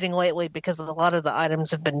participating lately because a lot of the items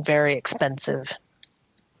have been very expensive.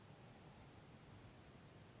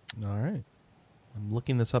 All right. I'm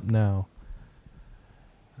looking this up now.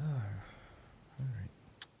 All right.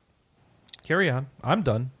 Carry on. I'm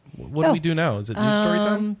done. What do we do now? Is it news story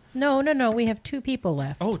time? No. We have 2 people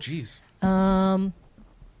left. Oh, jeez.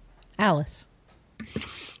 Alice.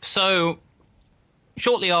 So,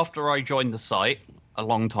 shortly after I joined the site, a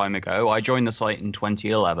long time ago, I joined the site in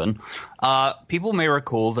 2011, people may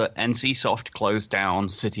recall that NCSoft closed down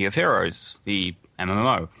City of Heroes, the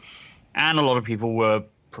MMO. And a lot of people were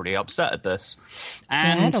pretty upset at this.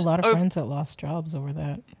 And I had a lot of friends that lost jobs over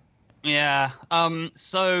that. Yeah.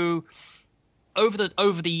 So over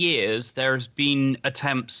the years, there's been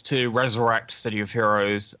attempts to resurrect City of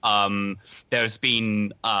Heroes. There's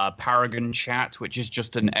been Paragon Chat, which is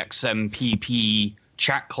just an XMPP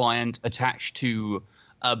chat client attached to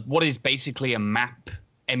what is basically a map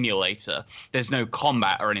emulator. There's no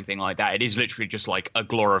combat or anything like that. It is literally just like a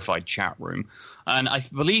glorified chat room. And I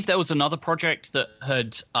believe there was another project that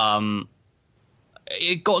had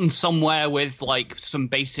it gotten somewhere with like some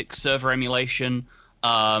basic server emulation,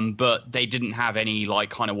 but they didn't have any like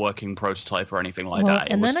kind of working prototype or anything like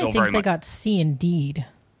that. And then I think they got C&D'd.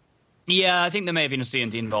 Yeah, I think there may have been a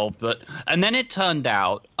C&D involved, and then it turned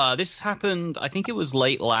out this happened. I think it was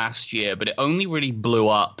late last year, but it only really blew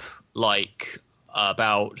up like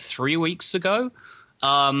about 3 weeks ago.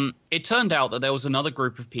 It turned out that there was another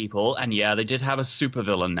group of people, and yeah, they did have a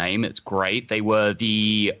supervillain name. It's great. They were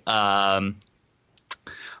the I'm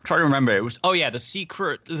trying to remember. It was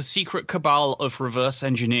the secret cabal of reverse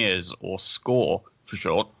engineers, or SCORE for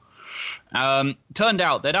short. Turned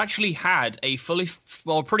out they'd actually had a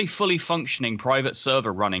pretty fully functioning private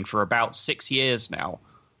server running for about 6 years now,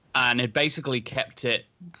 and had basically kept it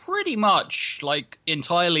pretty much like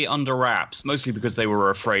entirely under wraps, mostly because they were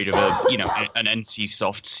afraid of an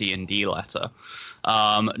NCSoft C&D letter.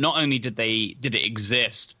 Not only did it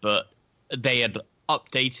exist, but they had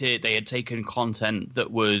updated. They had taken content that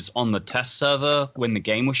was on the test server when the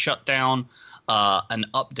game was shut down. And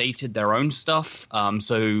updated their own stuff.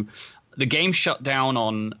 So the game shut down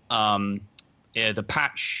on the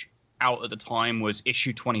patch out at the time was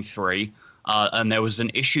issue 23, and there was an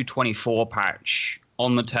issue 24 patch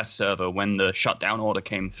on the test server when the shutdown order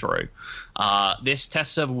came through. This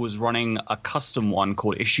test server was running a custom one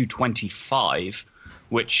called issue 25,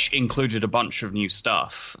 which included a bunch of new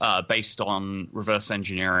stuff based on reverse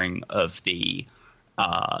engineering of the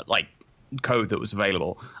code that was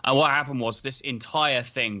available. And what happened was this entire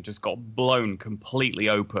thing just got blown completely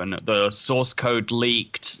open. The source code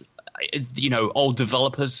leaked. Old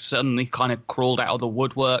developers suddenly kind of crawled out of the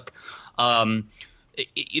woodwork.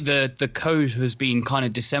 The code has been kind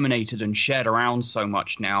of disseminated and shared around so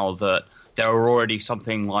much now that there are already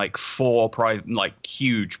something like 4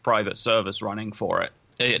 huge private servers running for it.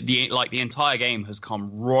 The entire game has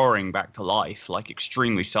come roaring back to life, like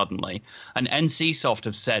extremely suddenly, and NCSoft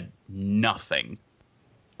have said nothing,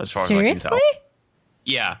 as far as I can tell.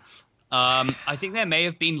 Yeah, I think there may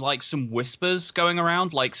have been like some whispers going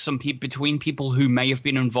around, like between people who may have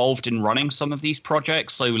been involved in running some of these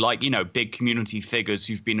projects. So, big community figures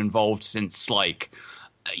who've been involved since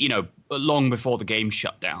long before the game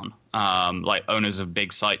shut down, like owners of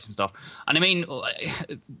big sites and stuff. And I mean,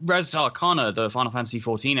 Res Arcana, the Final Fantasy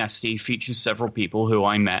XIV SC, features several people who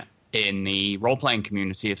I met in the role-playing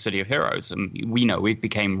community of City of Heroes, and we've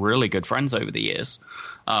became really good friends over the years.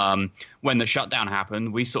 When the shutdown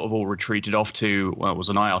happened, we sort of all retreated off to, it was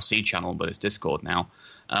an IRC channel, but it's Discord now.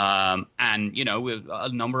 And, a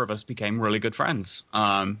number of us became really good friends.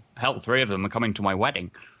 Hell, 3 of them are coming to my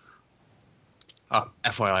wedding. Oh,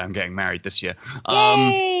 FYI, I'm getting married this year.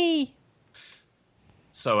 Yay!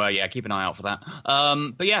 So, keep an eye out for that.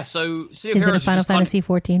 But yeah, so City of Is Heroes it a Final Fantasy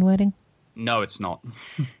XIV wedding? No, it's not.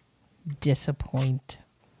 Disappoint.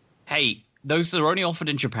 Hey, those are only offered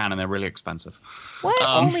in Japan, and they're really expensive. What?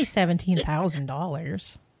 Only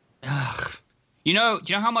 $17,000? Do you know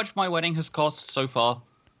how much my wedding has cost so far?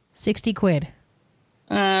 60 quid.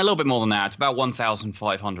 A little bit more than that. It's about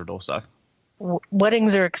 1,500 or so.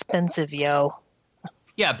 Weddings are expensive, yo.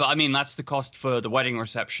 Yeah, but I mean that's the cost for the wedding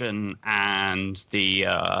reception and the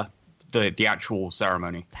actual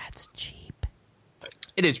ceremony. That's cheap.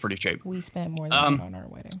 It is pretty cheap. We spent more than that on our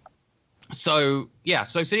wedding. So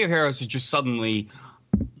City of Heroes has just suddenly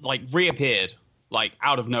reappeared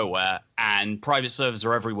out of nowhere, and private servers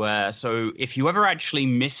are everywhere. So if you ever actually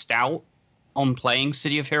missed out on playing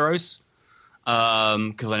City of Heroes,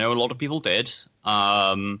 because I know a lot of people did,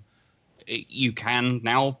 you can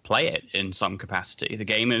now play it in some capacity.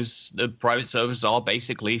 The private servers are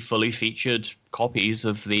basically fully featured copies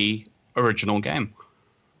of the original game.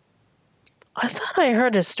 I thought I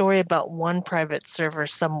heard a story about one private server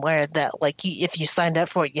somewhere that, like, if you signed up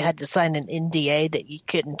for it, you had to sign an NDA that you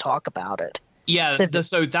couldn't talk about it. Yeah,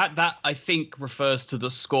 so that I think refers to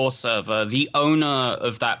the score server. The owner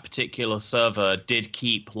of that particular server did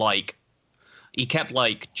keep he kept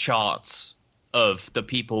charts of the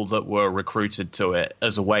people that were recruited to it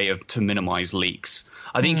as a way to minimize leaks.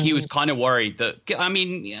 I think he was kind of worried that, I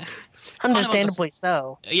mean, yeah, understandably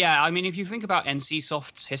so. Yeah, I mean, if you think about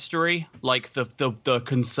NCSoft's history, the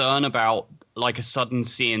concern about a sudden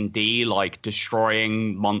C&D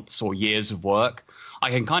destroying months or years of work, I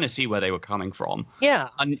can kind of see where they were coming from. Yeah.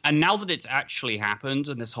 And now that it's actually happened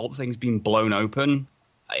and this whole thing's been blown open,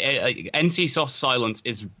 NCSoft's silence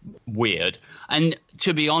is weird. And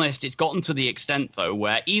to be honest, it's gotten to the extent, though,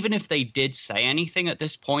 where even if they did say anything at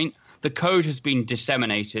this point, the code has been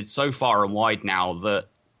disseminated so far and wide now that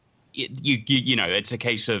it's a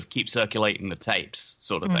case of keep circulating the tapes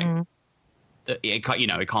sort of thing. It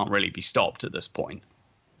can't really be stopped at this point.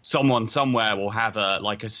 Someone somewhere will have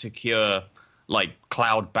a secure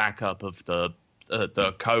cloud backup of the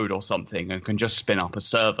code or something and can just spin up a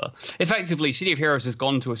server. Effectively, City of Heroes has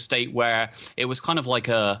gone to a state where it was kind of like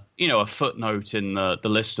a footnote in the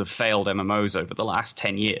list of failed MMOs over the last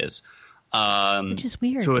 10 years. Which is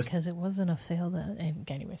weird because it wasn't a failed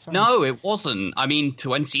anyway. Sorry. No, it wasn't. I mean, to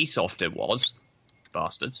NCSoft it was.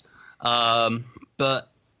 Bastards. But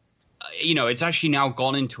it's actually now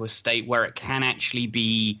gone into a state where it can actually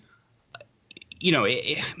be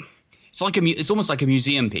it's almost like a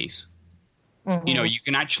museum piece. Mm-hmm. You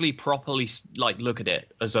can actually properly look at it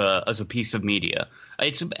as a piece of media.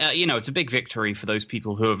 It's it's a big victory for those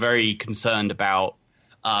people who are very concerned about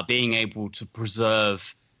being able to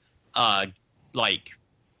preserve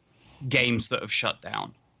games that have shut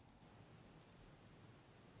down.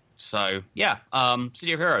 So yeah,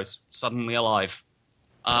 City of Heroes suddenly alive.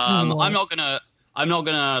 I'm not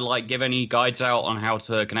gonna give any guides out on how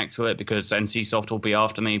to connect to it because NCSoft will be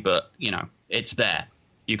after me. But it's there.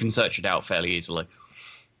 You can search it out fairly easily.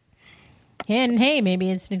 And hey,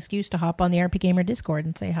 maybe it's an excuse to hop on the RP Gamer Discord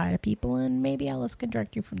and say hi to people, and maybe Alice can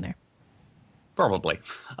direct you from there. Probably.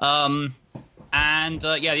 The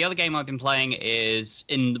other game I've been playing is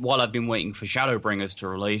while I've been waiting for Shadowbringers to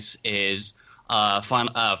release is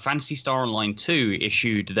Phantasy Star Online 2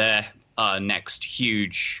 issued their next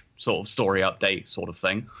huge sort of story update sort of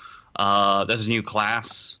thing. There's a new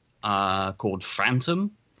class called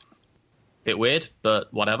Phantom. Bit weird,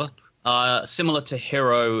 but whatever. Similar to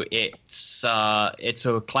Hero, it's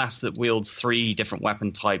a class that wields 3 different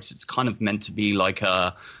weapon types. It's kind of meant to be like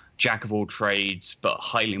a jack of all trades, but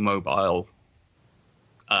highly mobile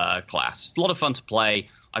class. It's a lot of fun to play.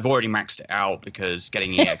 I've already maxed it out because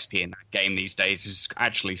getting EXP in that game these days is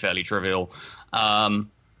actually fairly trivial.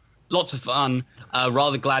 Lots of fun.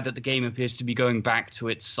 Rather glad that the game appears to be going back to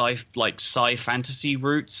its sci fantasy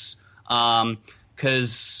roots.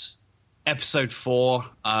 Because Episode 4,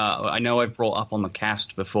 I know I've brought up on the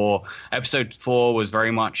cast before. Episode 4 was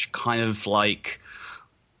very much kind of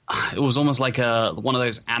it was almost like one of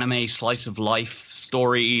those anime slice of life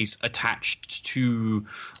stories attached to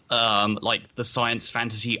the science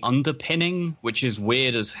fantasy underpinning, which is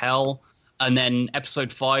weird as hell. And then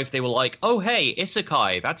Episode 5, they were like, oh, hey,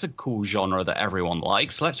 isekai, that's a cool genre that everyone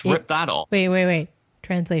likes. Let's rip that off. Wait.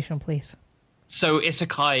 Translation, please. So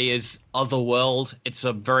isekai is otherworld. It's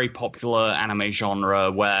a very popular anime genre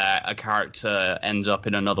where a character ends up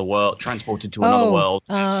in another world, transported to another world,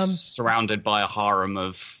 surrounded by a harem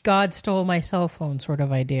of... God stole my cell phone sort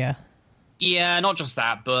of idea. Yeah, not just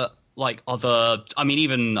that, but other... I mean,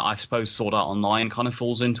 even, I suppose, Sword Art Online kind of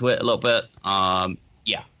falls into it a little bit.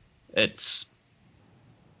 Yeah. It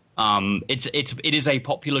is a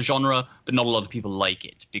popular genre, but not a lot of people like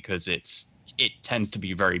it because it tends to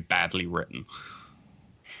be very badly written.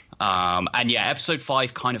 Episode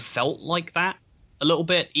 5 kind of felt like that a little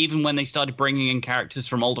bit, even when they started bringing in characters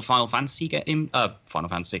from older Fantasy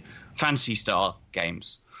Star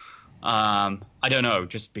games. I don't know,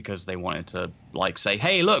 just because they wanted to say,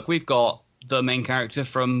 hey, look, we've got the main character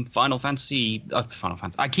from Final Fantasy.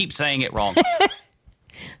 I keep saying it wrong.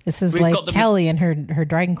 This is Kelly and her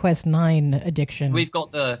Dragon Quest IX addiction. We've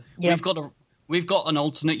got an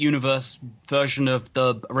alternate universe version of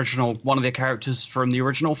the original, one of the characters from the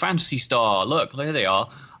original Phantasy Star. Look, there they are.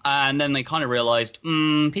 And then they kind of realized,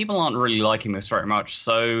 people aren't really liking this very much.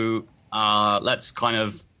 So let's kind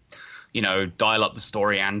of, dial up the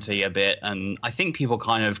story ante a bit. And I think people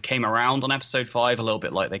kind of came around on Episode 5 a little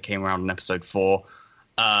bit like they came around on Episode 4.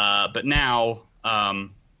 But now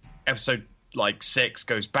Episode 6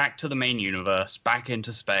 goes back to the main universe, back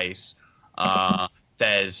into space.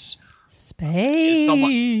 There's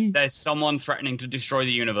Space. There's someone threatening to destroy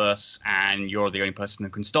the universe, and you're the only person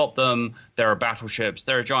who can stop them. There are battleships.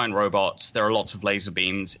 There are giant robots. There are lots of laser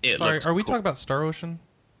beams. Sorry, are we talking about Star Ocean?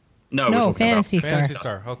 No, we're talking Fantasy about Star. Fantasy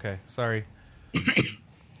Star. Okay, sorry.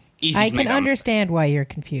 I can understand why you're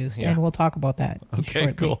confused, and we'll talk about that.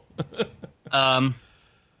 Okay, cool. Other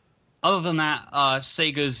than that,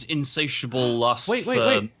 Sega's insatiable lust.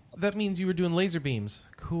 Wait. That means you were doing laser beams.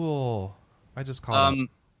 Cool. I just called it.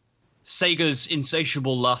 Sega's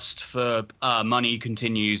insatiable lust for money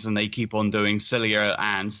continues, and they keep on doing sillier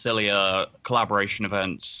and sillier collaboration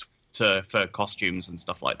events for costumes and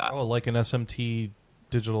stuff like that. Oh, like an SMT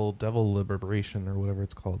Digital Devil Liberation or whatever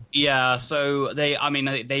it's called. Yeah, so they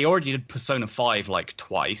already did Persona 5 like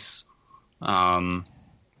twice. But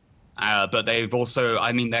they've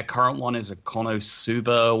also, their current one is a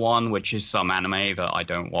Konosuba one, which is some anime that I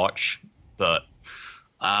don't watch. But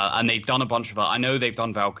and they've done a bunch of I know they've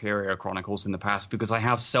done Valkyria Chronicles in the past because I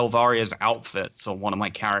have Selvaria's outfits on one of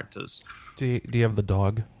my characters. Do you have the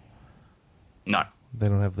dog? No. They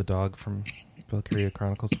don't have the dog from Valkyria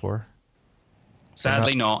Chronicles 4?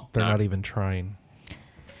 Sadly not. They're not even trying.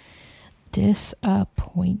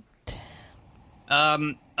 Disappoint.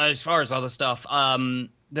 As far as other stuff,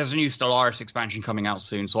 there's a new Stellaris expansion coming out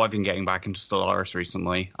soon, so I've been getting back into Stellaris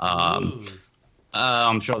recently.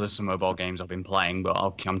 I'm sure there's some mobile games I've been playing, but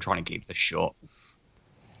I'm trying to keep this short.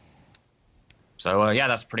 So,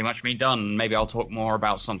 that's pretty much me done. Maybe I'll talk more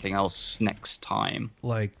about something else next time.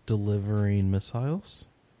 Like delivering missiles?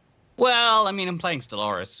 Well, I'm playing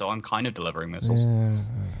Stellaris, so I'm kind of delivering missiles.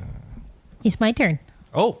 It's my turn.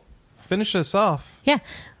 Oh, finish this off. Yeah.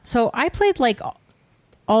 So I played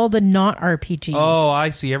all the not RPGs. Oh, I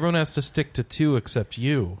see. Everyone has to stick to 2 except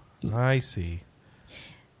you. I see.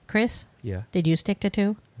 Chris? Yeah. Did you stick to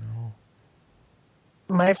 2? No.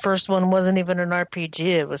 My first one wasn't even an RPG.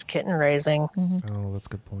 It was kitten raising. Mm-hmm. Oh, that's a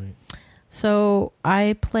good point. So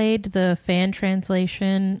I played the fan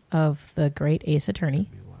translation of The Great Ace Attorney.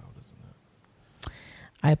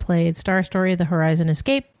 I played Star Story: The Horizon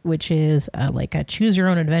Escape, which is like a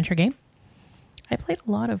choose-your-own-adventure game. I played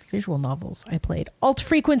a lot of visual novels. I played Alt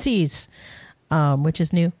Frequencies, which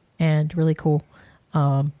is new and really cool.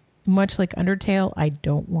 Much like Undertale, I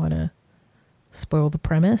don't want to spoil the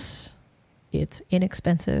premise. It's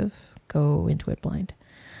inexpensive. Go into it blind.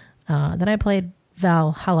 Then I played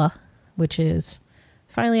Valhalla, which is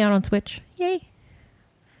finally out on Switch. Yay!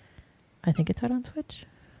 I think it's out on Switch.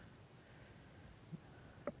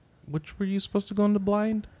 Which were you supposed to go into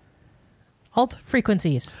blind? Alt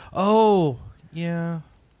Frequencies. Oh, yeah.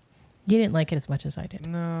 You didn't like it as much as I did.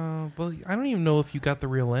 No, well, I don't even know if you got the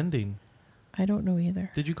real ending. I don't know either.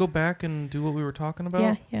 Did you go back and do what we were talking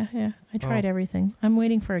about? Yeah. I tried everything. I'm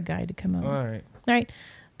waiting for a guide to come out. All right.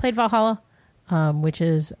 Played Valhalla, which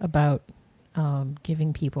is about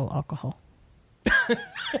giving people alcohol.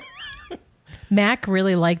 Mac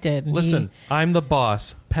really liked it. Listen, I'm the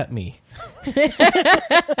boss. Pet me.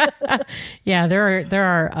 Yeah,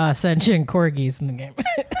 there are sentient corgis in the game.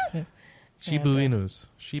 Shiba Inus.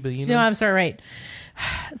 No, I'm sorry. Right.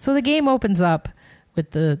 So the game opens up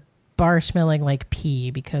with the bar smelling like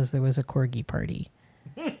pee because there was a corgi party,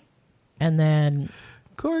 and then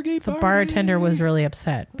the bartender was really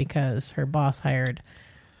upset because her boss hired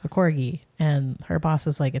a corgi, and her boss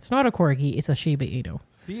is like, "It's not a corgi, it's a Shiba Inu."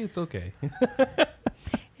 See, it's okay.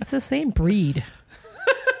 It's the same breed.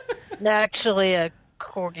 Actually, a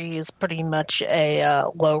corgi is pretty much a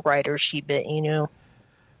lowrider Shiba Inu.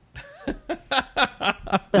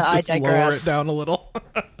 I digress. Lower it down a little.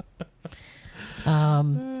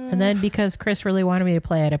 And then because Chris really wanted me to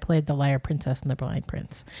play it, I played The Liar Princess and The Blind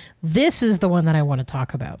Prince. This is the one that I want to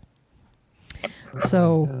talk about.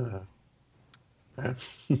 So...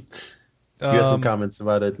 You had some comments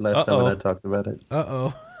about it last time when I talked about it.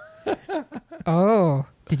 Oh,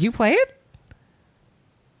 did you play it?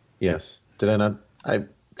 Yes. Did I not? I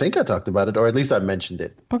think I talked about it, or at least I mentioned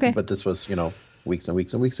it. Okay. But this was, weeks and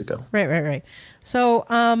weeks and weeks ago. Right. So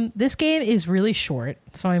this game is really short,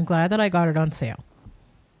 so I'm glad that I got it on sale.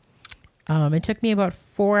 It took me about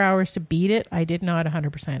 4 hours to beat it. I did not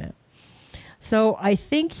 100% it. So I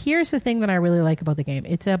think here's the thing that I really like about the game.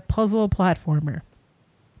 It's a puzzle platformer.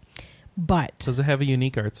 But does it have a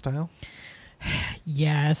unique art style?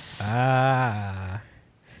 Yes.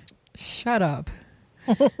 Shut up.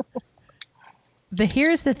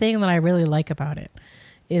 Here's the thing that I really like about it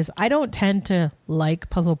is I don't tend to like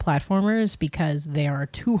puzzle platformers because they are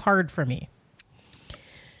too hard for me.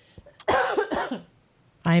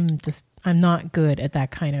 I'm not good at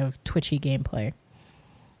that kind of twitchy gameplay.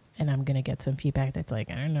 And I'm going to get some feedback that's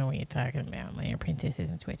like, I don't know what you're talking about. My princess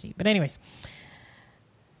isn't twitchy. But anyways,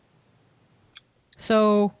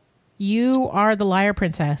 So you are the liar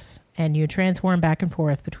princess, and you transform back and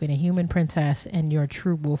forth between a human princess and your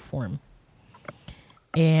true wolf form.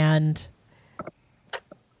 And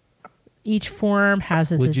each form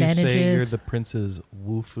has its advantages. Would you say you're the prince's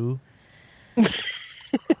Woof-fu?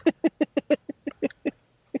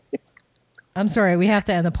 I'm sorry, we have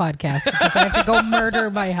to end the podcast because I have to go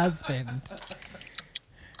murder my husband.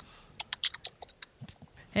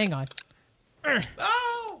 Hang on.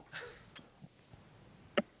 No!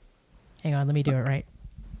 Hang on, let me do it right.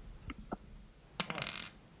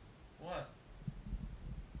 What?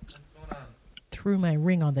 What's going on? Threw my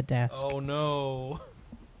ring on the desk. Oh, no.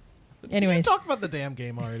 Anyways. Talk about the damn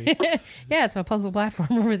game already. Yeah, it's a puzzle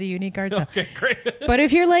platformer with a unique art style. Okay, great. But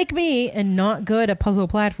if you're like me and not good at puzzle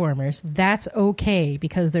platformers, that's okay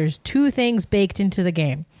because there's two things baked into the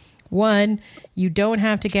game. One, you don't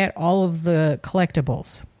have to get all of the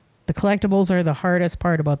collectibles. The collectibles are the hardest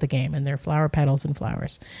part about the game, and they're flower petals and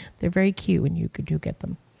flowers. They're very cute when you do get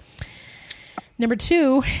them. Number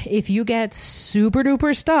two, if you get super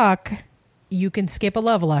duper stuck, you can skip a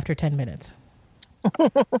level after 10 minutes.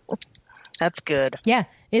 That's good. Yeah,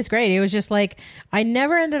 it's great. It was just like, I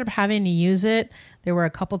never ended up having to use it. There were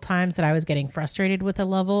a couple times that I was getting frustrated with a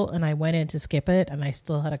level and I went in to skip it and I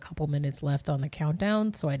still had a couple minutes left on the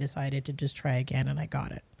countdown. So I decided to just try again and I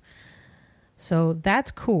got it. So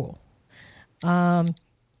that's cool. I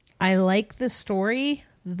like the story.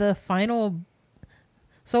 The final...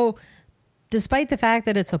 So despite the fact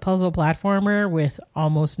that it's a puzzle platformer with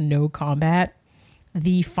almost no combat,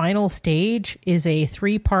 the final stage is a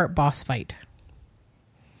 3-part boss fight.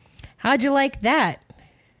 How'd you like that?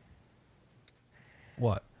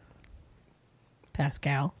 What?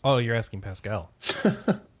 Pascal. Oh, you're asking Pascal.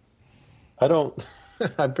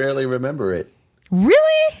 I barely remember it.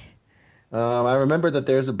 Really? I remember that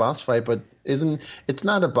there's a boss fight, but it's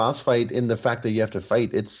not a boss fight in the fact that you have to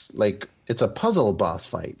fight. It's a puzzle boss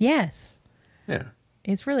fight. Yes. Yeah.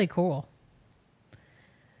 It's really cool.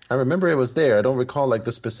 I remember it was there. I don't recall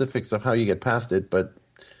the specifics of how you get past it, but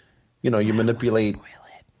you manipulate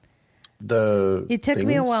the It took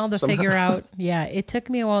me a while to somehow. figure out. Yeah, it took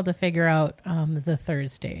me a while to figure out the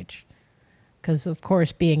third stage. Because, of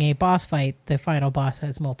course, being a boss fight, the final boss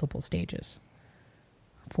has multiple stages.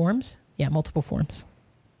 Forms? Yeah, multiple forms.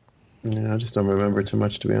 Yeah, I just don't remember too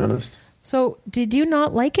much, to be honest. So, did you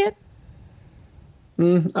not like it?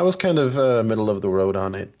 I was kind of middle of the road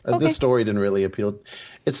on it. Okay. The story didn't really appeal.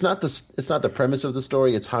 It's not the premise of the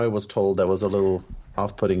story. It's how it was told that was a little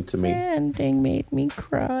off-putting to me. The ending made me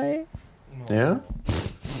cry. Yeah?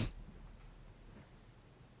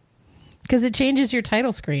 Because it changes your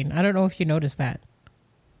title screen. I don't know if you noticed that.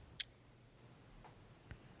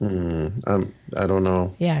 I don't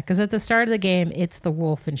know. Yeah, because at the start of the game, it's the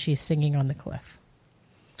wolf and she's singing on the cliff.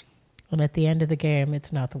 And at the end of the game,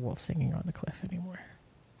 it's not the wolf singing on the cliff anymore.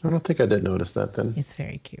 I don't think I did notice that then. It's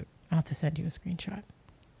very cute. I'll have to send you a screenshot.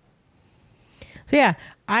 So yeah,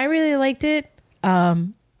 I really liked it.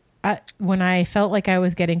 When I felt like I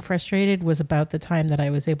was getting frustrated was about the time that I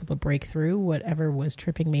was able to break through whatever was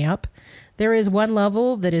tripping me up. There is one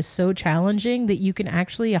level that is so challenging that you can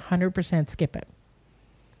actually 100% skip it.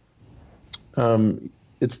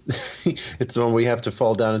 It's the one where you have to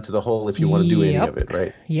fall down into the hole if you want to do any of it,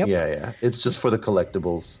 right? Yep. Yeah. It's just for the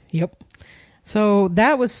collectibles. Yep. So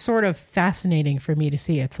that was sort of fascinating for me to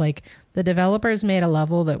see. It's like the developers made a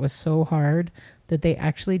level that was so hard that they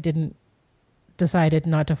actually decided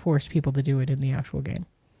not to force people to do it in the actual game.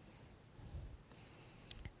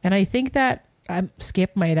 And I think that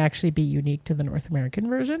skip might actually be unique to the North American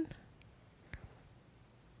version.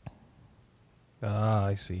 Ah,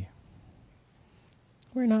 I see.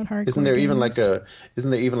 We're not hardcore. Isn't there even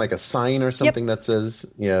gamers. like a sign or something that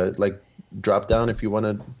says, drop down if you want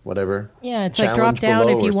to, whatever. Yeah, it's like drop down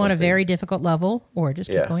if you want a something. very difficult level, or just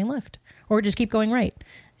keep going left, or just keep going right.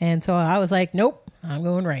 And so I was like, nope, I'm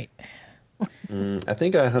going right. I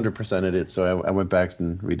think I 100%ed it, so I went back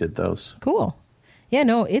and redid those. Cool. Yeah,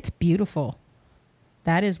 no, it's beautiful.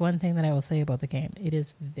 That is one thing that I will say about the game. It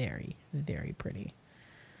is very, very pretty.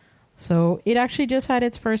 So it actually just had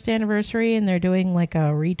its first anniversary, and they're doing like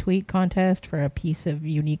a retweet contest for a piece of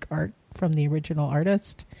unique art from the original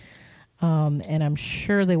artist. And I'm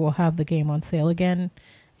sure they will have the game on sale again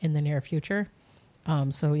in the near future.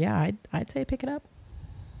 So yeah, I'd say pick it up.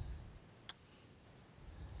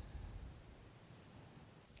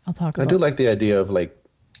 I'll talk about I do like the idea of Go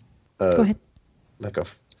ahead. like a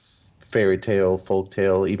fairy tale, folk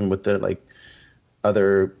tale, even with the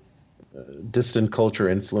other distant culture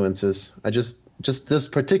influences. I just this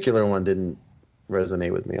particular one didn't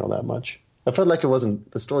resonate with me all that much. I felt like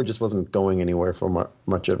the story just wasn't going anywhere for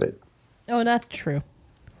much of it. Oh, that's true.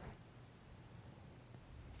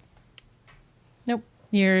 Nope.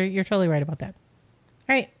 You're totally right about that.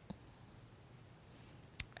 All right.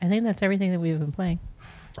 I think that's everything that we've been playing.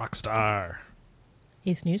 Rockstar.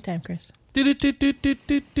 It's news time, Chris.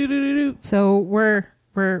 So we're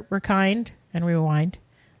kind and rewind,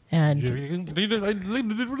 and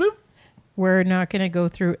we're not going to go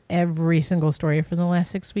through every single story for the last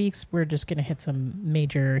 6 weeks. We're just going to hit some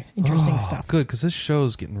major interesting stuff. Good, because this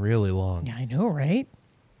show's getting really long. Yeah, I know, right?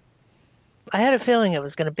 I had a feeling it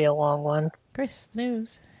was going to be a long one. Chris,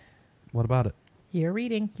 news. What about it? You're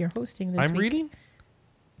reading. You're hosting this week. I'm reading?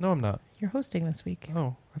 No, I'm not. You're hosting this week.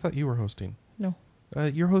 Oh, I thought you were hosting. No.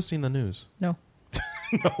 You're hosting the news. No.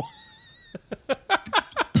 No.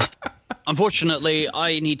 Unfortunately,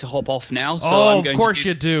 I need to hop off now. So I'm going of course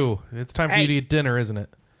you do. It's time for you to eat dinner, isn't it?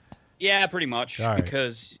 Yeah, pretty much. All right.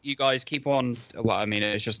 Because you guys keep on. Well, I mean,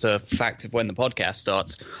 it's just a fact of when the podcast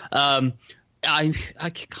starts. I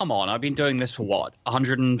come on. I've been doing this for what,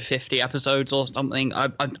 150 episodes or something.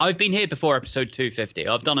 I've been here before episode 250.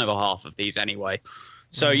 I've done over half of these anyway.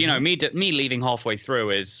 So you know, me leaving halfway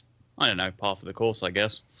through is, I don't know, par for the course, I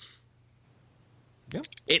guess. Yep.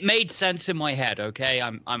 It made sense in my head. Okay,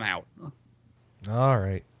 I'm out. All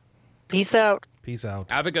right. Peace out. Peace out.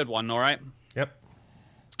 Have a good one. All right. Yep.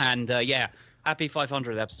 And yeah, happy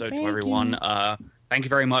 500th episode Thank to everyone. you. Thank you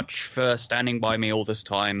very much for standing by me all this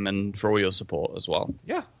time and for all your support as well.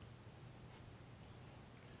 Yeah.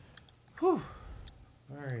 Whew.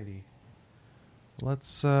 Alrighty.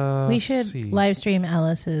 Let's we should see. live stream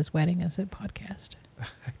Alice's wedding as a podcast.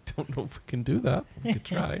 I don't know if we can do that. We could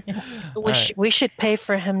try. We should pay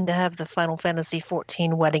for him to have the Final Fantasy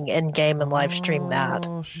XIV wedding end game and live stream that.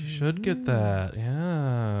 Oh, she should get that.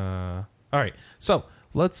 Yeah. All right. So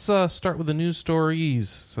let's start with the news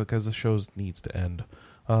stories, because the show needs to end.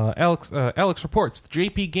 Alex reports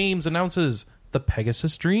JP Games announces the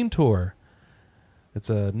Pegasus Dream Tour. It's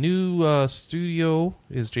a new studio,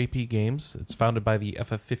 is JP Games. It's founded by the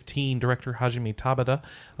FF15 director Hajime Tabata.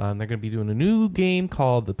 And they're going to be doing a new game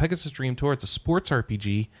called the Pegasus Dream Tour. It's a sports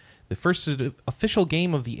RPG, the first official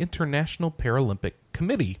game of the International Paralympic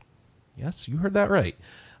Committee. Yes, you heard that right.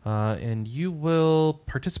 And you will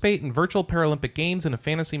participate in virtual Paralympic Games in a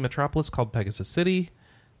fantasy metropolis called Pegasus City.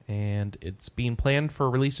 And it's being planned for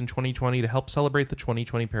release in 2020 to help celebrate the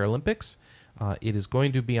 2020 Paralympics. It is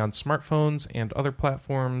going to be on smartphones and other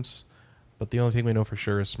platforms, but the only thing we know for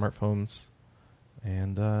sure is smartphones.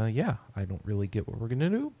 And yeah, I don't really get what we're going to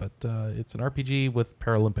do, but it's an RPG with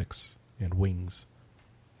Paralympics and wings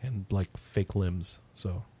and like fake limbs.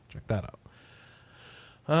 So check that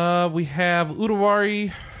out. We have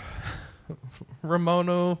Udawari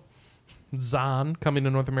Ramono Zan coming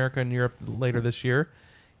to North America and Europe later this year.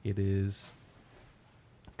 It is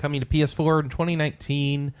coming to PS4 in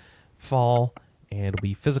 2019 fall, and will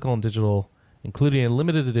be physical and digital, including a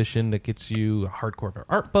limited edition that gets you a hardcover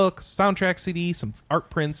art book, soundtrack CD, some art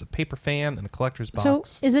prints, a paper fan, and a collector's box.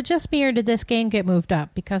 So, is it just me or did this game get moved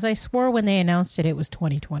up? Because I swore when they announced it, it was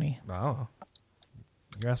 2020. Oh,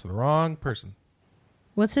 you're asking the wrong person.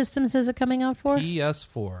 What systems is it coming out for?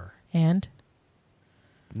 PS4. And?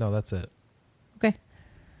 No, that's it. Okay.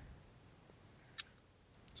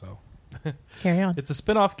 So... Carry on. It's a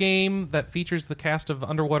spin-off game that features the cast of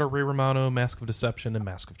Underwater Ray Romano, Mask of Deception, and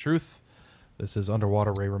Mask of Truth. This is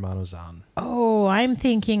Underwater Ray Romano Zan. Oh, I'm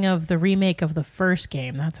thinking of the remake of the first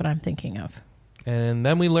game. That's what I'm thinking of. And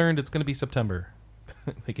then we learned it's going to be September.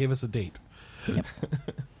 They gave us a date. Yep.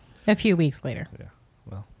 A few weeks later. Yeah,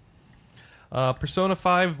 well. Persona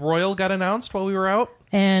 5 Royal got announced while we were out.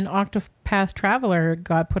 And Octopath Traveler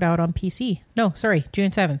got put out on PC. No, sorry,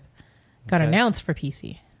 June 7th. Got announced for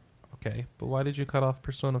PC. Okay, but why did you cut off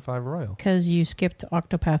Persona 5 Royal? Because you skipped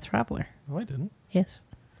Octopath Traveler. No, I didn't. Yes.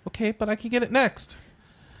 Okay, but I can get it next.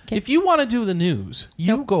 Okay. If you want to do the news,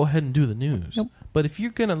 you go ahead and do the news. Nope. But if you're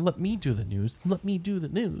going to let me do the news, let me do the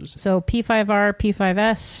news. So P5R,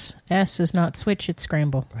 P5S, S is not Switch, it's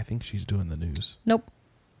Scramble. I think she's doing the news. Nope.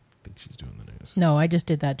 I think she's doing the news. No, I just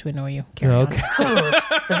did that to annoy you. Carry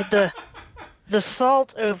on. The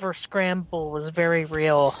salt over Scramble was very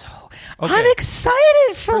real. Okay. I'm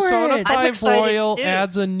excited for Persona it. 5 Royal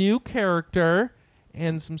adds a new character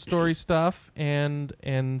and some story stuff, and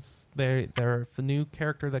they're the new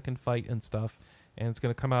character that can fight and stuff, and it's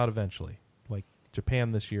going to come out eventually, like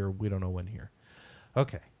Japan this year. We don't know when here.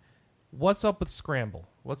 Okay, what's up with Scramble?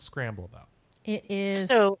 What's Scramble about? It is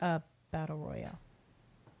a battle royale.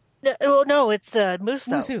 No, it's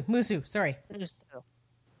Muso. Musu. Sorry. Muso.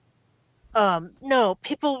 No,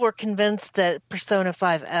 people were convinced that Persona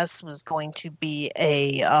 5S was going to be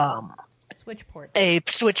a a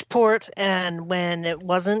Switch port, and when it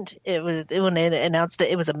wasn't, when they announced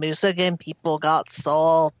that it was a Musa game, people got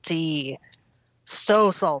salty.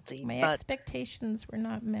 So salty. My expectations were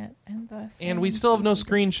not met, and thus. And we still have no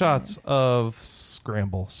screenshots of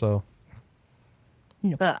Scramble, so.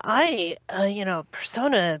 But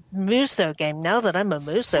Persona Muso game. Now that I'm a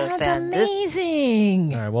Muso fan,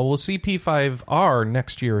 amazing. All right, well, we'll see P5R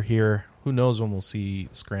next year here. Who knows when we'll see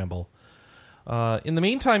Scramble. In the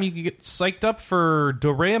meantime, you can get psyched up for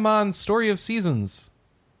Doraemon Story of Seasons.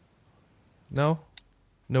 No?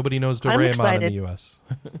 Nobody knows Doraemon in the U.S.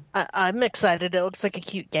 I'm excited. It looks like a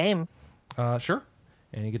cute game. Sure.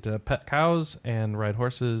 And you get to pet cows and ride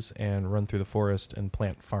horses and run through the forest and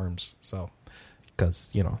plant farms. So,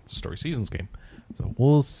 because, it's a Story Seasons game. So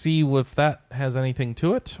we'll see if that has anything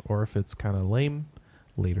to it or if it's kind of lame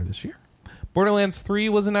later this year. Borderlands 3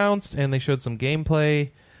 was announced, and they showed some gameplay.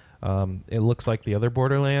 It looks like the other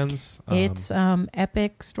Borderlands. It's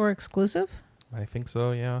Epic Store exclusive? I think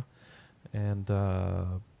so, yeah. And,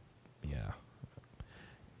 yeah.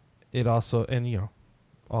 It also, and,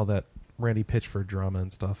 all that Randy Pitchford drama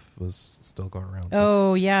and stuff was still going around. So.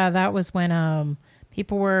 Oh, yeah, that was when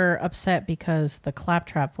people were upset because the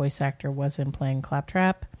Claptrap voice actor wasn't playing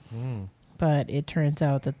Claptrap. But it turns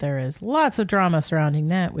out that there is lots of drama surrounding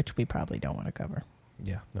that, which we probably don't want to cover.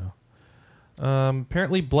 Yeah, no.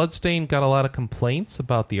 Apparently Bloodstained got a lot of complaints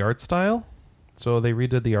about the art style. So they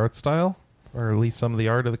redid the art style, or at least some of the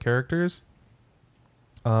art of the characters.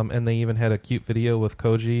 And they even had a cute video with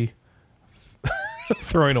Koji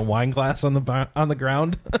throwing a wine glass on the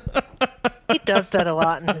ground. He does that a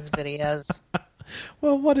lot in his videos.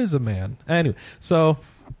 Well, what is a man? Anyway, so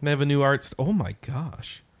they have a new art. Oh my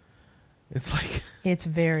gosh. It's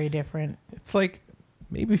very different. It's like,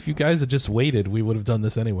 maybe if you guys had just waited, we would have done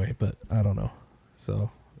this anyway, but I don't know. So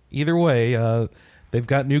either way, they've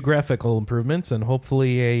got new graphical improvements, and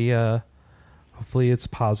hopefully it's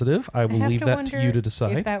positive. I will leave that to you to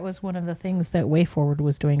decide. If that was one of the things that WayForward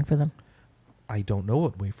was doing for them. I don't know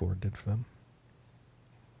what WayForward did for them.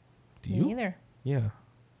 Do you? Me neither. Yeah.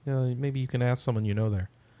 Maybe you can ask someone you know there.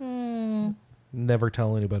 Never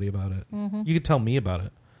tell anybody about it. Mm-hmm. You could tell me about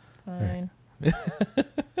it. Fine. Right.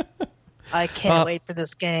 I can't wait for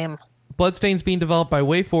this game. Bloodstained's being developed by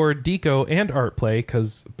WayForward, Deco, and Artplay,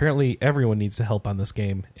 because apparently everyone needs to help on this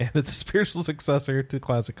game. And it's a spiritual successor to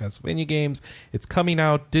classic Castlevania games. It's coming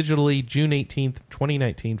out digitally June 18th,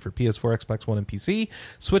 2019 for PS4, Xbox One, and PC.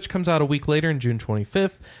 Switch comes out a week later on June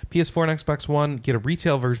 25th. PS4 and Xbox One get a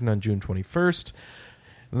retail version on June 21st.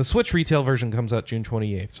 And the Switch retail version comes out June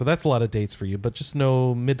 28th. So that's a lot of dates for you. But just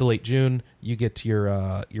know mid to late June, you get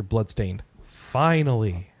your Bloodstained.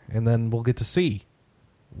 Finally. And then we'll get to see,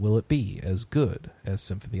 will it be as good as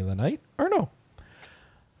Symphony of the Night or no?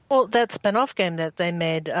 Well, that spin-off game that they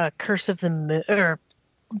made, Curse of the Moon, or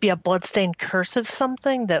Bloodstained Curse of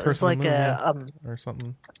something, that was like or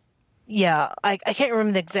something. Yeah, I can't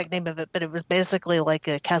remember the exact name of it, but it was basically like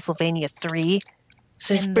a Castlevania 3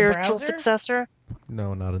 spiritual successor.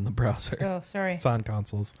 No, not in the browser. Oh, sorry. It's on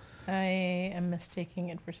consoles. I am mistaking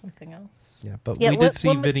it for something else. Yeah, but we did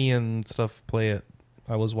see Vinny and stuff play it.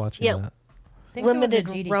 I was watching that. I think limited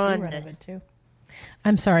run of it too.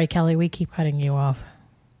 I'm sorry, Kelly. We keep cutting you off.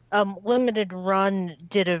 Limited Run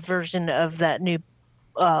did a version of that new,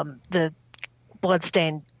 the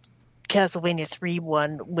Bloodstained Castlevania 3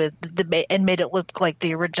 one and made it look like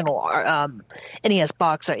the original NES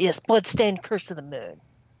box art. Yes, Bloodstained Curse of the Moon.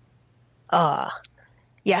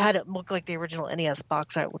 Yeah, had it look like the original NES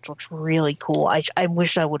box art, which looks really cool. I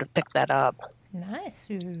wish I would have picked that up. Nice.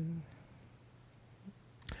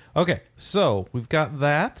 Okay, so we've got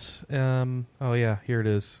that. Oh yeah, here it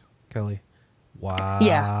is, Kelly. Wow.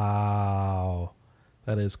 Yeah.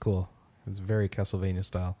 That is cool. It's very Castlevania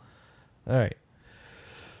style. All right.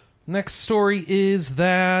 Next story is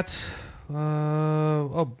that we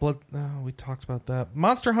talked about that.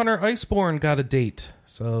 Monster Hunter Iceborne got a date.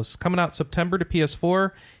 So it's coming out September to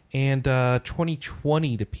PS4 and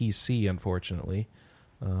 2020 to PC, unfortunately.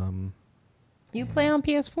 You play on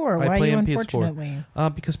PS4. Why play you on unfortunately?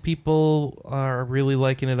 PS4. Because people are really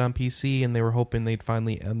liking it on PC, and they were hoping they'd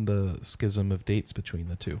finally end the schism of dates between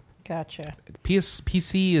the two. Gotcha.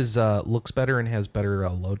 PC is looks better and has better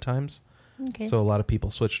load times. Okay. So a lot of people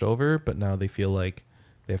switched over, but now they feel like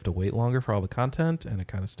they have to wait longer for all the content, and it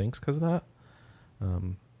kind of stinks because of that.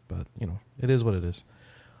 But, it is what it is.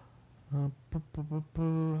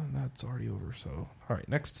 That's already over, so... All right,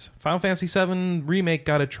 next. Final Fantasy VII Remake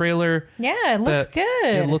got a trailer. Yeah, it looks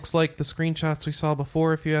good. It looks like the screenshots we saw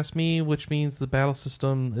before, if you ask me, which means the battle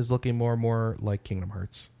system is looking more and more like Kingdom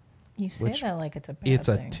Hearts. You say that like it's a bad It's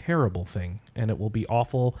thing. a terrible thing, and it will be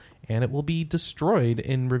awful, and it will be destroyed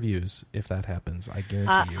in reviews if that happens. I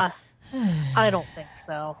guarantee you. I don't think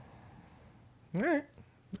so. All right.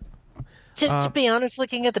 To be honest,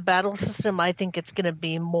 looking at the battle system, I think it's going to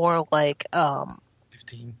be more like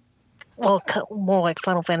 15. Well, more like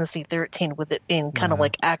Final Fantasy 13, with it being kind of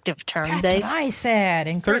like active turn based. That's what I said,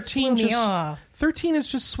 and Chris blew me off. 13 is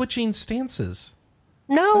just switching stances.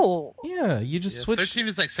 No. Yeah, you just switch. 13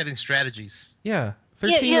 is like setting strategies. Yeah.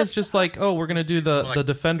 13 is just like, oh, we're going to do the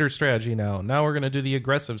defender strategy now. Now we're going to do the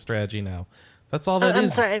aggressive strategy now. That's all that is. I'm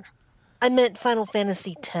sorry. I meant Final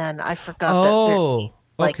Fantasy 10. I forgot that 13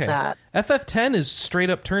 like that. FF10 is straight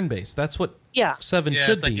up turn based. That's what 7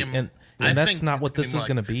 should be. And that's not what this is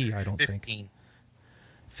going to be, I don't think.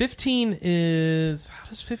 15 is... How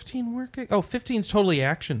does 15 work? Oh, 15 is totally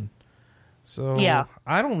action. So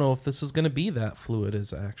I don't know if this is going to be that fluid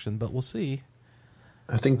as action, but we'll see.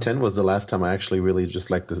 I think 10 was the last time I actually really just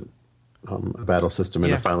liked the battle system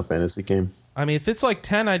in a Final Fantasy game. I mean, if it's like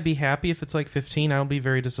 10, I'd be happy. If it's like 15, I'll be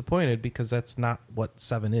very disappointed because that's not what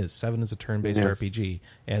 7 is. 7 is a turn-based RPG,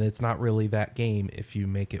 and it's not really that game if you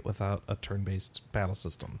make it without a turn-based battle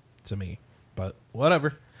system, to me. But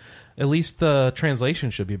whatever. At least the translation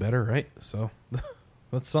should be better, right? So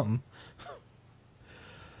that's something.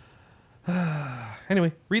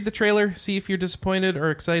 Anyway, read the trailer. See if you're disappointed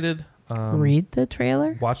or excited. Read the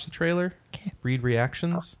trailer? Watch the trailer. Okay. Read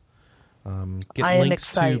reactions. Get I am links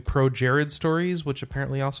excited. to Pro Jared stories, which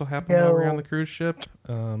apparently also happened while we were on the cruise ship.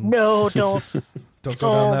 No, don't. Don't go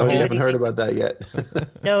down that Oh, hole. you haven't heard about that yet.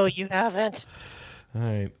 No, you haven't. All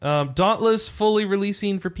right. Dauntless fully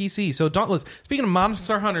releasing for PC. So Dauntless, speaking of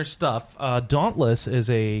Monster Hunter stuff, Dauntless is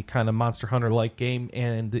a kind of Monster Hunter-like game,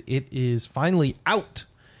 and it is finally out.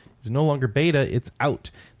 It's no longer beta, it's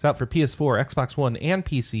out. It's out for PS4, Xbox One, and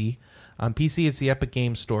PC. On PC, it's the Epic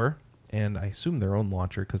Games Store, and I assume their own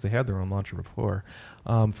launcher, because they had their own launcher before.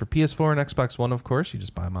 For PS4 and Xbox One, of course, you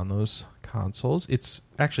just buy them on those consoles. It's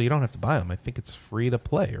actually, you don't have to buy them. I think it's free to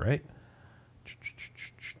play, right?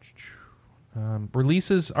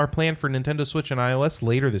 Releases are planned for Nintendo Switch and iOS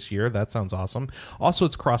later this year. That sounds awesome. Also,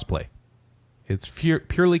 it's crossplay. It's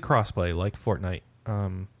purely crossplay, like Fortnite.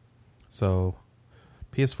 So,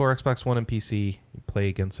 PS4, Xbox One, and PC, you play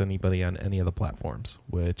against anybody on any of the platforms,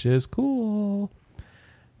 which is cool.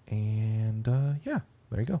 And, yeah,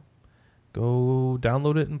 there you go. Go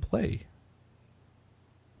download it and play.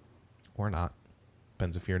 Or not.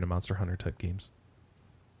 Depends if you're into Monster Hunter type games.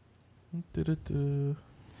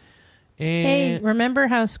 Hey, remember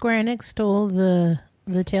how Square Enix stole the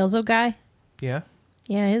Tales of guy? Yeah.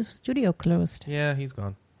 Yeah, his studio closed. Yeah, he's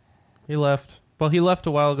gone. He left. Well, he left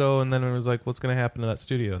a while ago, and then it was like, what's going to happen to that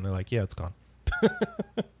studio? And they're like, yeah, it's gone.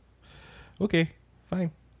 Okay, fine.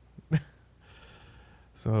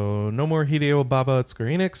 So, no more Hideo Baba at Square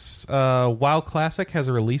Enix. WoW Classic has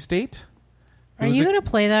a release date. Are you going to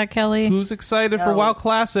play that, Kelly? Who's excited for WoW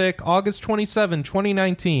Classic? August 27,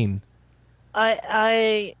 2019.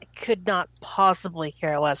 I could not possibly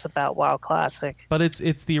care less about WoW Classic. But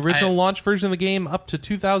it's the original launch version of the game up to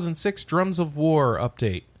 2006 Drums of War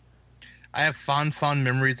update. I have fond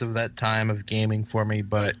memories of that time of gaming for me,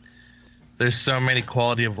 but there's so many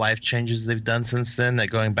quality of life changes they've done since then that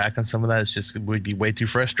going back on some of that would be way too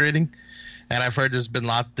frustrating. And I've heard there's been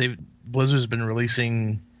Blizzard's been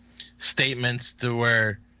releasing statements to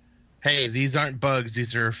where, hey, these aren't bugs.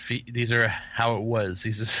 These are how it was.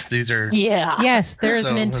 These are Yes, there's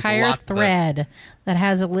an entire thread that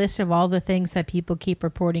has a list of all the things that people keep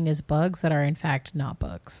reporting as bugs that are in fact not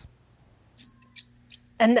bugs.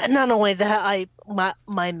 And not only that,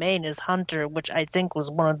 my main is Hunter, which I think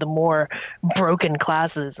was one of the more broken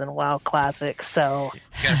classes in WoW Classic. So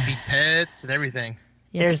you gotta feed pets and everything.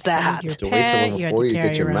 There's that. Your pet, you had to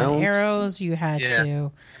carry around arrows. You had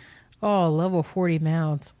to level 40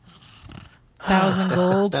 mounts. 1,000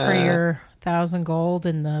 gold for your 1,000 gold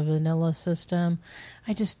in the vanilla system.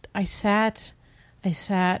 I sat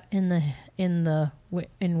in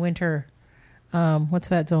winter. What's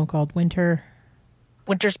that zone called? Winter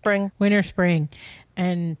Spring,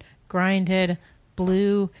 and grinded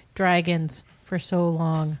blue dragons for so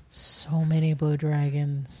long. So many blue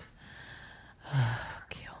dragons.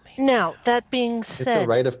 Kill me. Now, that being said, it's a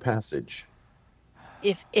rite of passage.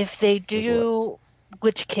 If they do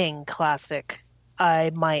Witch King Classic,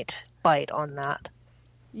 I might bite on that.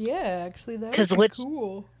 Yeah, actually, that would be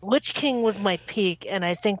cool. Witch King was my peak, and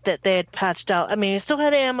I think that they had patched out. I mean, you still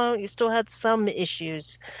had ammo, you still had some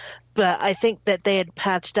issues, but I think that they had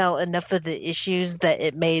patched out enough of the issues that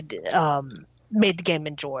it made the game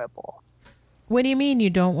enjoyable. What do you mean you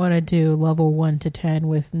don't want to do level 1 to 10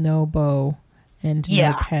 with no bow and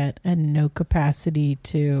no pet and no capacity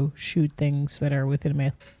to shoot things that are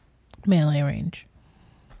within melee range.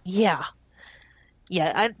 Yeah.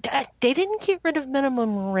 Yeah, they didn't get rid of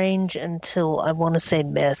minimum range until, I want to say,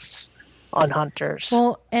 Mists on Hunters.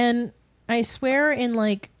 Well, and I swear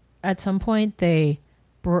at some point they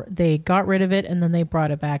got rid of it, and then they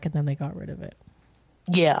brought it back, and then they got rid of it.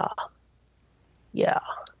 Yeah. Yeah.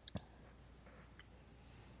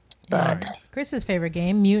 But Chris's favorite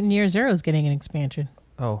game, Mutant Year Zero, is getting an expansion.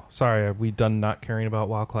 Oh, sorry. Are we done not caring about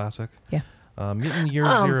WoW Classic? Yeah. Mutant Year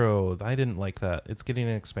Zero. I didn't like that. It's getting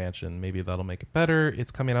an expansion. Maybe that'll make it better.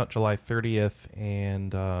 It's coming out July 30th,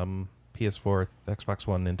 and PS4, Xbox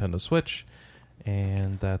One, Nintendo Switch.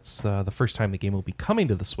 And that's the first time the game will be coming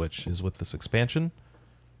to the Switch is with this expansion.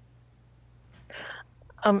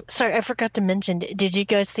 Sorry, I forgot to mention, did you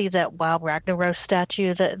guys see that WoW Ragnarok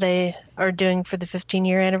statue that they are doing for the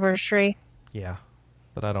 15-year anniversary? Yeah,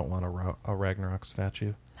 but I don't want a Ragnarok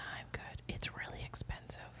statue. No, I'm good. It's really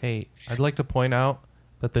expensive. Hey, I'd like to point out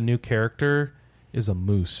that the new character is a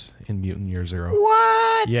moose in Mutant Year Zero.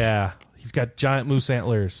 What? Yeah, he's got giant moose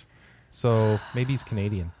antlers. So maybe he's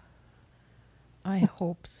Canadian. I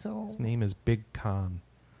hope so. His name is Big Con.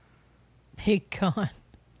 Big Con.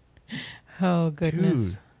 Oh,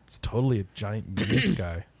 goodness. Dude, it's totally a giant moose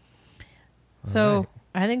guy. So,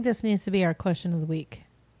 right. I think this needs to be our question of the week.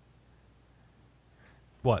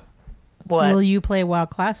 What? Will you play WoW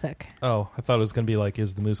Classic? Oh, I thought it was going to be like,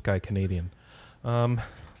 is the moose guy Canadian?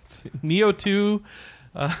 Neo 2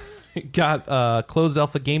 got closed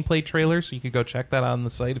alpha gameplay trailer, so you could go check that on the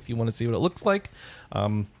site if you want to see what it looks like.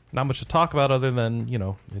 Not much to talk about other than,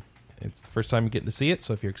 it's the first time you're getting to see it,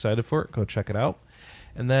 so if you're excited for it, go check it out.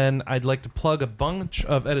 And then I'd like to plug a bunch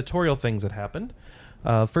of editorial things that happened.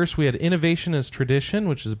 First, we had Innovation as Tradition,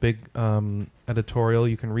 which is a big editorial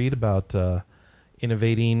you can read about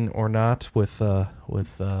innovating or not with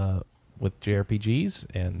JRPGs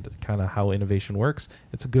and kind of how innovation works.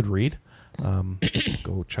 It's a good read.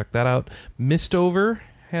 Go check that out. Mistover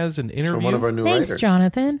has an interview. So one of our new writers. Thanks,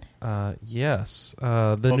 Jonathan. Yes.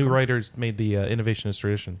 The new writers made the Innovation as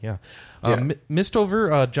Tradition. Yeah.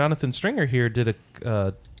 Mistover, Jonathan Stringer here did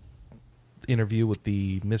a interview with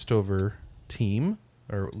the Mistover team,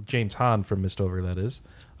 or James Hahn from Mistover, that is,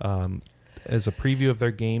 as a preview of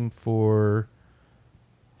their game for...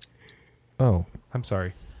 Oh, I'm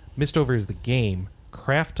sorry. Mistover is the game.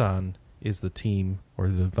 Krafton is the team or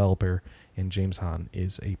the developer, and James Hahn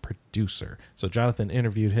is a producer. So Jonathan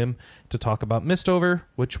interviewed him to talk about Mistover,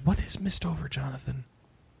 what is Mistover, Jonathan?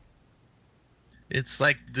 It's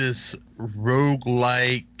like this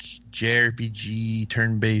roguelike JRPG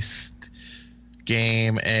turn-based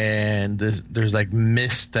game, and there's like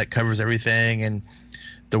mist that covers everything, and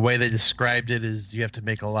the way they described it is you have to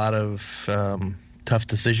make a lot of tough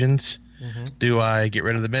decisions. Mm-hmm. Do I get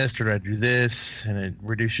rid of the mist, or do I do this? And it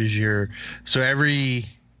reduces so every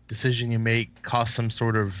decision you make costs some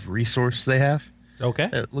sort of resource they have. Okay.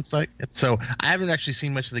 It looks like. So I haven't actually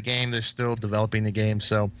seen much of the game. They're still developing the game,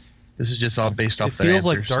 so this is just all based off their answers.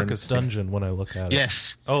 It feels like Darkest Dungeon when I look at it.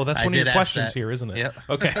 Yes. Oh, that's one of your questions here, isn't it? Yep.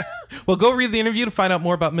 Okay. Well, go read the interview to find out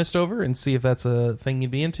more about Mistover and see if that's a thing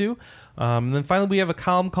you'd be into. And then finally, we have a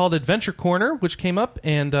column called Adventure Corner, which came up,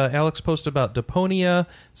 and Alex posted about Deponia,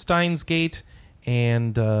 Steins Gate,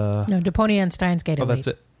 and... No, Deponia and Steins Gate. Oh, that's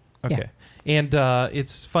it. Okay. Yeah. And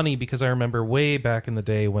it's funny because I remember way back in the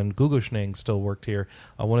day when Guguschnang still worked here,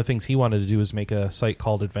 one of the things he wanted to do was make a site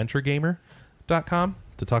called AdventureGamer.com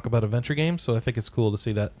to talk about adventure games. So I think it's cool to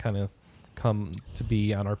see that kind of come to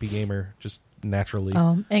be on RP Gamer just naturally.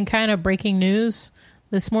 And kind of breaking news.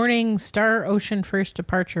 This morning, Star Ocean First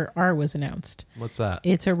Departure R was announced. What's that?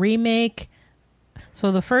 It's a remake.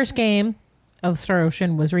 So the first game of Star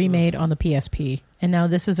Ocean was remade on the PSP, and now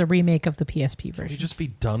this is a remake of the PSP version. Can we just be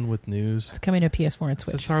done with news? It's coming to PS4 and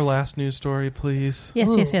Switch. Is this our last news story, please? Yes,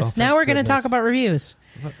 yes, yes. Oh, now we're going to talk about reviews.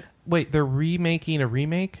 Wait, they're remaking a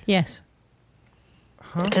remake? Yes.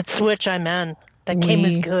 Huh? If it's Switch, I'm in. That game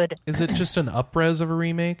is good. Is it just an up-res of a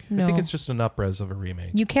remake? No. I think it's just an up-res of a remake.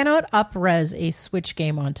 You cannot up-res a Switch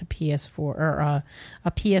game onto PS4, or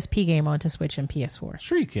a PSP game onto Switch and PS4.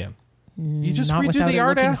 Sure you can. You just Not redo the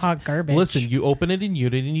art hot garbage. Listen, you open it in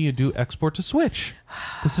Unity and you do export to Switch.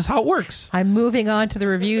 This is how it works. I'm moving on to the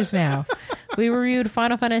reviews now. We reviewed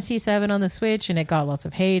Final Fantasy VII on the Switch and it got lots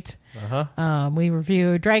of hate. We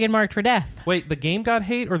reviewed Dragon Marked for Death. Wait, the game got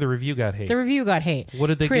hate or the review got hate? The review got hate. What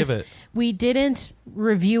did they Chris, give it? We didn't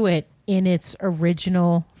review it in its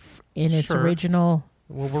original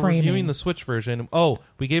Well, we're framing. reviewing the Switch version. Oh,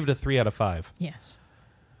 we gave it a 3 out of 5. Yes.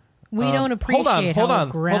 We don't appreciate how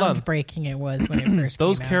groundbreaking it was when it first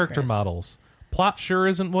Those came out, character Chris. models Plot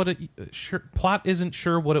isn't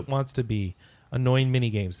sure what it wants to be. Annoying mini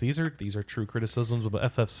games. These are true criticisms of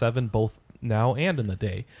FF7 both now and in the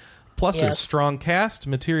day. Pluses: strong cast,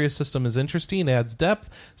 materia system is interesting, adds depth,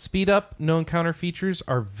 speed up, no encounter features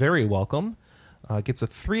are very welcome. Gets a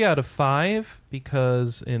 3 out of 5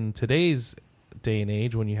 because in today's day and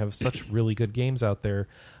age, when you have such really good games out there,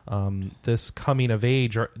 this coming of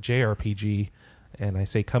age JRPG, and I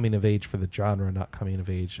say coming of age for the genre, not coming of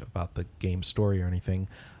age about the game story or anything,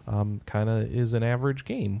 kind of is an average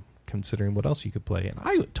game considering what else you could play. And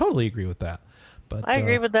I totally agree with that. But I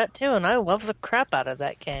agree with that too, and I love the crap out of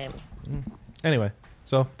that game. Anyway,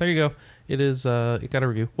 so there you go. It got a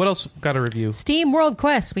review. What else got a review? Steam World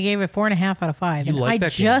Quest. We gave it 4.5 out of 5. You like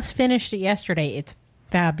that game? I just finished it yesterday. It's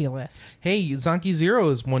fabulous. Hey, Zonky Zero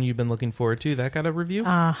is one you've been looking forward to. That got a review?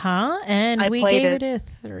 And we gave it a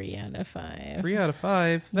 3 out of 5. 3 out of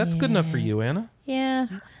 5. That's good enough for you, Anna. Yeah.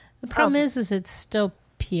 The problem is it's still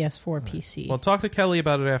PS4 PC. Well, talk to Kelly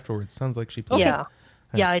about it afterwards. Sounds like she played it.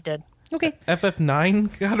 Yeah, I did. Okay.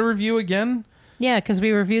 FF9 got a review again? Yeah, because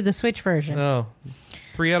we reviewed the Switch version. Oh.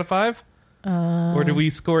 3 out of 5? Or did we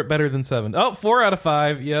score it better than 7? Oh, 4 out of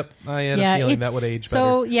 5. Yep. I had a feeling that would age better.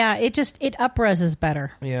 So, yeah, it up-reses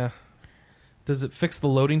better. Yeah. Does it fix the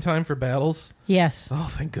loading time for battles? Yes.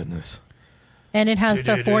 Oh, thank goodness. And it has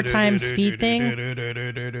the 4 times speed thing.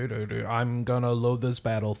 I'm gonna load this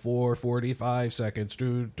battle for 45 seconds.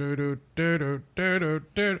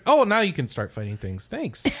 Oh, now you can start fighting things.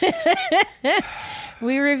 Thanks.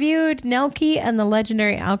 We reviewed Nelke and the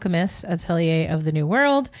Legendary Alchemist, Atelier of the New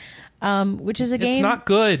World, which is a game... It's not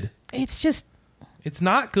good. It's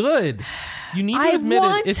not good. You need to admit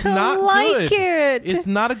it. It's not good. It's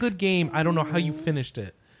not a good game. I don't know how you finished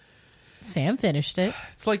it. Sam finished it.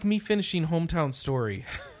 It's like me finishing Hometown Story.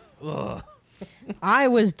 Ugh. I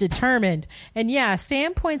was determined. And yeah,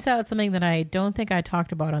 Sam points out something that I don't think I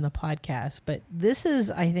talked about on the podcast, but this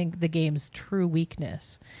is, I think, the game's true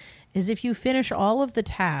weakness, is if you finish all of the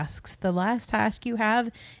tasks, the last task you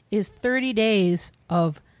have is 30 days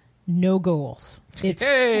of no goals. It's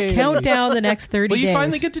count down the next 30 days. Well, you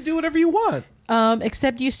finally get to do whatever you want.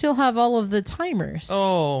 Except you still have all of the timers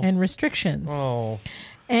and restrictions. Oh.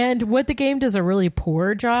 And what the game does a really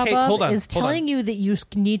poor job is telling you that you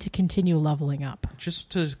need to continue leveling up. Just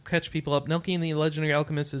to catch people up, Nelke and the Legendary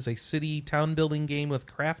Alchemist is a city town building game with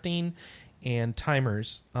crafting and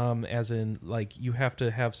timers, as in, like, you have to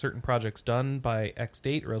have certain projects done by X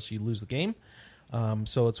date or else you lose the game.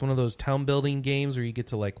 So it's one of those town building games where you get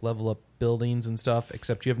to, like, level up buildings and stuff,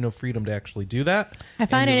 except you have no freedom to actually do that. I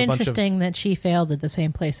find it interesting that she failed at the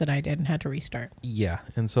same place that I did and had to restart. Yeah,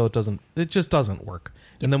 and so it just doesn't work. Yep.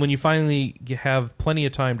 And then when you finally have plenty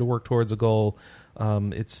of time to work towards a goal,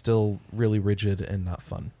 it's still really rigid and not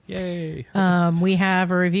fun. Yay! We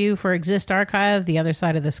have a review for Exist Archive, The Other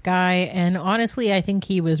Side of the Sky, and honestly, I think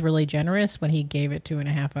he was really generous when he gave it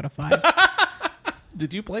 2.5 out of 5.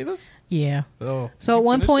 Did you play this? Yeah. Oh. So at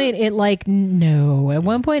one point it nosedived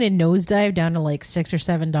down to like $6 or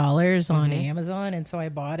 $7 on Amazon, and so I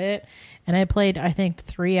bought it and I played I think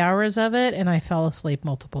 3 hours of it and I fell asleep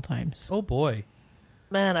multiple times. Oh boy.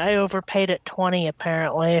 Man, I overpaid at 20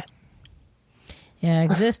 apparently. Yeah,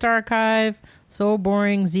 Exist Archive, so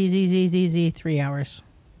boring, 3 hours.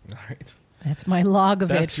 All right. That's my log of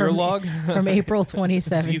it. That's your log? From April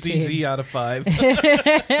 2017. ZZZ out of 5. We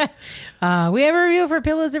have a review for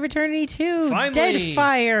Pillars of Eternity 2. Finally,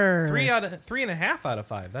 Deadfire. 3.5 out of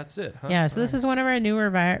 5. That's it. Huh? Yeah, so this is one of our new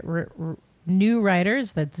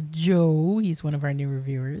writers. That's Joe. He's one of our new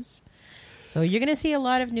reviewers. So you're going to see a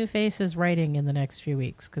lot of new faces writing in the next few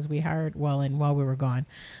weeks because we hired while we were gone.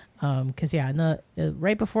 Because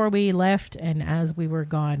right before we left and as we were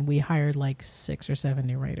gone, we hired like 6 or 7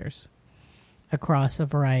 new writers across a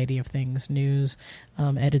variety of things, news,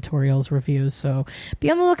 editorials, reviews. So be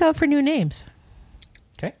on the lookout for new names.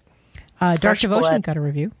 Okay. Dark Devotion got a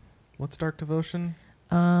review. What's Dark Devotion?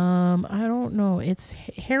 I don't know. It's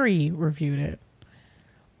Harry reviewed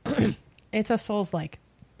it. It's a Souls-like.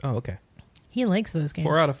 Oh, okay. He likes those games.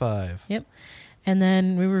 4 out of 5. Yep. And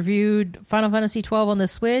then we reviewed Final Fantasy 12 on the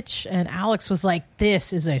Switch, and Alex was like,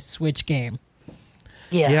 "This is a Switch game."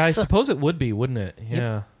 Yes. Yeah, I suppose it would be, wouldn't it?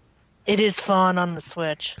 Yeah. Yep. It is fun on the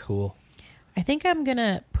Switch. Cool. I think I'm going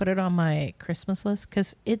to put it on my Christmas list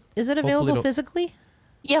because is it available physically?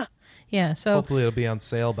 Yeah. Yeah, so... Hopefully it'll be on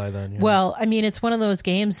sale by then. Yeah. Well, I mean, it's one of those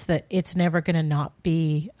games that it's never going to not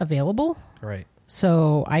be available. Right.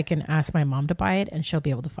 So I can ask my mom to buy it and she'll be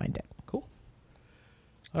able to find it. Cool.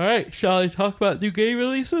 All right, shall I talk about new game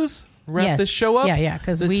releases? Wrap this show up? Yeah,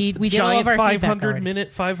 because we did all of our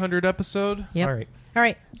 500-minute, 500 episode? Yep. All right. All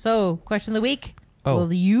right, so question of the week.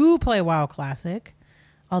 Will you play WoW Classic?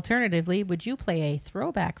 Alternatively, would you play a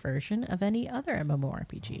throwback version of any other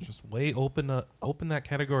MMORPG? Just open that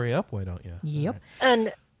category up, why don't you? Yep. Right.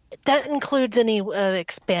 And that includes any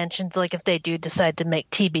expansions, like if they do decide to make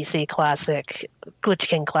TBC Classic, Glitch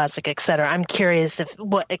King Classic, etc. I'm curious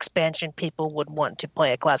what expansion people would want to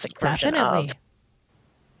play a classic version Definitely. of.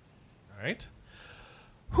 All right.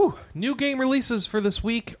 Whew. New game releases for this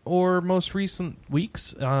week or most recent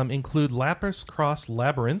weeks include Lapis Cross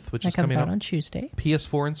Labyrinth, which That is comes coming out on Tuesday.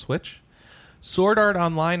 PS4 and Switch. Sword Art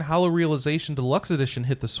Online Hollow Realization Deluxe Edition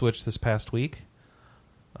hit the Switch this past week.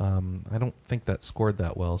 I don't think that scored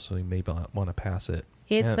that well, so you may want to pass it.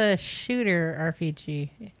 It's a shooter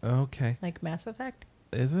RPG. Okay. Like Mass Effect?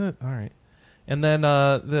 Is it? All right. And then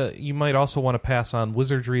you might also want to pass on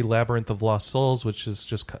Wizardry Labyrinth of Lost Souls, which is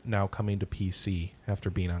just now coming to PC after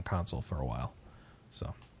being on console for a while.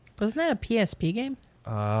 So, Wasn't that a PSP game?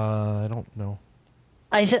 I don't know.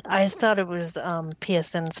 I thought it was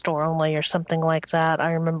PSN store only or something like that.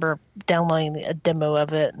 I remember downloading a demo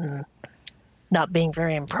of it and not being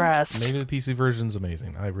very impressed. Maybe the PC version's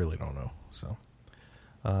amazing. I really don't know. So,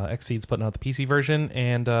 Xseed's putting out the PC version,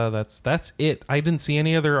 and that's it. I didn't see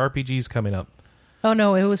any other RPGs coming up. Oh,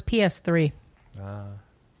 no, it was PS3.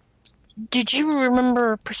 Did you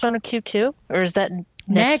remember Persona Q2? Or is that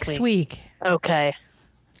next week? Okay.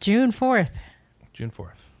 June 4th. June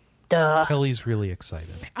 4th. Duh. Kelly's really excited.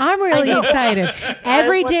 I'm really excited.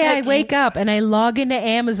 Every day I wake up and I log into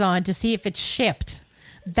Amazon to see if it's shipped.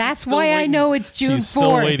 That's why I know it's June 4th. She's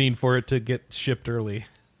still waiting for it to get shipped early.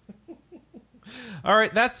 All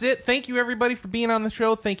right, that's it. Thank you, everybody, for being on the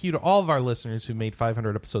show. Thank you to all of our listeners who made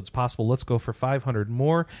 500 episodes possible. Let's go for 500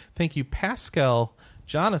 more. Thank you, Pascal,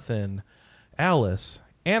 Jonathan, Alice,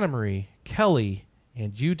 Anna Marie, Kelly,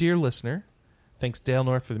 and you, dear listener. Thanks, Dale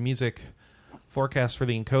North, for the music, Forecast for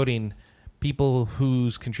the encoding, people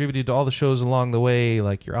who's contributed to all the shows along the way,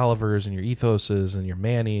 like your Olivers and your Ethoses and your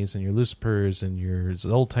Mannies and your Lucifers and your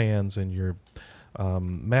Zoltans and your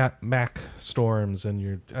Mac Storms and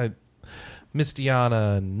your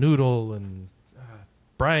Mistiana and Noodle and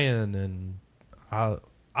Brian and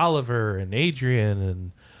Oliver and Adrian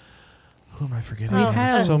and who am I forgetting? We've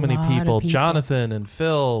had So a many lot of people. people. Jonathan and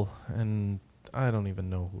Phil and I don't even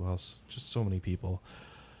know who else. Just so many people.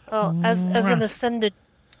 Well, as an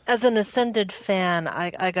ascended fan,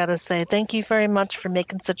 I gotta say thank you very much for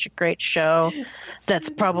making such a great show. That's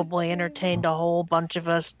probably entertained a whole bunch of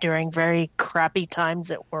us during very crappy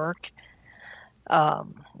times at work.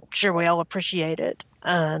 Sure, we all appreciate it,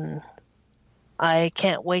 and I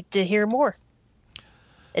can't wait to hear more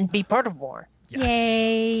and be part of more. Yes.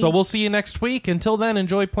 Yay! So we'll see you next week. Until then,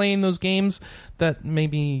 enjoy playing those games that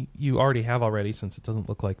maybe you already have already, since it doesn't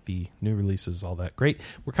look like the new release is all that great.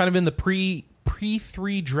 We're kind of in the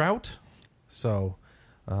pre-3 drought, so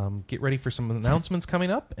get ready for some announcements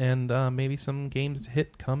coming up, and maybe some games to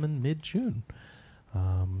hit coming mid-June.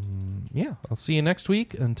 Yeah, I'll see you next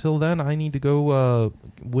week. Until then, I need to go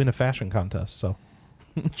win a fashion contest. So,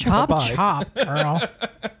 Chop, bye-bye. chop, girl.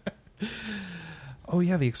 Oh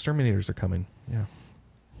yeah, the exterminators are coming. Yeah,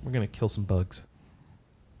 we're gonna kill some bugs.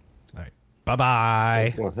 All right,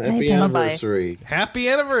 bye-bye. Well, happy anniversary! Happy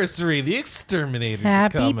anniversary! The exterminators.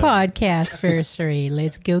 Happy are coming. podcast-versary.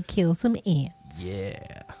 Let's go kill some ants.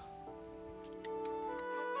 Yeah.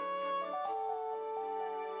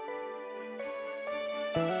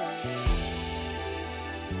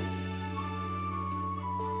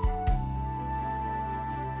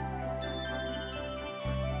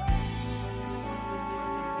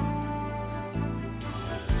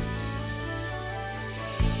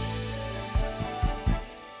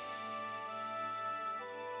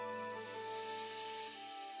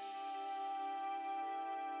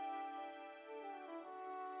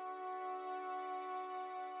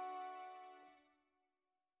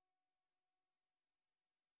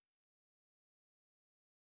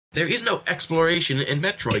 There is no exploration in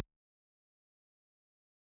Metroid.